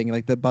shield thing,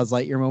 like the Buzz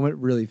Lightyear moment,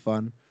 really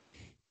fun.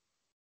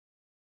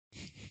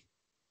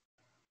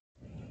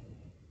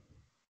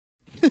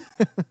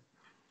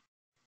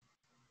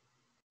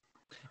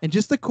 And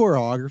just the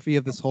choreography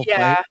of this whole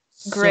Yeah, fight.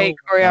 great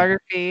so well done.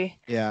 choreography.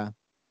 Yeah.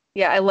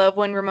 Yeah, I love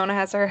when Ramona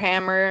has her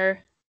hammer.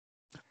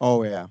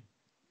 Oh yeah.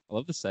 I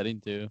love the setting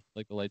too,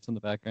 like the lights in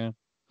the background.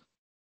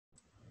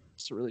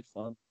 It's really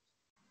fun.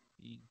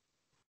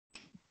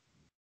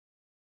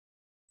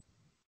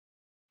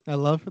 I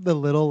love the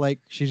little, like,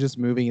 she's just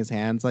moving his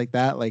hands like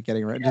that, like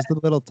getting right, just the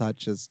little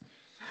touches.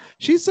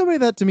 She's somebody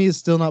that to me is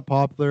still not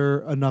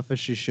popular enough as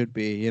she should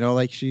be. You know,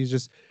 like she's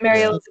just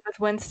Mary Elizabeth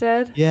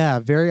Winstead. yeah,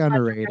 very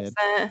underrated.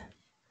 100%.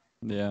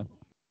 Yeah.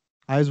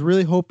 I was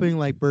really hoping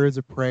like Birds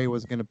of Prey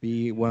was gonna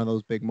be one of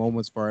those big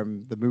moments for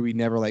him. The movie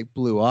never like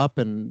blew up,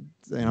 and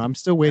you know I'm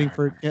still waiting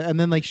for it. And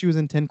then like she was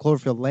in 10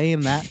 Cloverfield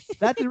Lane, that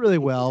did really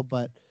well,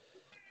 but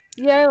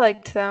Yeah, I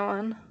liked that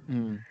one.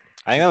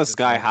 I think that was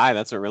Sky High.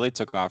 That's what really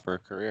took off her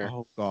career.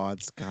 Oh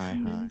God, Sky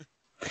High.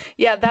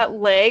 Yeah, that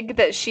leg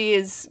that she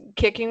is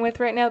kicking with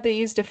right now, they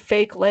used a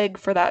fake leg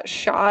for that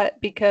shot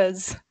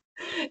because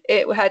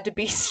it had to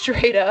be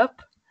straight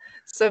up.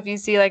 So if you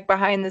see like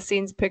behind the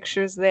scenes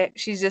pictures, that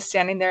she's just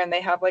standing there and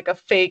they have like a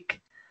fake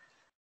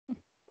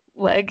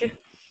leg.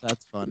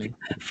 That's funny.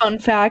 Fun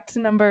fact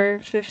number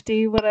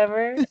 50,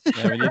 whatever.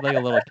 Yeah, we need like a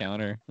little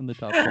counter in the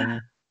top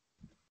corner.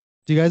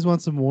 Do you guys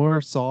want some more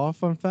Saw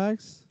fun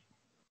facts?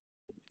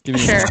 Give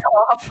me Sure. one.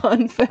 Oh,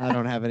 fun fact. I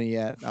don't have any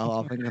yet.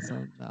 I'll think of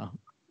some. No.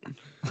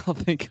 I'll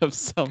think of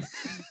some.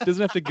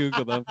 Doesn't have to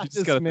Google them. You just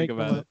Just gotta make think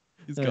about them it. up.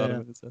 He's Yeah, got yeah.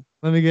 them in his head.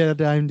 Let me get a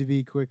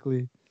IMDb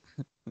quickly.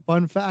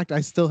 Fun fact: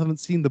 I still haven't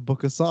seen the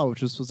Book of Saw,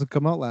 which was supposed to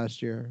come out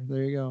last year.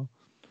 There you go.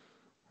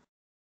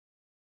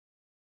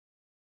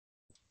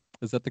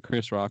 Is that the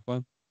Chris Rock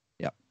one?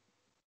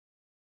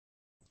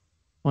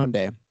 One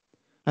day.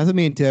 That's what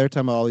me and Taylor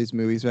talking about all these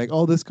movies. We're like,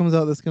 oh, this comes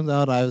out, this comes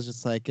out. I was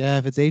just like, yeah,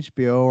 if it's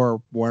HBO or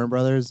Warner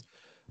Brothers,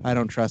 I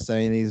don't trust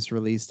any of these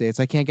release dates.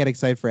 I can't get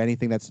excited for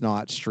anything that's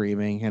not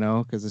streaming, you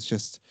know, because it's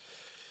just,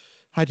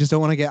 I just don't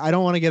want to get, I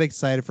don't want to get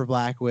excited for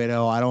Black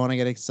Widow. I don't want to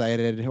get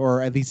excited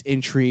or at least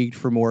intrigued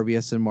for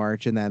Morbius in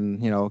March and then,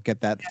 you know,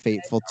 get that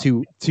fateful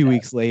two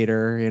weeks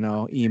later, you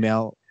know,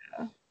 email.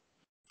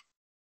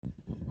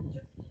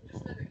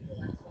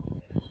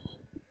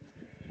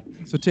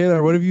 So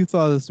Taylor, what have you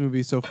thought of this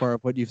movie so far?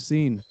 Of what you've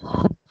seen?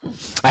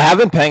 I have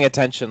been paying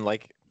attention.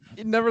 Like,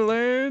 It never I'm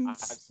learns.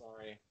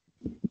 sorry.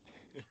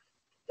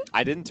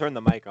 I didn't turn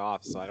the mic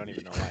off, so I don't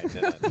even know why I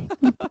did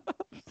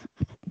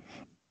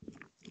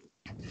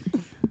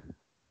it.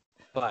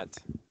 But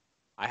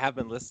I have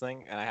been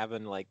listening, and I have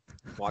been like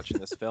watching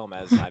this film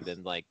as I've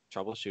been like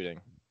troubleshooting,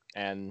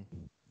 and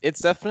it's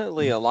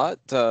definitely a lot.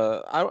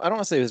 I don't want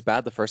to say it was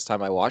bad the first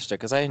time I watched it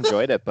because I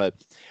enjoyed it, but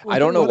I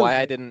don't know why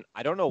I didn't.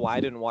 I don't know why I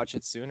didn't watch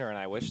it sooner, and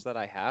I wish that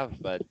I have.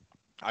 But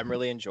I'm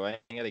really enjoying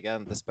it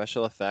again. The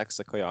special effects,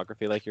 the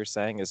choreography, like you're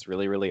saying, is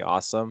really, really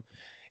awesome.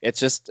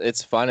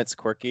 It's fun, it's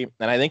quirky,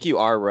 and I think you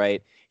are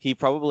right. He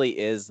probably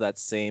is that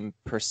same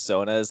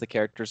persona as the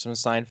characters from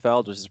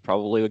Seinfeld, which is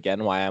probably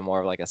again why I'm more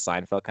of like a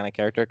Seinfeld kind of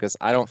character because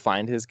I don't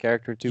find his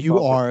character too. You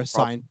are a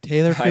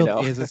Taylor I Field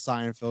know. is a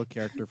Seinfeld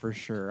character for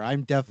sure.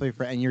 I'm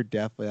definitely and you're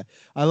definitely.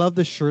 I love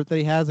the shirt that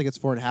he has. Like it's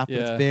 4.5, but Yeah.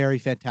 it's very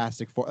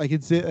Fantastic Four. Like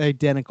it's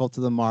identical to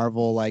the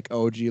Marvel like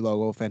OG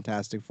logo,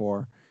 Fantastic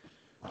Four.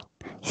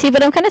 See,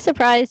 but I'm kind of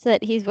surprised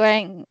that he's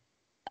wearing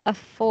a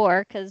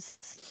 4 because,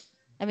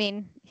 I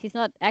mean, he's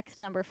not X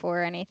number 4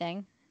 or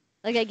anything.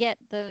 Like, I get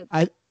the.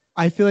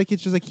 I feel like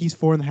it's just like he's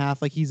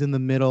 4.5, like he's in the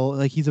middle,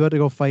 like he's about to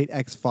go fight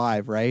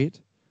X5, right?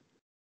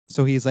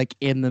 So he's like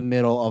in the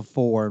middle of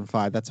 4 and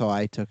 5. That's how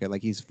I took it.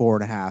 Like he's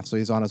 4.5, so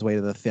he's on his way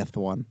to the 5th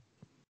one.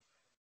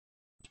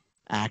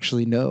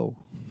 Actually, no.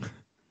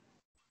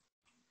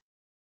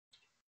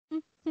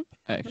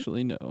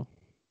 Actually, no.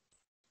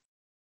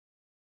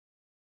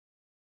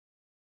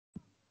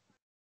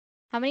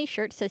 How many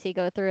shirts does he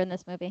go through in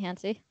this movie,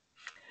 Hansi?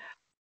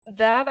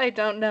 That I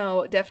don't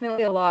know.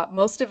 Definitely a lot.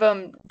 Most of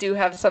them do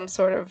have some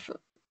sort of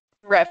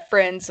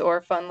reference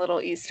or fun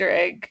little Easter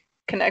egg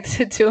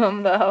connected to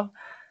them, though.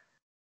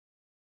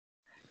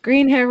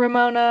 Green hair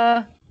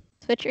Ramona.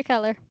 Switch your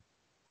color.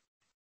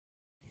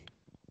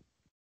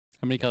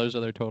 How many colors are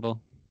there total?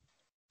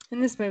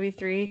 In this movie,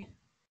 3.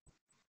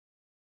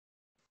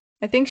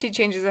 I think she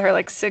changes her hair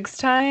like 6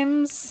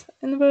 times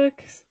in the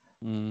books.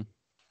 Mm.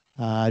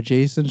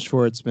 Jason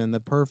Schwartzman, the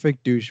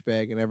perfect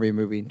douchebag in every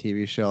movie and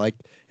TV show. Like,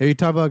 if you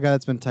talk about a guy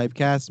that's been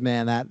typecast,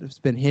 man, that's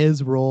been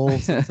his role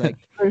since like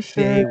For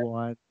day sure.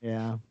 one.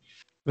 Yeah,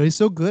 but he's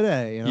so good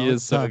at it. You know, He is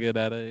it's so tough. good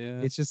at it.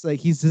 Yeah. It's just like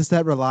he's just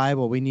that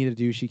reliable. We need a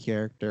douchey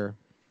character.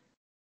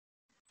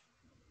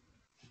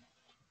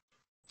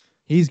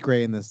 He's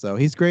great in this though.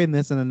 He's great in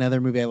this and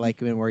another movie I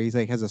like him in where he's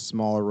like has a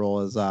smaller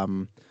role as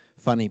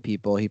Funny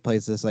People. He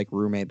plays this like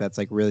roommate that's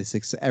like really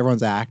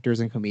everyone's actors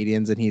and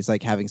comedians and he's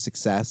like having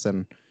success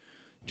and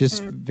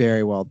just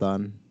very well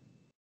done.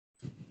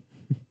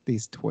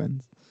 These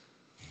twins.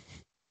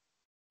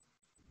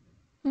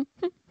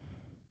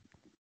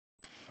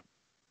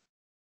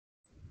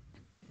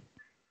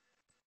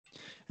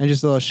 And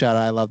just a little shout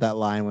out. I love that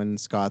line when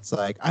Scott's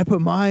like, I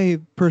put my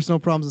personal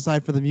problems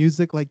aside for the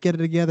music. Like, get it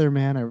together,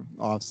 man.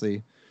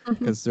 Obviously,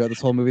 because throughout this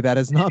whole movie, that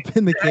has not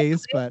been the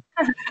case. But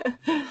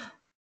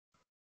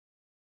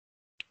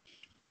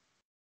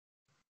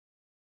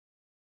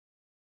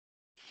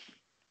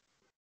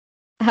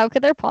How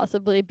could there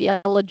possibly be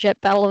a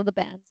legit battle of the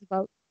bands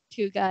about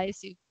 2 guys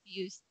who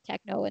use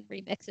techno and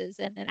remixes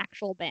in an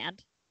actual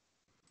band?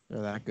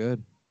 they're that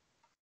good.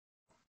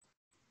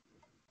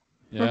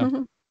 Yeah.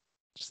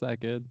 Just that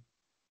good.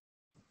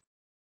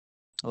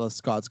 I love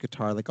Scott's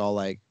guitar, like all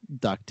like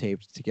duct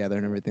taped together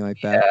and everything like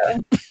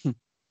that. Yeah.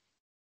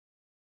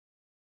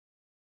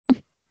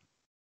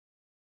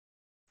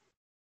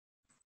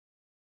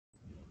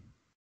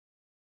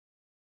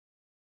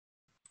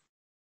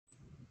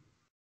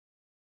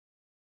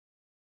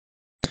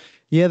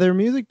 Yeah, their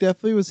music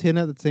definitely was hidden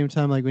at the same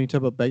time. Like when you talk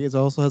about Beck, it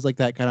also has like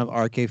that kind of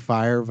Arcade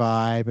Fire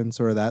vibe and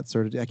sort of that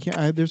sort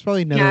of. There's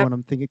probably another one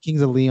I'm thinking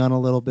Kings of Leon a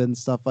little bit and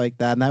stuff like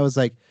that. And that was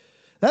like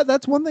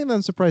that's one thing that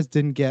I'm surprised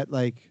didn't get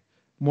like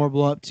more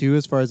blow up too,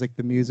 as far as like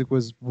the music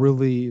was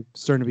really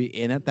starting to be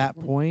in at that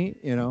point.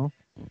 You know.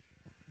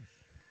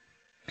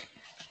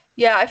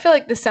 Yeah, I feel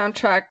like the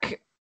soundtrack,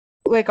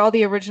 like all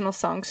the original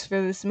songs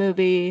for this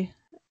movie,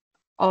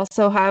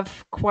 also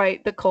have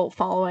quite the cult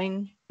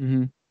following.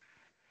 Mm-hmm.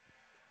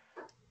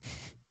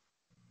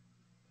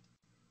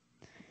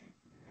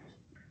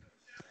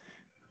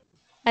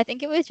 I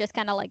think it was just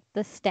kind of like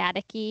the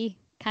staticky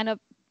kind of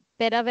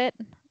bit of it.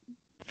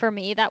 For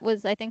me, that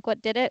was, I think,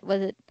 what did it.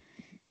 Was it,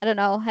 I don't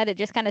know, had it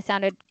just kind of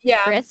sounded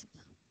crisp?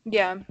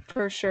 Yeah,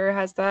 for sure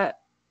has that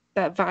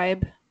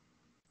vibe.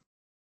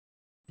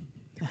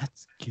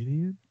 That's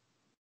Gideon.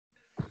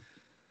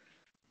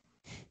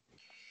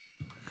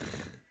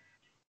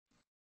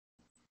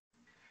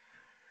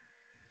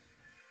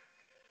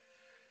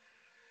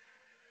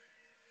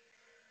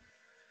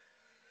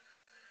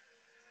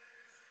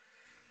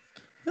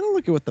 I'm gonna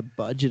look at what the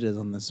budget is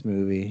on this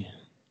movie.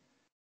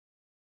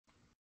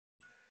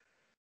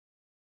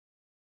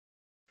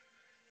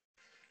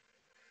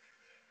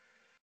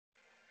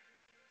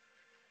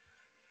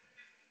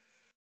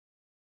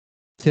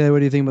 Taylor, what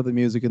do you think about the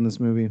music in this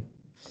movie?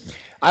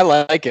 I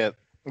like it.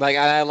 Like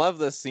I love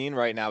this scene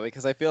right now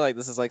because I feel like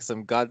this is like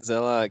some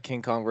Godzilla,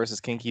 King Kong versus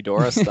King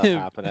Ghidorah stuff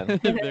happening.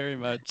 Very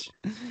much.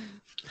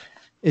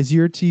 Is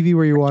your TV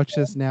where you watch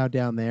this now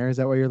down there? Is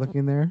that why you're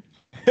looking there?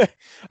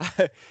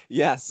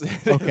 Yes.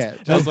 Okay.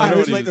 Just, I wondering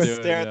was what like he was to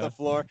doing, stare at yeah. the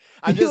floor.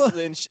 I'm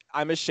just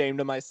I'm ashamed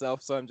of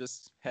myself, so I'm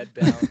just head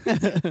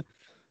down.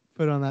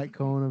 Put on that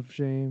cone of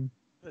shame.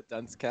 The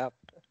dunce cap.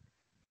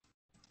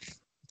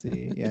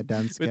 See, yeah,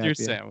 dunce With cap, your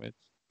yeah. sandwich.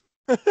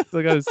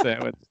 Still got a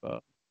sandwich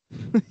though.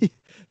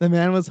 The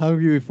man was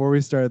hungry before we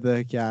started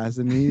the cast,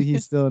 and he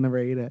still never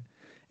ate it.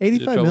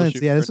 85 troubleshoot million. So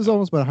yeah, this for was now.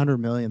 almost about 100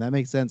 million. That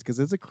makes sense because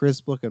it's a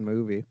crisp looking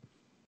movie.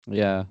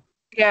 Yeah.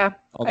 Yeah,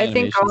 All the I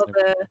think animations all and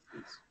the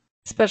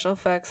special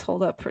effects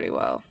hold up pretty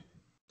well.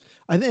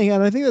 I think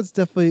that's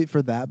definitely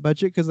for that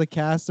budget because the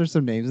cast, there's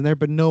some names in there,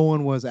 but no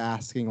one was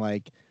asking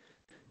like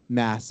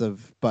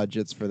massive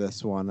budgets for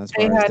this one as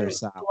They far as their hadn't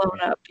salary.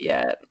 blown up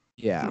yet.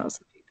 Yeah,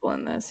 Most of the people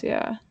in this,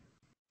 yeah.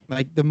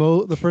 like the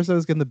person that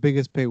was getting the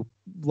biggest pay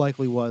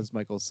likely was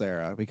Michael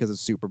Cera because of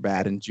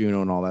Superbad and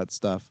Juno and all that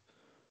stuff.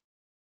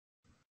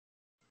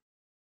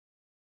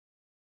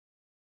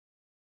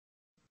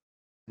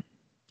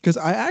 Because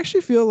I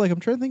actually feel like I'm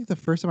trying to think the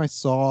first time I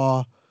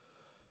saw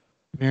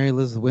Mary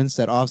Elizabeth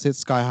Winstead. Obviously, it's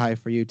sky high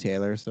for you,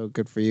 Taylor, so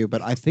good for you.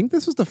 But I think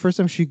this was the first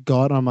time she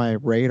got on my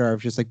radar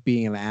of just like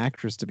being an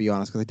actress, to be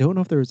honest, because I don't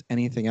know if there was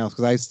anything else.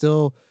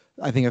 Because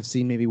I think I've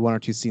seen maybe 1 or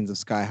 2 scenes of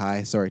Sky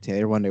High. Sorry,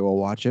 Taylor. One day we'll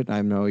watch it.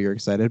 I know you're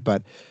excited,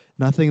 but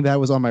nothing that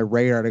was on my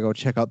radar to go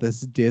check out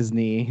this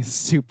Disney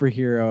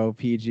superhero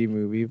PG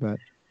movie. But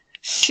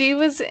She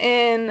was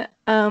in,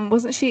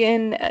 wasn't she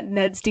in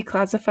Ned's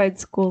Declassified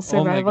School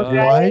Oh my Survival god.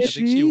 Guide? Why I is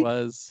think she she?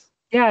 was.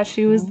 Yeah,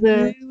 she was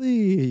the,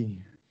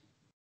 Really?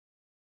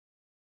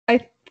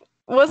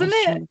 wasn't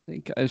I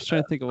it? was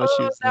trying to think of what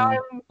she was now in.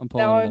 I'm I'm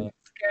now pulling I'm it up.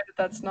 scared that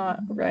that's not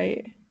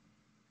right.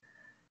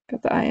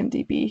 Got the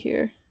IMDb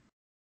here.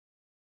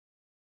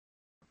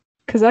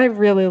 Because I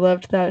really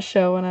loved that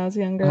show when I was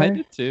younger. I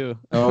did too.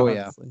 Oh,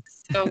 yeah. honestly.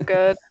 So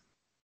good.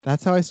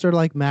 That's how I started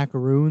like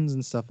macaroons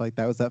and stuff like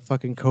that. Was that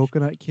fucking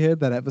coconut kid?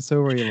 That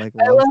episode where he like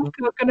I loves love them?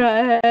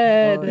 Coconut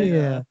Head. Oh,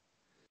 Yeah.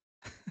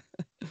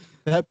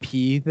 That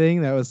pee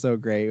thing, that was so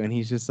great when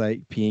he's just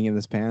like peeing in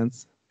his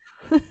pants.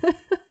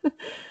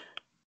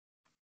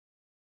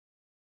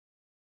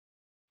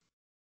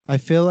 I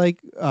feel like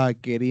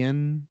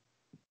Gideon,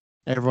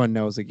 everyone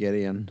knows a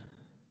Gideon.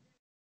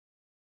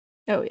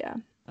 Oh yeah.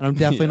 And I'm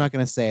definitely Yeah. not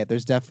going to say it.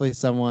 There's definitely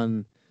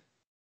someone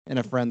in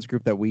a friends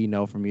group that we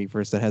know from Geek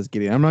First that has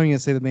Gideon. I'm not even going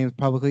to say the names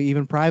publicly,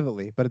 even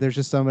privately, but there's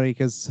just somebody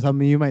because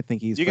some of you might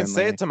think he's You can say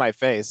friendly. it to my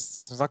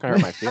face. It's not gonna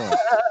hurt my feelings.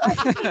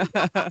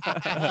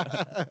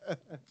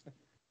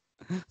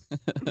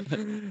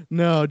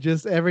 No,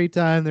 just every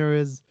time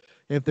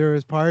if there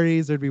was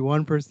parties, there'd be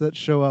one person that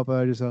show up.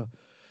 I just go,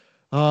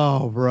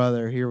 oh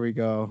brother, here we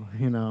go.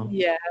 You know.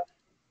 Yeah.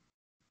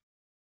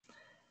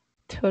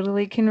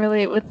 Totally can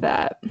relate with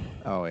that.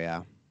 Oh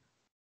yeah.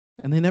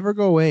 And they never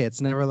go away. It's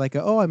never like,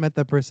 oh, I met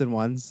that person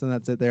once and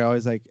that's it. They're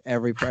always like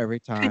every They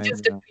time.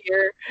 just you know.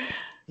 appear.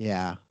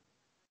 Yeah.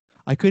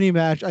 I couldn't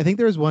imagine. I think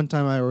there was one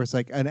time I was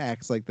like an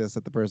ex like this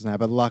that the person had,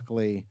 but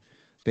luckily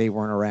they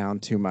weren't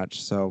around too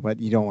much. So, but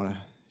you don't want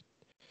to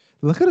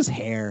look at his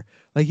hair.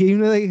 Like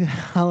even like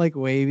how like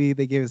wavy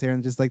they gave his hair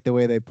and just like the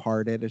way they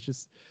parted. It's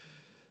just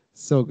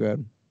so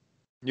good.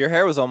 Your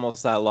hair was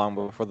almost that long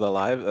before the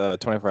live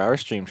 24-hour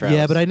stream, Travis.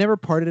 Yeah, but I never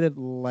parted it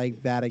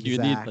like that You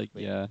exactly.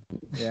 need yeah.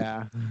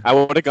 Yeah. I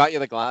would have got you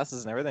the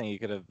glasses and everything. You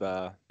could have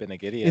been a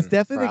Gideon. It's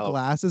definitely for the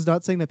glasses.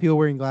 Not saying that people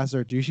wearing glasses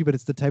are douchey, but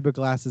it's the type of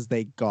glasses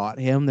they got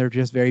him. They're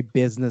just very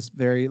business,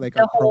 very like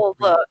The whole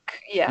appropriate. look.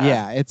 Yeah.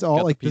 Yeah, it's all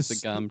Got like the piece this.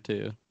 of gum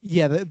too.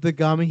 Yeah, the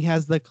gum. He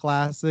has the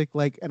classic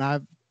like, and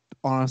I've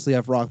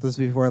rocked this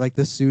before, like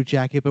the suit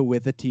jacket but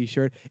with a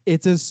t-shirt.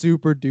 It's a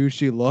super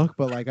douchey look,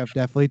 but like I've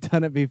definitely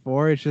done it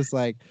before. It's just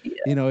like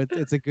you know,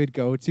 it's a good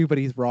go-to. But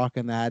he's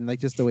rocking that and like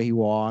just the way he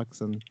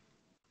walks and.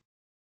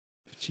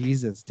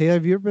 Jesus, Taylor,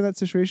 have you ever been in that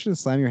situation to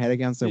slam your head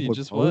against a He wood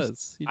just post?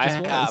 was. He I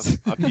just have was.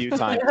 a few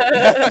times.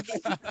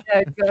 Yeah,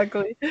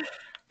 exactly.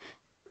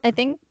 I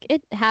think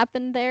it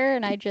happened there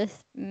and I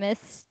just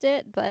missed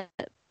it, but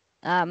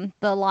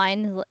the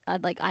line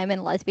like I'm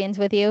in lesbians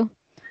with you.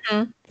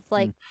 Mhm. It's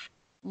like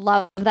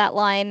love that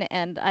line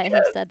and I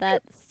have said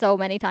that so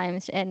many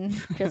times in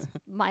just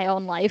my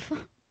own life.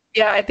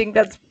 Yeah, I think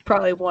that's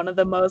probably one of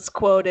the most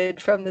quoted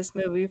from this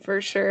movie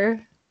for sure.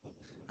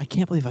 I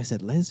can't believe I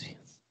said lesbians.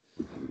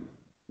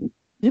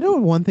 You know,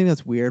 one thing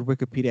that's weird,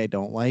 Wikipedia I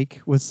don't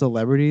like with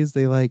celebrities,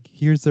 they like,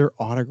 here's their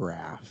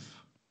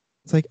autograph.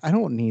 It's like, I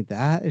don't need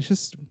that.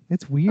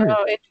 It's weird.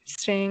 Oh,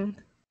 interesting.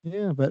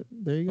 Yeah, but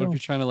there you What if go. you're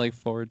trying to like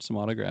forward some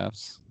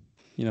autographs?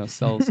 You know,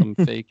 sell some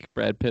fake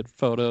Brad Pitt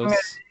photos.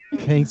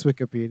 Thanks,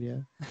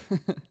 Wikipedia.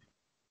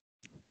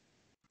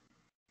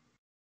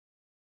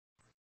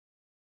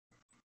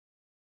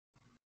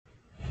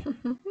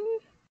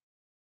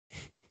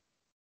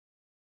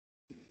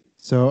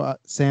 So,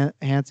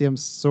 Hansi, I'm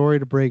sorry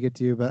to break it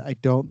to you, but I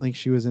don't think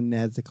she was in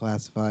Ned's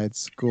Declassified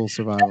School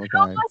Survival Who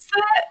Guide. was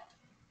that?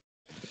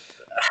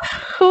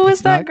 Who was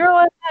It's that not- girl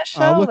in that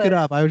show? I'll look it then?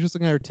 up. I was just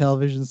looking at her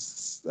television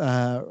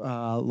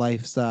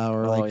lifestyle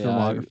or Oh, like yeah,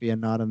 filmography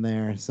and not in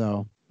there.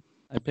 So,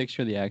 I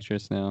picture the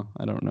actress now.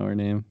 I don't know her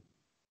name.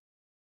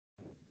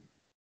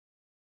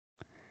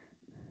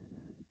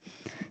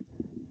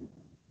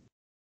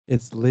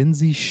 it's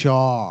Lindsay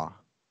Shaw.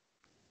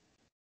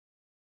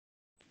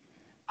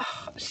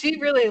 She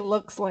really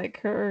looks like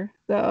her,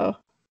 though.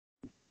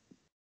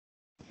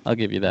 I'll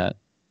give you that.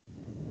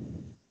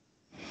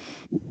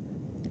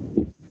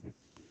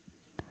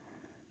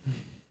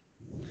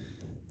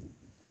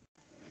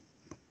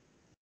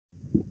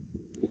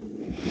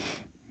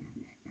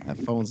 That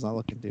phone's not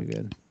looking too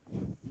good.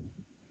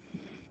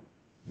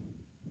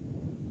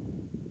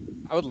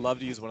 I would love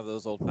to use one of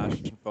those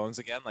old-fashioned phones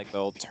again, like the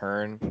old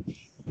turn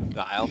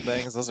dial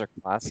things. Those are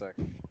classic.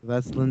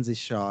 That's Lindsay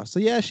Shaw. So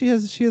yeah, she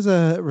has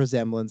a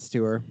resemblance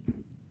to her.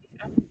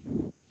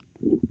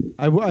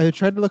 I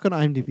tried to look on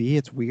IMDb.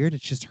 It's weird.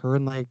 It's just her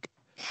in like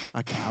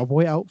a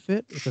cowboy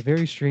outfit. It's a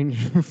very strange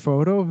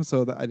photo,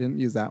 so I didn't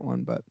use that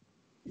one. But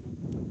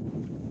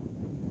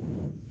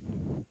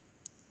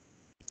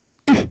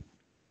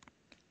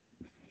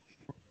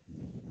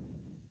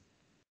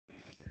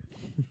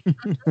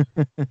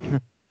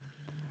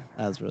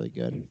that's really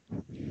good.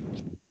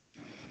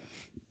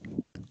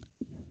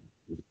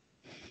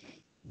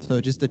 So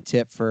just a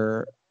tip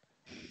for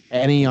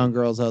any young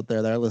girls out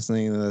there that are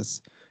listening to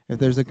this: if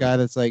there's a guy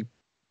that's like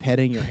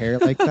petting your hair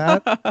like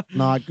that,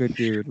 not good,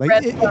 dude. Like,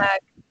 Red flag.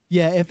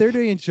 yeah, if they're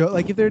doing it,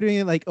 like if they're doing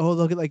it like, oh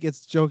look at like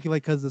it's joking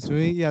like because this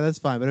movie, yeah, that's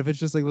fine. But if it's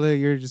just like literally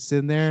you're just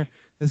sitting there,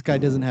 this guy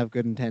doesn't have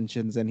good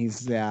intentions, and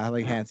he's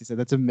like Hansi said,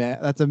 that's a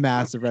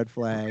massive red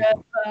flag. Red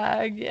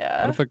flag,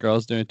 yeah. What if a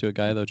girl's doing it to a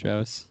guy though,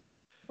 Travis?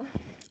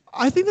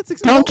 I think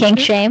that's Don't kink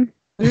shame.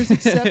 There's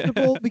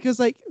acceptable because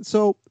like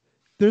so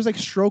there's like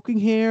stroking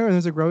hair and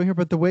there's like growing hair,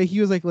 but the way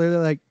he was like literally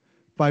like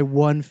by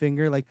one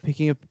finger like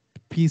picking up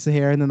piece of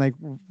hair, and then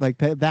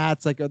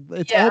that's like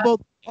it's all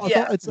about.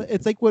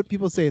 It's like what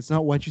people say. It's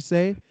not what you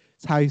say.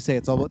 It's how you say it.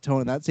 It's all about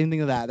tone. That same thing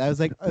to that. That was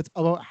like it's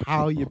about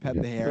how you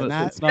pet the hair. And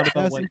It's not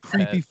about that's what some you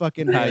creepy pet,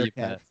 fucking how hair you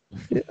pet.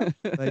 pet.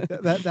 Like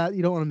that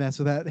you don't want to mess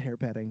with that hair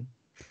petting.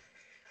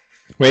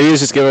 Maybe you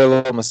just give her a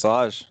little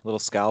massage, little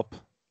scalp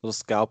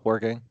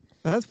working.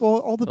 That's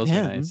all Those are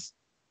depends. nice.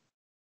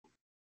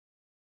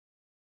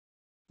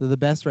 They're the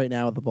best right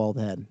now with the bald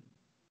head.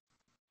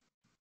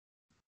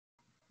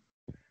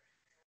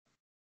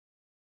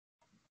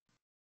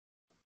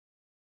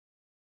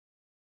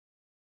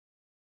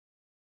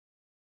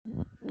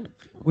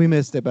 We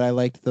missed it, but I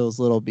liked those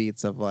little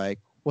beats of like,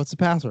 what's the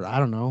password? I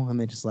don't know. And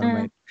they just let him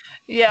write.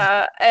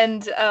 Yeah,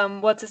 and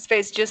what's his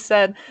face just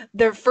said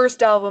their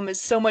first album is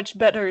so much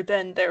better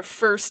than their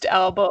first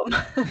album.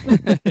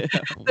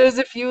 There's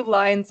a few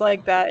lines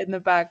like that in the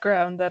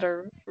background that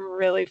are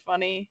really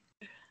funny.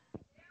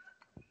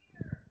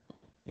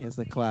 It's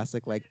the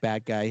classic like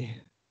bad guy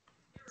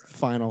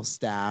final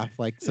staff,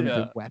 like some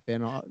big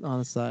weapon on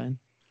the side.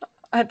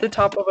 At the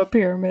top of a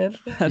pyramid.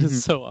 That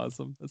is so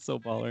awesome. That's so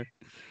baller.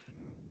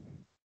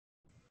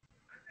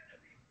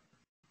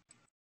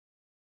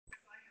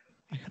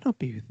 I cannot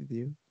be with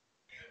you.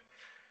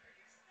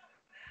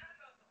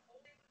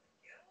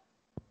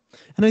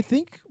 And I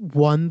think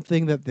one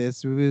thing that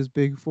this movie is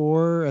big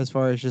for, as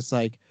far as just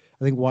like,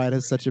 I think why it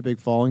has such a big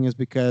following is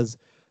because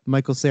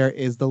Michael Cera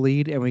is the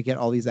lead and we get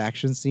all these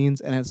action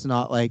scenes and it's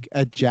not like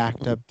a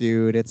jacked up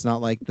dude. It's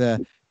not like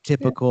the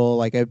typical,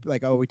 we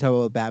talk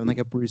about Batman, like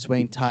a Bruce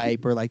Wayne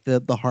type or like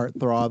the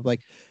heartthrob.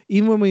 Like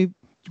even when we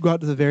go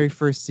out to the very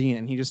first scene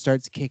and he just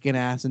starts kicking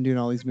ass and doing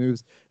all these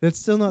moves, that's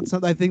still not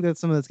something. I think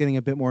that's something that's getting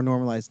a bit more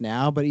normalized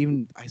now, but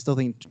even I still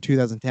think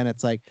 2010,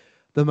 it's like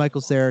the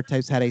Michael Cera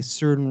types had a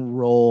certain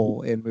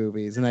role in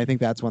movies. And I think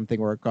that's one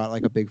thing where it got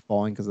like a big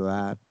following because of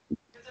that.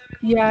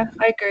 Yeah,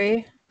 I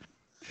agree.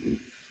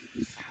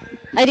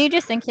 I do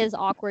just think his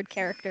awkward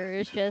character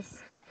is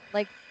just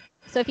like,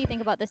 so if you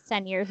think about this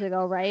 10 years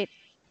ago, right?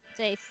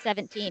 Say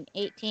 17,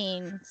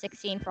 18,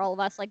 16 for all of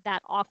us, like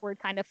that awkward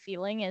kind of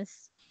feeling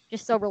is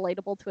just so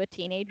relatable to a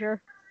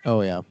teenager.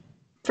 Oh, yeah.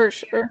 For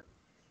sure.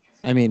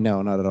 I mean,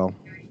 no, not at all.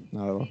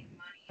 Not at all.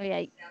 Oh,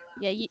 yeah.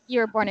 Yeah, you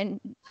were born in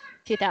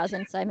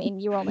 2000, so I mean,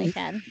 you were only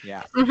 10.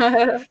 Yeah.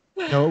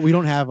 No, we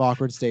don't have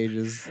awkward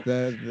stages.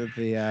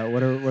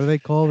 What are they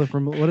called?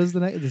 What is the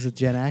next? Is it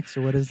Gen X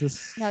or what is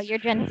this? No, you're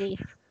Gen Z.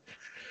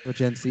 What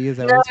Gen Z is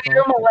that? No, What it's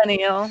you're called?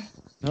 millennial.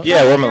 No?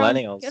 Yeah, we're You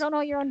millennials. don't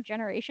know your own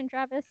generation,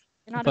 Travis?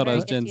 You're not thought I a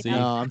was very good Gen Z.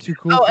 2000. No, I'm too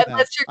cool Oh, for that.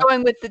 unless you're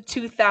going with the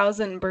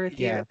 2000 birth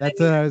Yeah, year. that's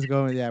what I was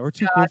going with. Yeah, we're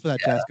too cool for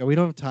that, Jessica. We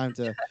don't have time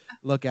to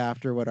look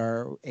after what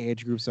our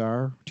age groups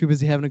are. Too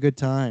busy having a good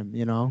time,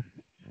 you know?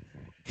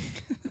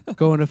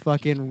 Going to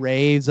fucking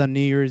raves on New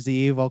Year's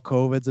Eve while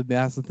COVID's a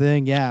massive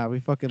thing. Yeah, we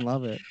fucking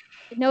love it.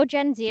 No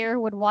Gen Zer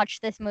would watch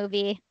this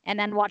movie and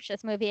then watch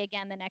this movie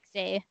again the next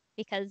day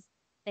because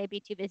they'd be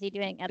too busy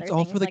doing other It's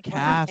things. all for the like looking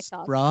at cast,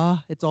 TikTok.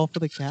 bruh. It's all for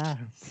the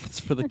cast. It's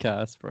for the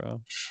cast,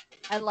 bro.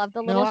 I love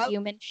the No, little I-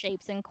 human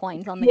shapes and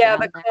coins on the Yeah,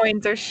 ground. the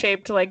coins are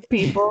shaped like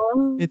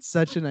people. It's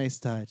such a nice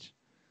touch.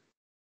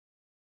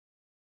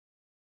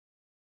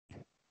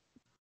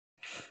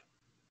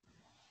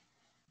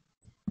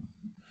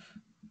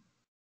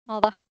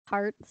 All the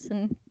hearts,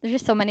 and there's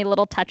just so many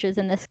little touches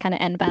in this kind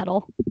of end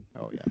battle.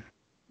 Oh, yeah.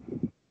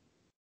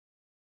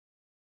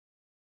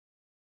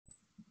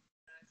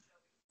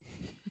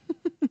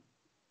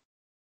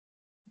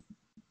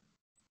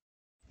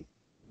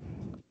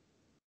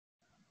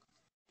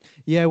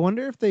 Yeah, I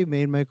wonder if they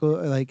made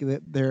Michael like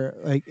that. They're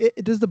like,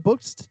 does the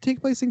books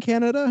take place in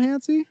Canada,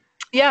 Hansi?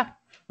 Yeah,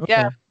 Okay.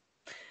 yeah.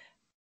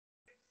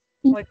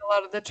 Like a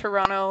lot of the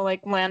Toronto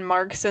like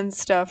landmarks and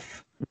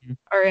stuff Mhm.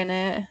 are in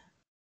it.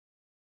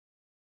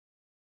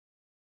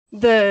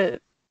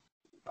 The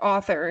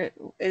author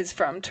is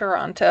from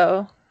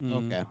Toronto.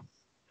 Okay.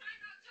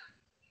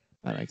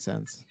 That makes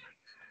sense.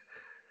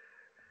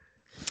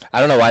 I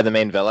don't know why the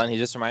main villain. He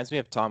just reminds me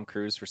of Tom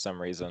Cruise for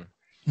some reason.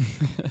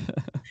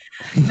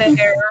 The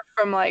hair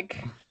from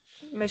like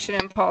Mission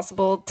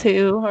Impossible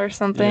 2 or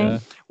something. Yeah.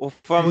 Well,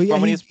 from Well, yeah,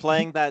 when he he's- was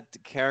playing that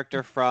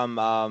character from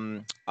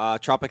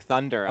Tropic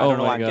Thunder. I Oh don't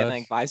know my why I'm gosh.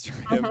 getting vibes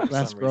from him for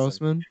Les some reason.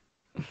 Grossman.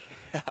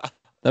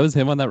 That was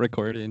him on that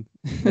recording.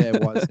 Yeah,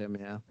 it was him.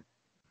 Yeah.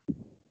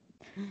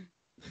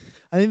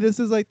 I think this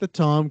is like the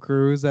Tom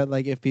Cruise that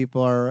like if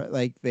people are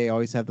like they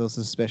always have those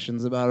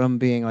suspicions about him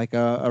being like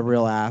a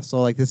real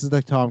asshole. Like this is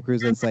the Tom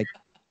Cruise that's like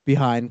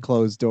behind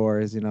closed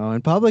doors, you know.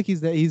 In public, he's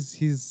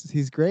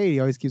great. He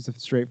always keeps a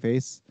straight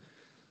face.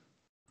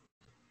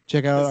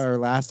 Check out our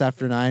last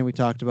After 9. We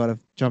talked about if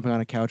jumping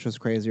on a couch was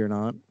crazy or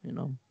not, you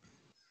know.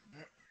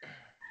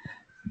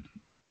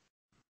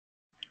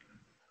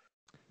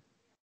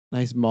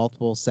 Nice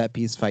multiple set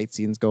piece fight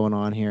scenes going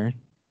on here.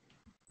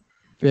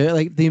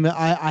 Like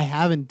I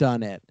haven't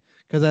done it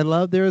because I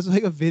love there was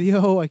like a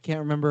video I can't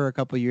remember a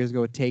couple of years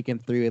ago Taken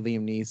 3 with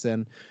Liam Neeson,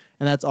 and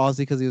that's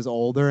obviously because he was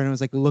older, and it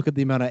was like look at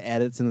the amount of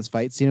edits in this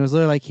fight scene. It was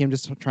literally like him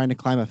just trying to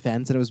climb a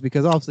fence, and it was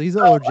because obviously he's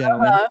an older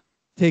gentleman.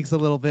 takes a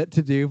little bit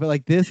to do, but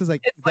like this is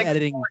like It's the like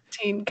editing.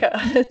 14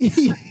 cuts.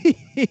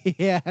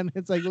 Yeah, and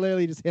it's like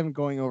literally just him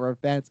going over a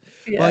fence.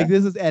 Yeah. But like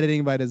this is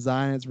editing by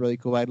design. It's really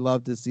cool. I'd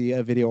love to see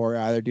a video or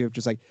either do of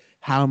just like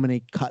how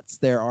many cuts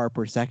there are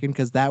per second,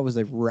 because that was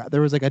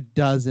there was like a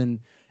dozen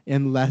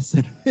in less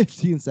than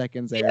 15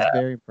 seconds there. It's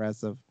very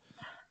impressive.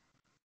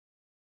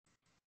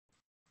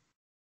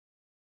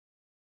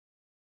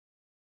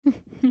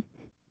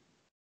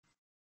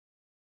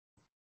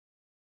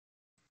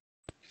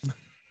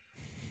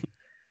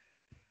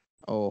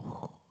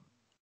 Oh.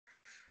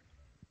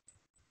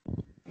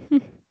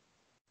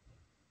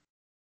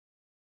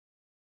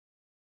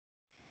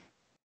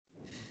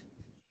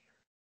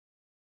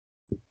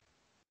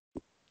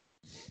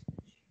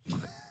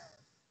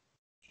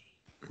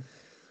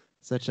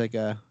 Such like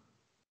a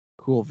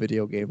cool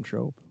video game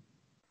trope.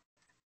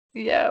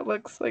 Yeah, it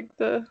looks like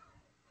the.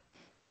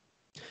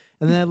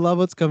 And then I love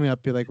what's coming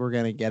up. You're like, we're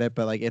gonna get it,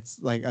 but like it's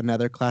like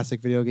another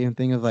classic video game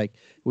thing of like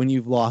when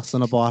you've lost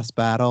on a boss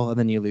battle and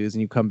then you lose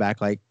and you come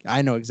back like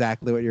I know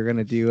exactly what you're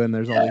gonna do, and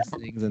there's all these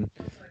things, and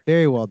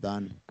very well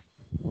done.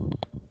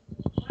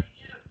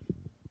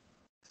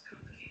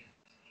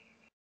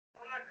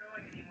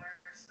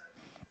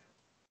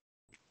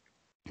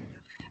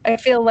 I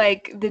feel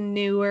like the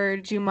newer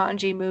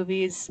Jumanji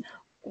movies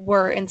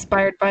were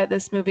inspired by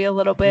this movie a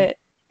little bit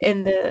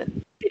in the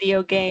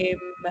video game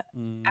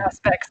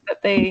aspects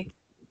that they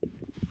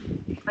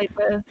played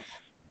with.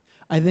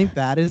 I think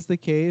that is the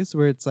case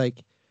where it's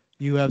like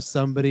you have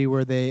somebody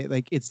where they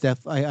like it's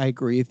I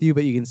agree with you,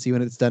 but you can see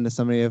when it's done to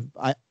somebody of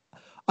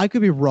I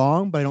could be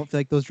wrong, but I don't feel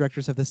like those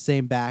directors have the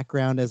same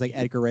background as like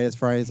Edgar Wright as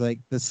far as like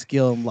the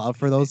skill and love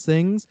for those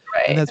things.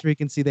 Right. And that's where you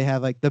can see they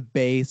have like the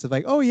base of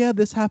like, oh yeah,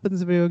 this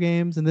happens in video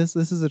games, and this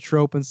is a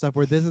trope and stuff.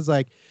 Where this is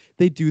like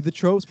they do the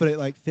tropes, but it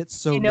like fits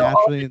so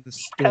naturally in the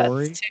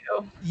story.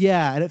 Too.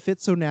 Yeah, and it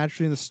fits so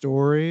naturally in the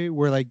story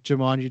where like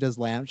Jumanji does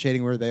lamp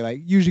shading, where they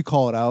like usually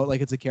call it out,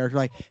 like it's a character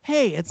like,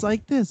 hey, it's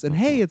like this, and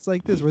hey, it's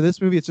like this. Where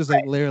this movie, it's just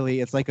like literally,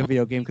 it's like a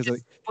video game because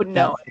like Would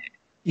know it.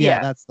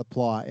 yeah, that's the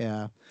plot.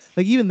 Yeah,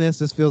 like even this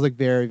feels like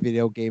very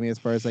video gamey as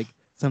far as like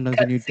sometimes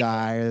when you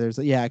die or there's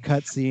a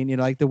cut scene, you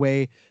know, like the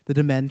way the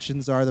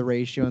dimensions are, the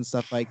ratio and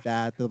stuff like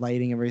that, the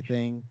lighting,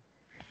 everything.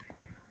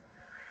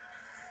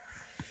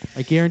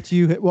 I guarantee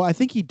you. Well, I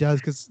think he does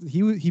because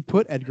he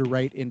put Edgar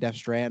Wright in Death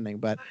Stranding,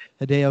 but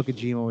Hideo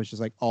Kojima was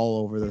just like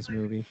all over this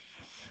movie.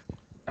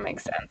 That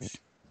makes sense.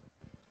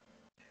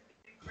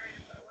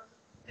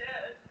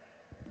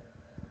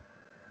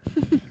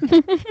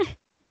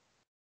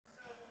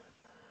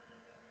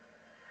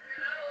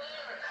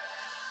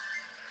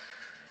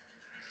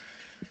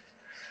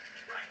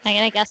 I'm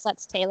gonna guess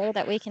that's Taylor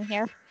that we can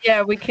hear.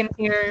 Yeah, we can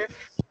hear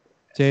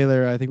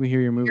Taylor, I think we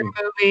hear your movie. your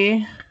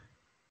movie.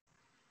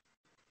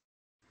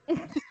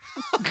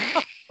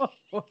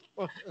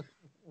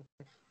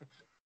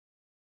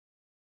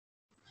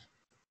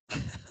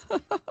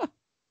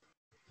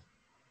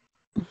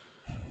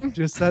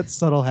 Just that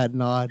subtle head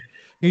nod.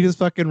 He just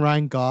fucking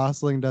Ryan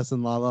Gosling does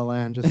in La La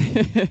Land. Just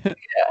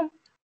Yeah.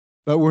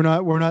 But we're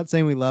not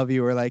saying we love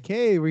you. We're like,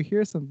 hey, we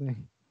hear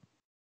something.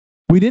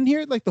 We didn't hear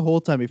it like the whole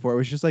time before. It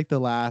was just like the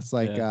last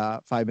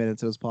 5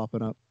 minutes it was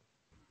popping up.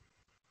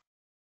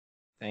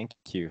 Thank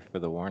you for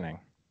the warning.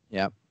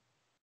 Yep.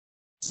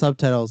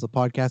 Subtitles, the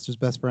podcaster's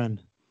best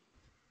friend.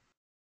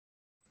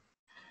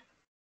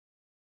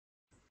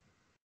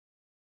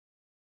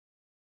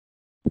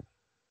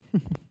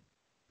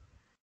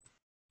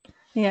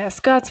 Yeah,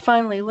 Scott's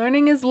finally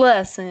learning his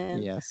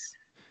lesson. Yes.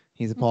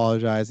 He's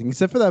apologizing.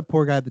 Except for that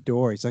poor guy at the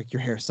door. He's like,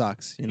 your hair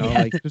sucks. You know,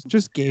 like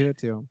just gave it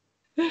to him.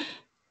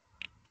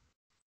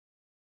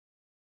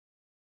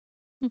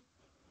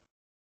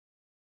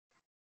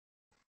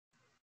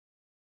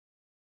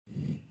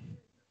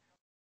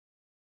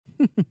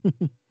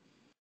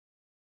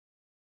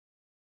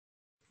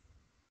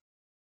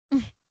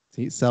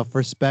 See,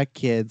 self-respect,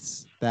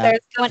 kids. There's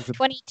That's the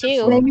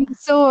 22. flaming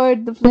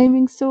sword. The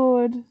flaming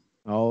sword.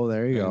 Oh,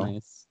 there you Very go.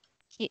 nice.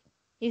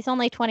 He's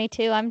only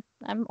 22. I'm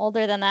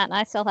older than that, and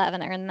I still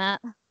haven't earned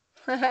that.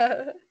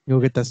 You'll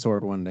get that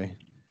sword one day.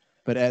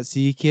 But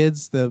see,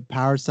 kids, the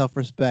power of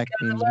self-respect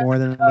means more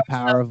than the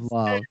power of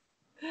love.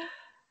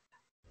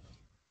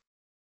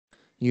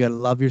 You gotta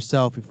love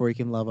yourself before you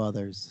can love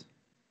others.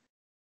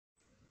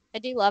 I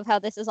do love how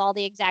this is all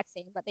the exact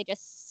same, but they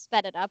just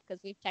sped it up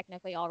because we've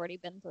technically already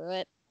been through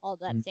it. All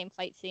that same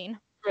fight scene.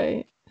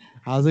 Right.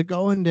 How's it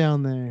going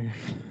down there?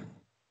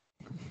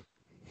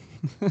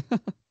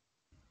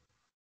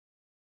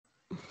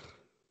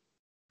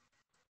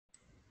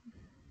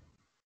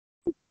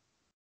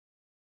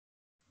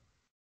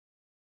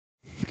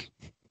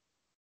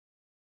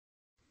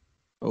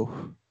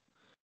 Oh.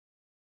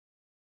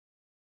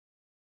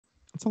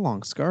 That's a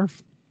long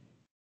scarf.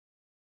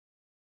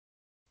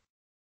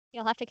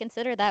 You'll have to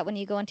consider that when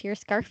you go into your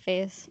scarf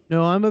phase.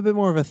 No, I'm a bit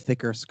more of a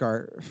thicker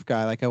scarf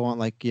guy. Like I want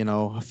like, you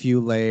know, a few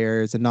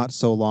layers and not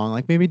so long.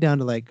 Like maybe down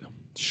to like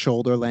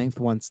shoulder length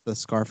once the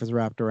scarf is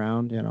wrapped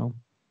around, you know.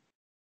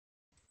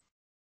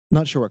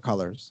 Not sure what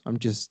colors. I'm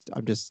just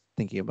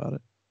thinking about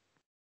it.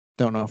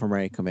 Don't know if I'm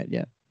ready to commit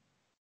yet.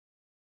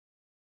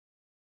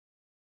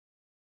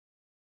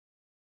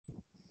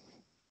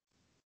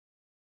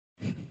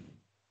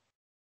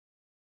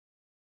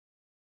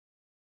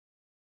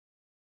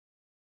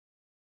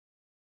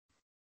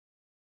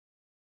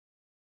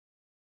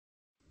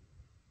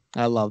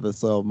 I love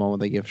this little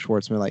moment they give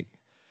Schwartzman, like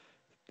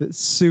the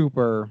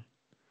super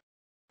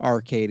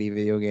arcadey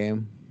video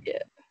game. Yeah.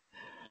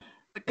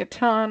 The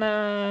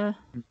katana,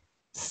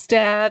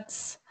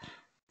 stats.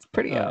 It's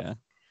pretty Oh awesome. yeah.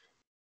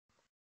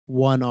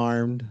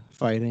 One-armed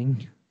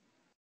fighting.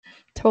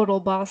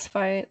 Total boss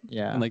fight.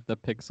 Yeah. And like the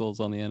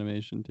pixels on the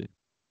animation too.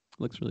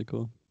 Looks really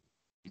cool.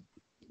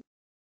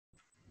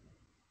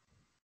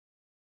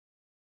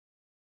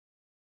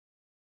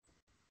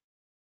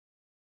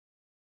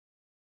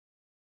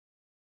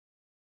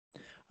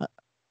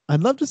 I'd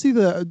love to see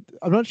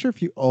I'm not sure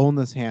if you own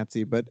this,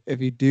 Hansi, but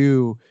if you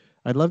do,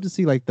 I'd love to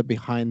see like the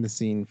behind the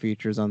scene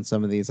features on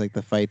some of these, like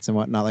the fights and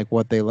whatnot, like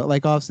what they look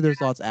like. Obviously,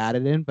 there's lots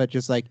added in, but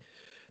just like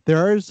there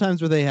are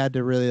times where they had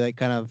to really like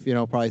kind of,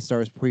 probably Star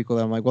Wars prequel.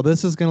 That I'm like, well,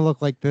 this is gonna look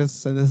like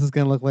this, and this is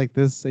gonna look like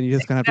this, and you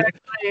just kind of.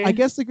 Exactly. I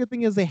guess the good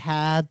thing is they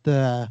had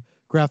the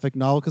graphic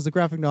novel, because the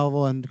graphic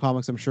novel and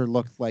comics I'm sure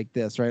looked like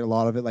this, right? A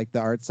lot of it, like the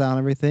art style and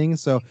everything.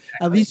 So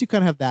at least you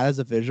kind of have that as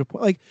a visual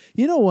point. Like,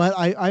 you know what?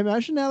 I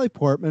imagine Natalie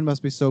Portman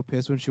must be so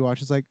pissed when she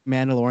watches like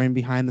Mandalorian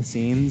behind the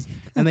scenes,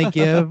 and they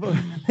give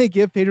they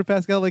give Pedro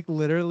Pascal like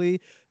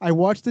literally. I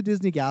watched the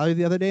Disney Gallery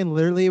the other day, and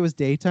literally it was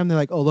daytime. They're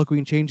like, oh look, we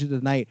can change it to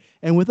night,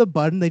 and with a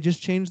button they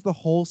just changed the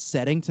whole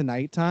setting to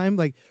nighttime.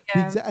 Like,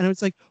 Yeah. and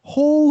it's like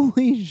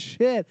holy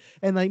shit.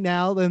 And like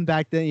now, then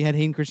back then you had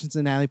Hayden Christensen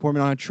and Natalie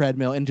Portman on a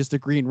treadmill in just a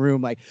green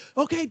room, like,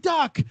 okay,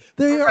 Doc,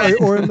 there you are. Right.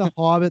 Or in The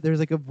Hobbit, there's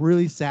like a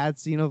really sad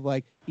scene of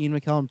like Ian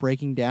McKellen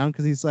breaking down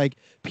because he's like,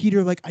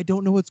 Peter, like, I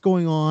don't know what's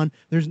going on.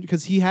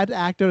 Because he had to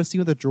act out a scene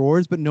with the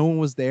drawers, but no one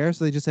was there,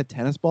 so they just had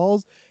tennis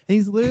balls. And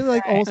he's literally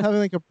like almost having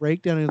like a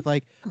breakdown, and it's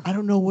like, I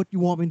don't know what you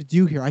want me to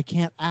do here. I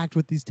can't act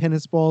with these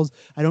tennis balls.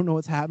 I don't know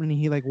what's happening.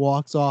 He like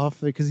walks off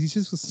because he's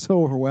just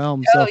so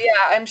overwhelmed. Oh So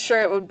yeah, I'm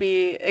sure it would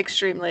be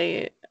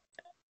extremely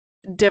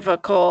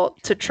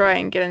difficult to try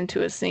and get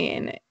into a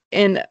scene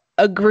in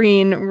a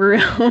green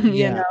room, you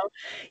Yeah. know.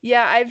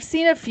 Yeah, I've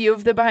seen a few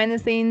of the behind the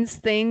scenes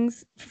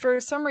things. For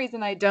some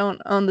reason I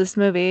don't own this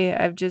movie.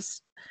 I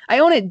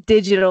own it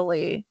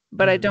digitally,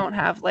 but I Mhm. don't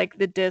have like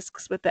the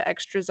discs with the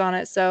extras on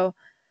it, so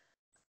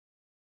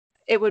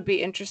it would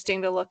be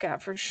interesting to look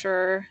at for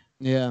sure.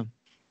 Yeah.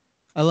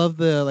 I love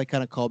the like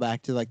kind of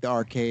callback to like the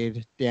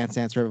arcade Dance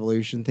Dance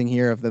Revolution thing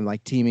here of them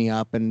like teaming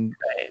up and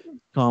Right.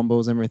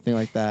 combos and everything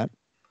like that.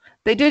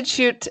 They did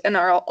shoot an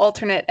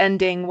alternate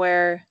ending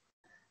where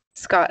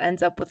Scott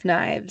ends up with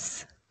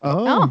knives.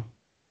 Oh.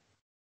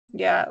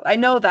 Yeah, I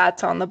know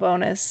that's on the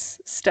bonus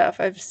stuff.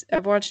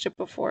 I've watched it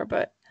before,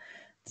 but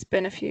it's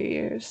been a few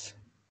years.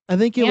 I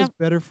think it Yeah, was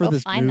better for go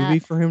this find movie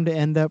that. for him to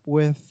end up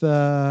with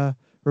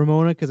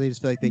Ramona, because I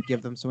just feel like they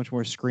give them so much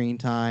more screen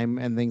time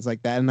and things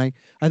like that. And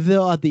I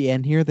feel at the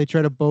end here they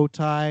try to bow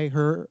tie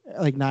her,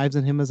 like Knives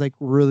and him, as like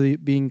really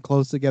being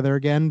close together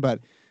again. But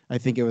I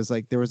think it was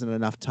like there wasn't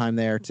enough time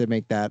there to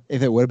make that.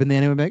 If it would have been the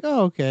end, it would be like,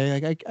 oh okay,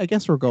 like I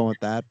guess we're going with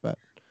that. But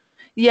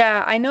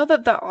Yeah, I know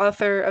that the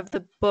author of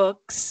the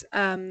books,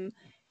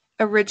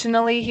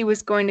 originally he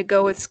was going to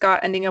go with Scott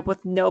ending up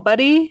with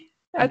nobody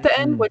at the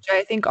end, Mhm. which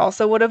I think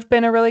also would have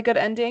been a really good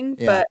ending,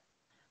 Yeah.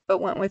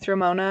 but went with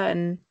Ramona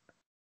and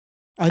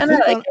I I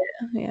think like on,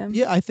 it. Yeah.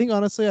 yeah, I think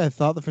honestly, I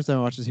thought the first time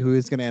I watched this, he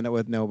was gonna end up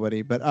with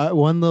nobody. But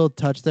one little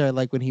touch there,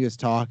 like when he was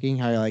talking,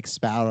 how he like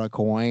spat out a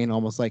coin,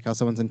 almost like how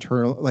someone's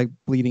internal, like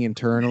bleeding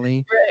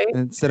internally, Right. and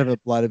instead of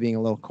it blood being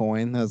a little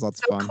coin. That was lots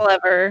of So fun.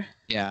 clever.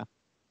 Yeah.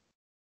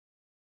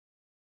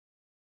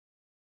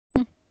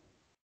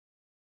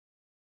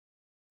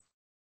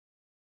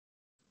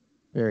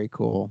 Very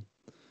cool.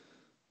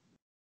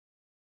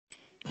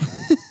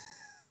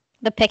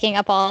 The picking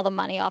up all the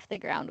money off the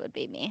ground would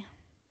be me.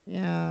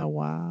 Yeah.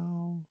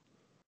 Wow.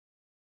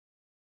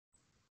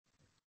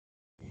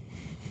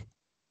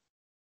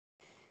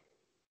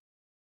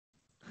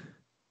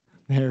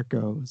 There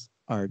goes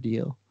our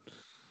deal.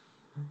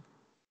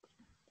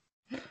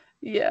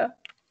 Yeah.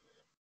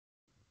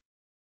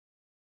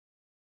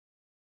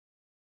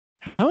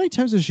 How many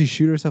times does she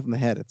shoot herself in the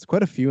head? It's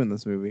quite a few in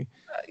this movie.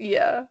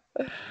 Yeah.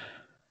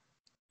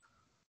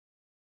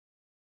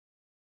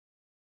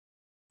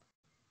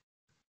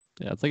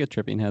 Yeah, it's like a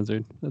tripping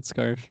hazard. That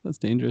scarf. That's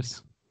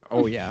dangerous.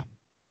 Oh yeah.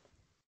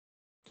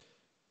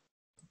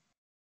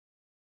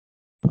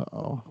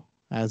 Oh,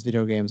 as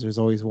video games, there's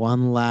always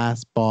one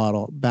last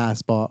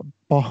bass bottle.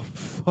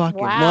 Fucking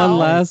Wow. One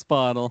last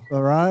bottle.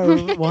 all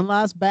right, one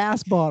last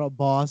bass bottle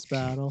boss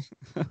battle.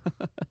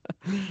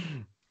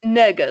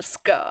 Nega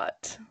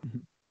Scott.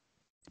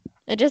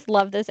 I just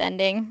love this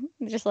ending.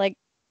 Just like,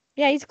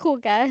 yeah, he's a cool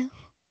guy.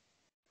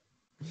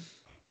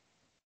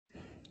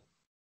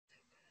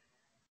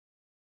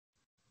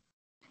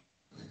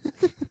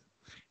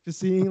 Just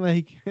seeing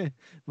like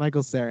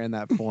Michael Cera in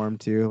that form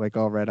too, like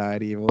all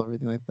red-eyed evil,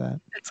 everything like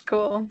that. It's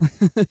cool.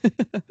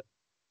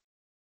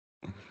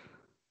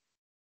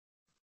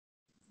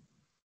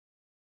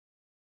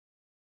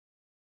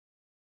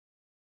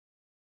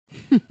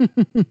 We're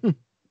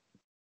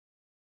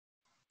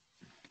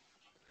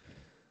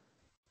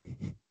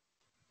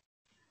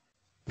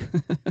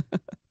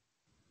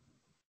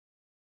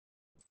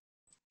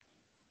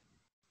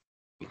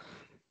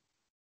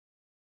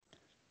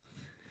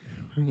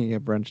gonna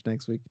get brunch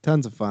next week.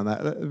 Tons of fun.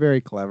 That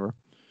very clever.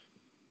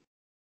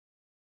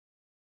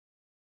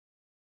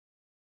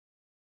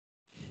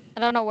 I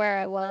don't know where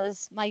I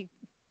was. My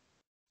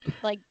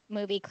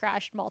movie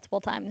crashed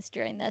multiple times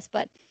during this,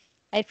 but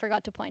I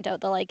forgot to point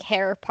out the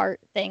hair part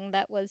thing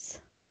that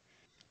was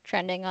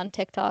trending on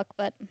TikTok.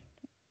 But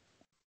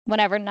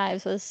whenever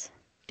Knives was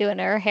doing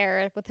her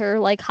hair with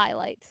her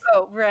highlights.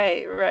 Oh,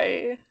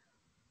 right.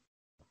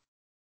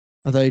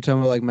 I thought you were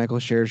talking about Michael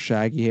Scher's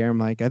shaggy hair. I'm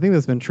like, I think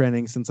that's been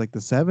trending since the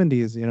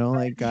 70s. You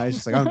know, guys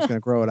just I'm just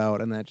gonna grow it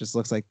out, and that just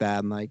looks like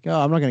that. And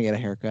oh, I'm not gonna get a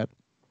haircut.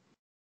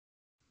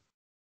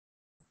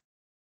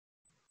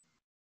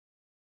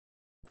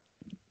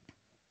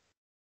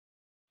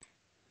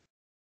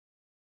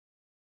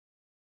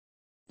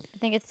 I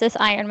think it's this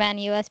Iron Man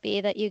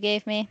USB that you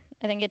gave me.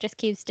 I think it just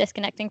keeps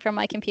disconnecting from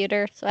my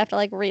computer, so I have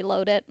to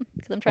reload it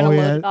because I'm trying to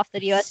load it off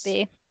the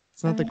USB.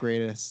 It's not the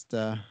greatest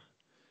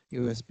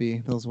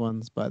USB, those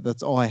ones, but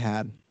that's all I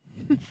had.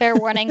 Fair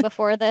warning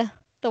before the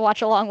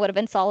watch along would have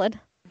been solid.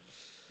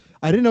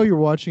 I didn't know you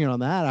were watching it on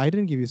that. I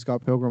didn't give you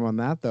Scott Pilgrim on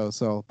that though,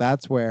 so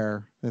that's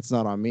where it's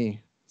not on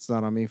me. It's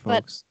not on me,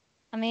 folks.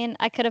 But, I mean,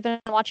 I could have been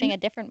watching a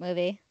different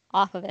movie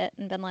off of it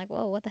and been like,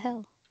 whoa, what the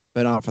hell?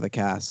 But not for the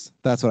cast.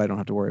 That's what I don't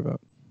have to worry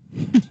about.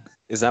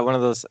 Is that one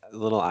of those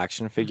little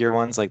action figure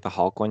ones, like the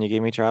Hulk one you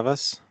gave me,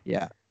 Travis?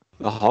 Yeah.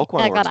 The Hulk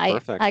one works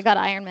perfect. I got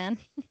Iron Man.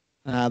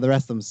 The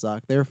rest of them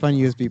suck. They were fun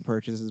USB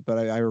purchases, but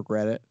I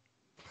regret it.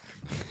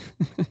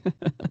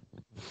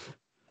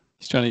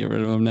 He's trying to get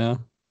rid of them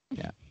now.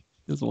 Yeah.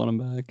 He doesn't want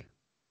them back.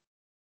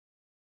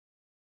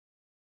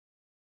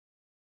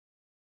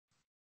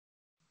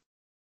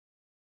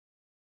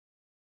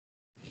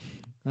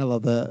 I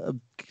love the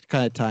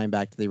kind of tying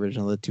back to the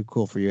original, the too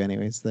cool for you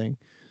anyways thing.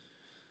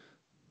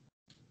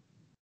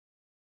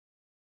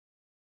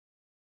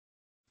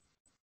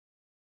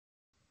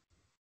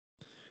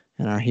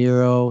 And our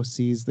hero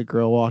sees the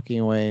girl walking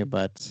away,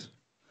 but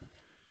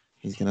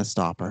he's going to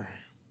stop her.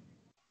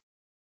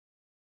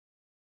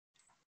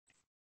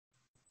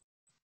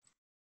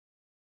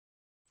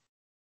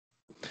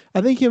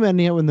 I think him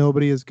ending it with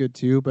nobody is good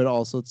too, but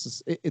also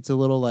it's a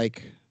little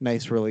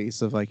nice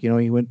release of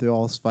he went through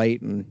all this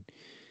fight and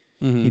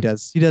he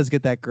does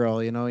get that girl,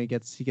 he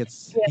gets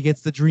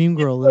the dream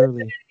girl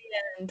literally.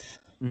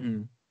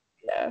 Mm-hmm.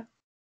 Yeah.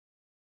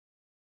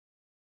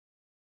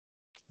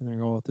 And they're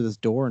going through this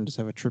door and just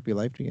have a trippy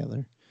life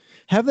together.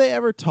 Have they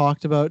ever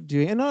talked about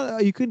doing? And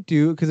you could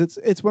do because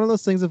it's one of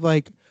those things of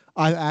I've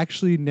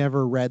actually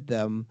never read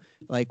them.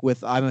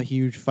 I'm a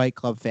huge Fight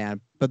Club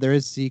fan, but there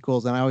is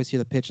sequels, and I always hear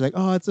the pitch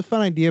oh, it's a fun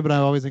idea, but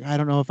I'm always I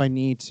don't know if I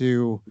need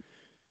to.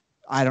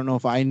 I don't know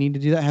if I need to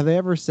do that. Have they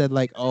ever said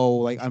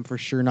oh, I'm for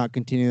sure not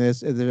continuing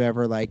this? Is there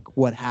ever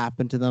what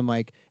happened to them?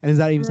 And is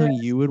that even something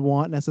you would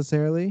want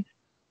necessarily?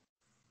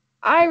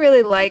 I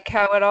really like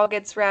how it all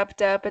gets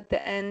wrapped up at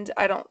the end.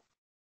 I don't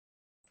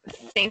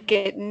think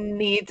it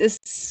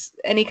needs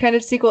any kind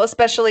of sequel,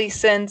 especially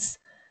since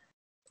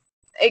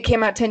it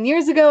came out 10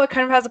 years ago. It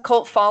kind of has a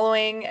cult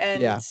following,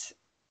 and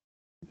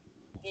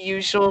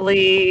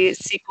usually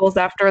sequels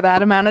after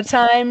that amount of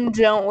time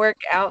don't work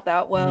out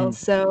that well.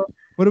 So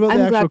what about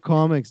the actual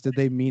comics? Did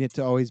they mean it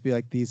to always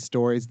be these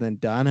stories then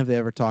done? Have they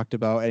ever talked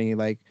about any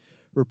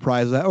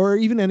reprise of that, or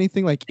even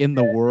anything in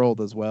the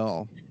world as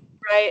well?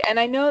 Right, and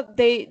I know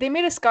they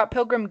made a Scott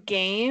Pilgrim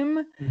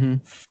game.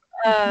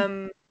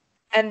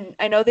 And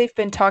I know they've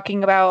been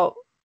talking about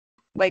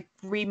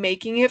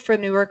remaking it for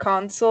newer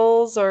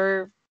consoles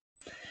or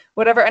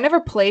whatever. I never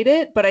played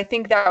it, but I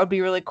think that would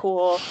be really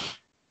cool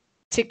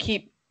to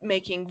keep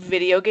making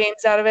video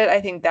games out of it.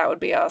 I think that would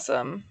be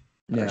awesome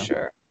for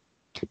sure.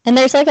 And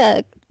there's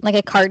a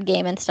card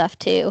game and stuff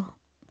too.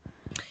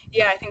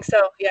 Yeah, I think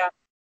so. Yeah.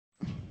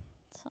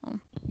 So.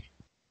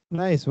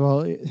 Nice.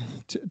 Well,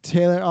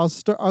 Taylor, I'll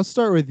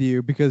start with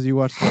you because you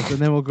watched this, and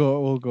then we'll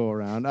go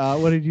around.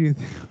 What did you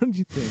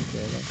think,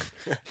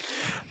 Taylor?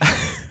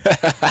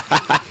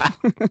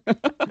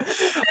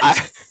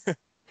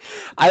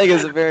 I think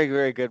it's a very,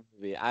 very good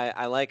movie.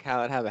 I like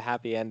how it had a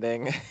happy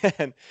ending,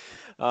 and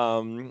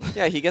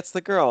he gets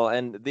the girl,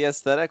 and the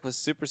aesthetic was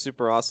super,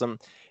 super awesome.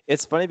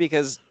 It's funny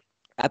because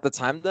at the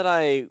time that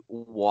I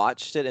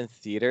watched it in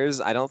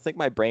theaters, I don't think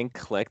my brain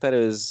clicked that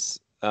it was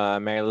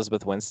Mary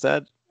Elizabeth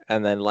Winstead.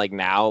 And then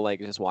now,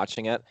 just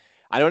watching it,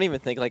 I don't even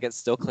think it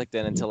still clicked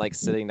in until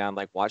sitting down,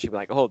 watching,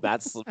 oh,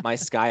 that's my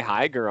Sky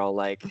High girl.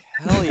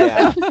 Hell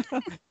yeah.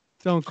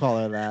 Don't call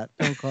her that.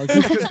 Don't call her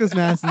just because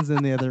Madison's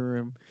in the other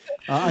room.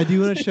 I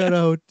do want to shout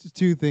out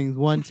two things.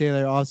 One,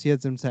 Taylor obviously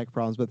had some tech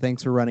problems, but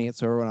thanks for running it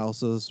so everyone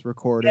else is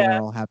recording.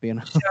 We're all happy and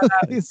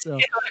healthy. So,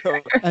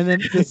 and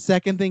then the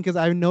second thing, because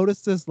I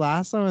noticed this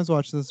last time I was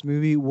watching this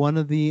movie, one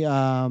of the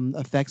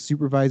effects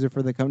supervisor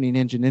for the company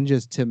Ninja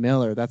is Tim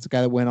Miller. That's the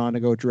guy that went on to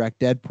go direct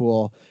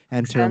Deadpool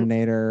and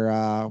Terminator,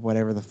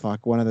 whatever the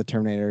fuck, one of the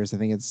Terminators. I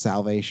think it's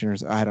Salvation or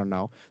I don't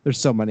know. There's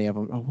so many of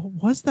them. Oh,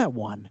 what was that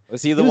one?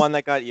 Was he the one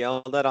that got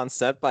yelled at on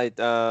set by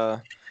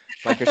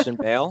Christian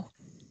Bale?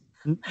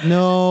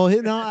 No,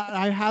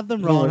 I have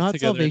them wrong. work Not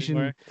together Salvation.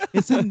 anymore.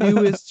 It's the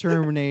newest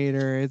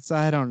Terminator.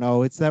 I don't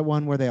know. It's that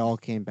one where they all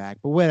came back.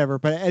 But whatever.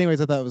 But anyways,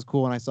 I thought it was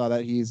cool when I saw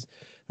that he's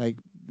like,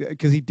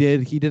 because he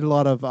did a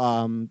lot of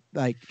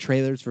like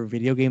trailers for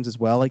video games as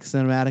well, like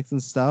cinematics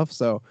and stuff.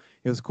 So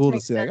it was cool to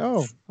see like,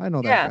 oh, I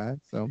know that guy.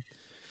 So,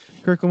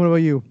 Kirklin, what about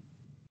you?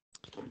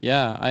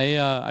 Yeah,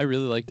 I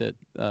really liked it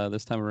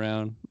this time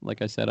around.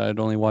 Like I said, I'd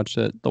only watched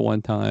it the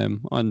one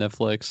time on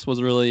Netflix.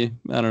 Was really,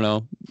 I don't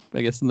know,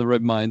 I guess in the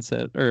right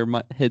mindset or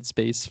my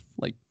headspace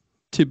like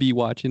to be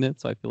watching it.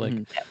 So I feel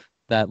like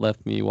that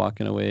left me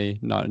walking away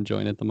not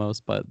enjoying it the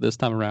most. But this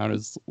time around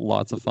is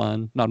lots of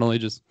fun. Not only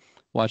just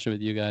watching it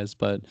with you guys,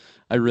 but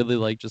I really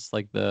like just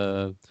like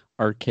the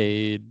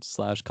arcade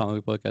 /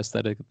 comic book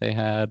aesthetic that they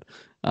had.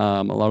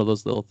 A lot of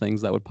those little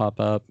things that would pop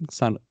up.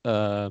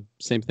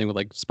 Same thing with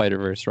like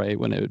Spider-Verse, right?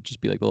 When it would just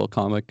be like little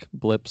comic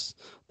blips.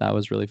 That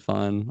was really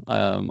fun.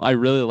 I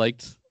really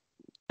liked.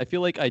 I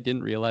feel like I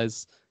didn't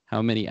realize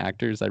how many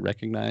actors I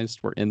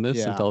recognized were in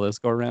this until this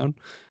go around.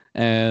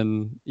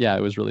 And yeah,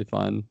 it was really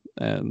fun.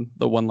 And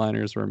the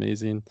one-liners were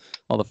amazing.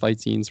 All the fight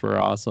scenes were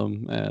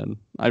awesome. And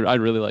I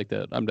really liked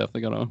it. I'm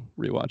definitely gonna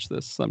rewatch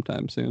this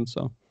sometime soon.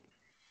 So,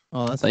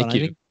 oh, that's thank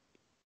fun. you.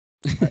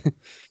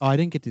 I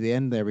didn't get to the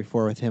end there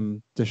before with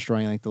him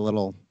destroying like the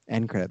little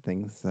end credit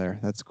things there.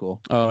 That's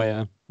cool. Oh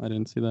yeah, I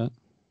didn't see that.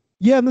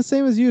 Yeah, I'm the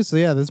same as you. So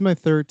yeah, this is my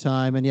third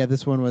time, and yeah,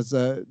 this one was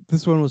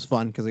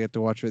fun because I got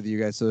to watch it with you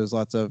guys. So there's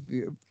lots of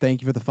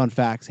thank you for the fun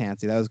facts,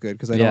 Hansi. That was good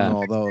because I don't know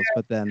all those.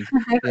 But then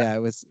yeah, it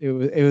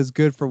was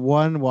good for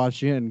one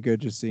watching it and good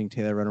just seeing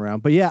Taylor run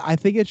around. But yeah, I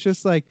think it's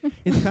just like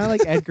it's kind of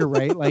like Edgar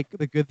Wright. Like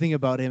the good thing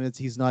about him is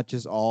he's not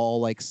just all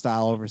like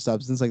style over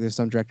substance. Like there's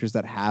some directors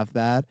that have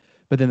that,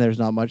 but then there's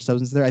not much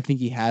substance there. I think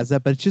he has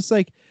that, but it's just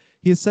like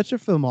he has such a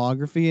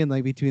filmography, and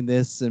like between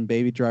this and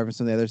Baby Driver and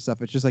some of the other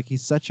stuff, it's just like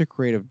he's such a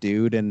creative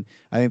dude, and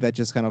I think that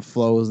just kind of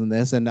flows in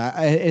this. And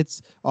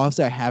it's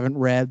obviously I haven't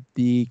read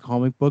the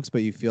comic books,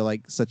 but you feel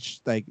like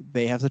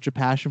they have such a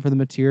passion for the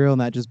material,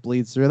 and that just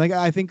bleeds through. Like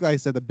I think, like I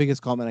said, the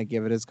biggest comment I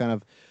give it is kind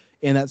of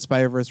in that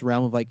Spider-Verse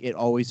realm of like it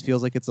always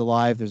feels like it's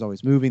alive. There's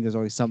always moving. There's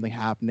always something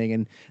happening,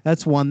 and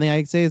that's one thing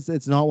I'd say.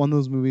 It's not one of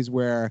those movies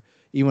where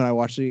even when I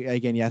watched it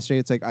again yesterday,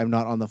 it's like I'm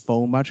not on the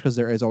phone much because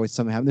there is always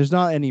something happening. There's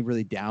not any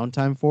really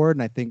downtime for it,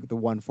 and I think the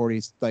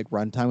 140 like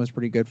runtime was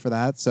pretty good for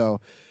that.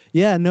 So,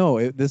 yeah,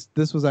 no, this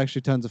was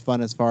actually tons of fun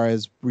as far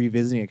as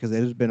revisiting it because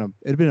it had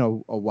been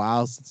a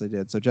while since I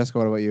did. So, Jessica,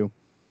 what about you?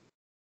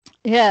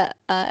 Yeah,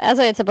 as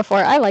I had said before,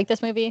 I like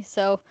this movie,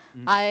 so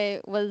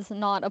I was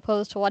not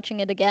opposed to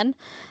watching it again.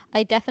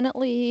 I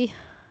definitely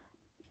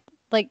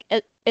like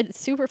it. It's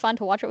super fun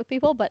to watch it with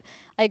people, but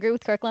I agree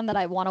with Kirkland that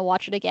I want to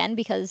watch it again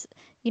because,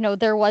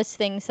 there was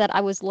things that I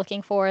was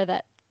looking for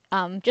that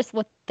just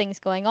with things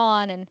going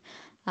on and,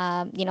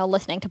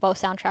 listening to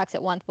both soundtracks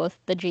at once, both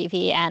the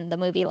GV and the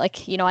movie. Like,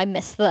 I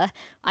missed the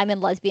I'm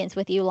in Lesbians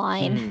with You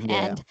line,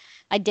 and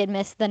I did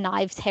miss the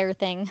knives hair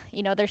thing.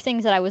 There's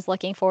things that I was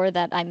looking for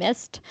that I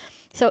missed.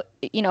 So,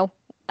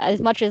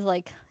 as much as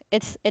like,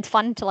 it's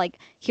fun to like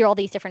hear all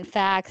these different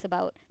facts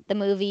about the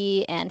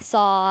movie and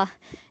Saw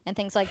and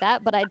things like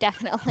that, but I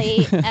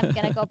definitely am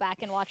gonna go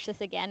back and watch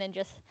this again and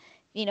just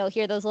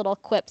hear those little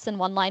quips and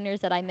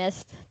one-liners that I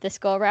missed this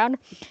go around.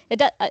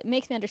 It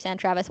makes me understand,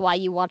 Travis, why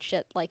you watched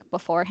it like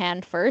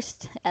beforehand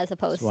first as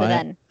opposed to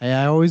then.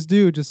 I always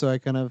do, just so I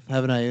kind of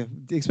have an idea,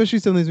 especially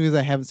some of these movies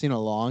I haven't seen in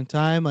a long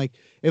time. Like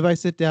if I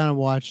sit down and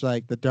watch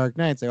like The Dark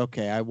Knight, it's like,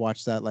 okay, I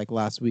watched that like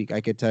last week.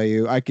 I could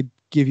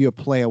give you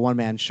a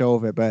one-man show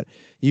of it, but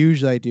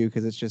usually I do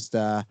because it's just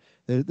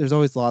there's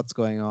always lots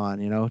going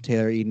on.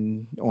 Taylor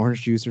eating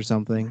orange juice or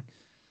something.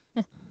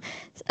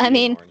 I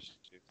mean,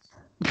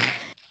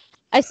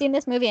 I've seen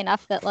this movie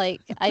enough that like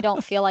I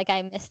don't feel like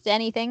I missed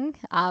anything.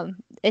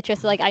 It's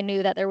just like I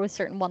knew that there was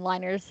certain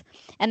one-liners,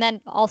 and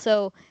then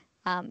also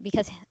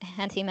because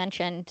Hansi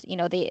mentioned,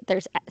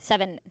 there's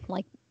 7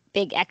 like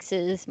big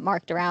X's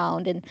marked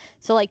around, and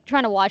so like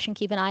trying to watch and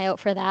keep an eye out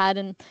for that,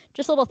 and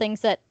just little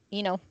things that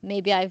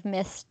maybe I've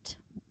missed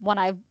when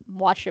I've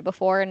watched it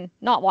before and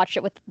not watched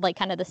it with like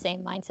kind of the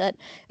same mindset.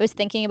 I was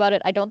thinking about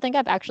it. I don't think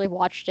I've actually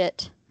watched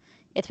it.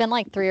 It's been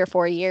like 3 or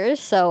 4 years,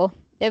 so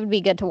it would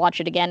be good to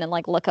watch it again and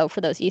like look out for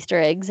those Easter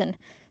eggs and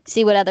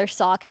see what other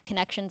Saw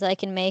connections I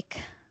can make.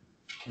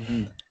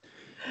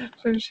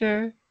 For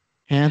sure.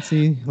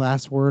 Hansi,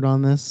 last word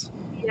on this?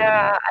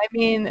 Yeah, I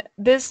mean,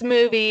 this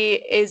movie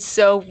is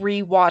so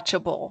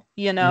rewatchable,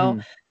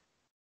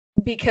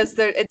 because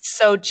it's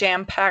so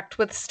jam-packed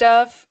with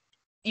stuff.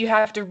 You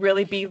have to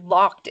really be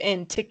locked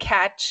in to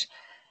catch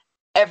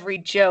every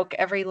joke,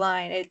 every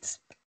line. It's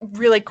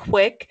really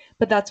quick,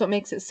 but that's what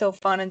makes it so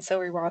fun and so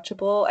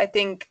rewatchable. I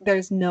think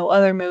there's no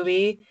other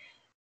movie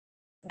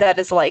that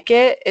is like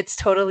it. It's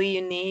totally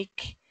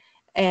unique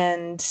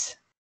and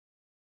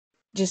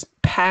just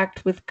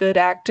packed with good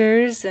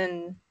actors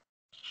and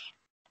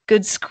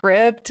good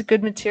script,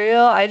 good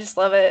material. I just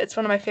love it. It's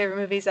one of my favorite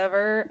movies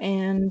ever,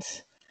 and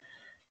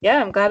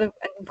yeah, I'm glad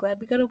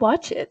we got to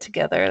watch it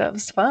together. That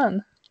was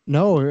fun.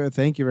 No,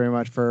 thank you very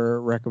much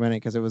for recommending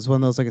because it was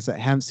one of those, like I said, I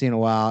haven't seen in a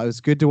while. It was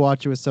good to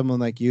watch it with someone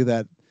like you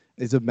that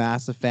is a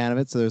massive fan of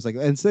it. So there's like,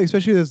 and so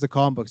especially there's the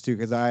comic books too,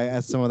 because I,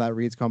 as someone that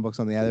reads comic books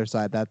on the other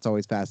side, that's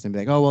always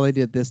fascinating. Like, oh well, they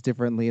did this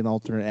differently, an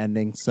alternate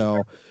ending.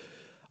 So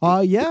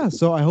yeah,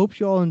 so I hope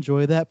you all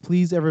enjoy that.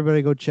 Please,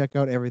 everybody, go check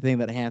out everything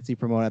that Hansi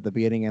promoted at the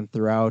beginning and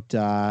throughout.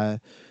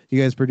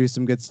 You guys produce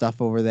some good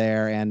stuff over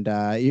there, and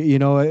you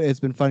know,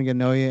 it's been fun getting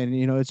to know you. And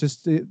you know, it's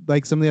just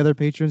like some of the other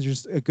patrons, you're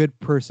just a good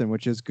person,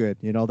 which is good.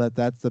 You know,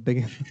 that's the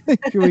biggest thing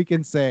we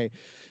can say.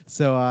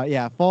 So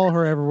yeah, follow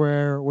her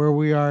everywhere where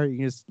we are. You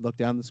can just look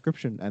down the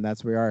description, and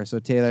that's where we are. So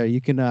Taylor,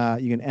 you can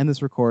end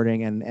this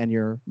recording and end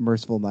your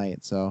merciful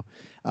night. So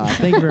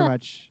thank you very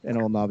much, and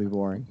it will not be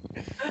boring.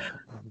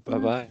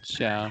 Bye-bye.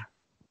 Ciao.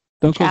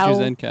 Don't close Ciao. your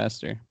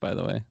Zencaster, by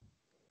the way.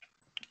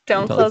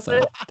 Don't Until close it's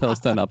done, it. Until it's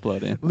done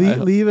uploading.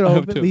 Leave it I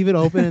hope open. to- Leave it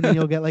open, and then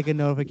you'll get like a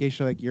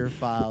notification like your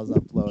files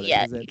uploaded.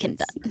 Yeah, 'cause you can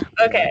it's- done.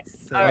 Okay.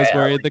 it's- All I was right.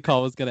 worried the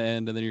call was gonna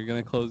end and then you're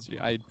gonna close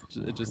your. I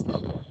it just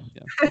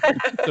yeah.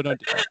 So don't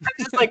do that.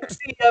 Just like,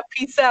 see ya,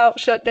 peace out,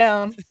 shut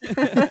down.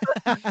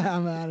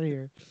 I'm out of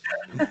here.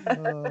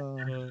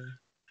 That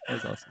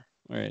was awesome.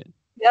 All right.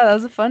 Yeah, that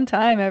was a fun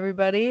time,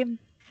 everybody.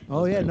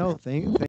 Oh yeah, no, thank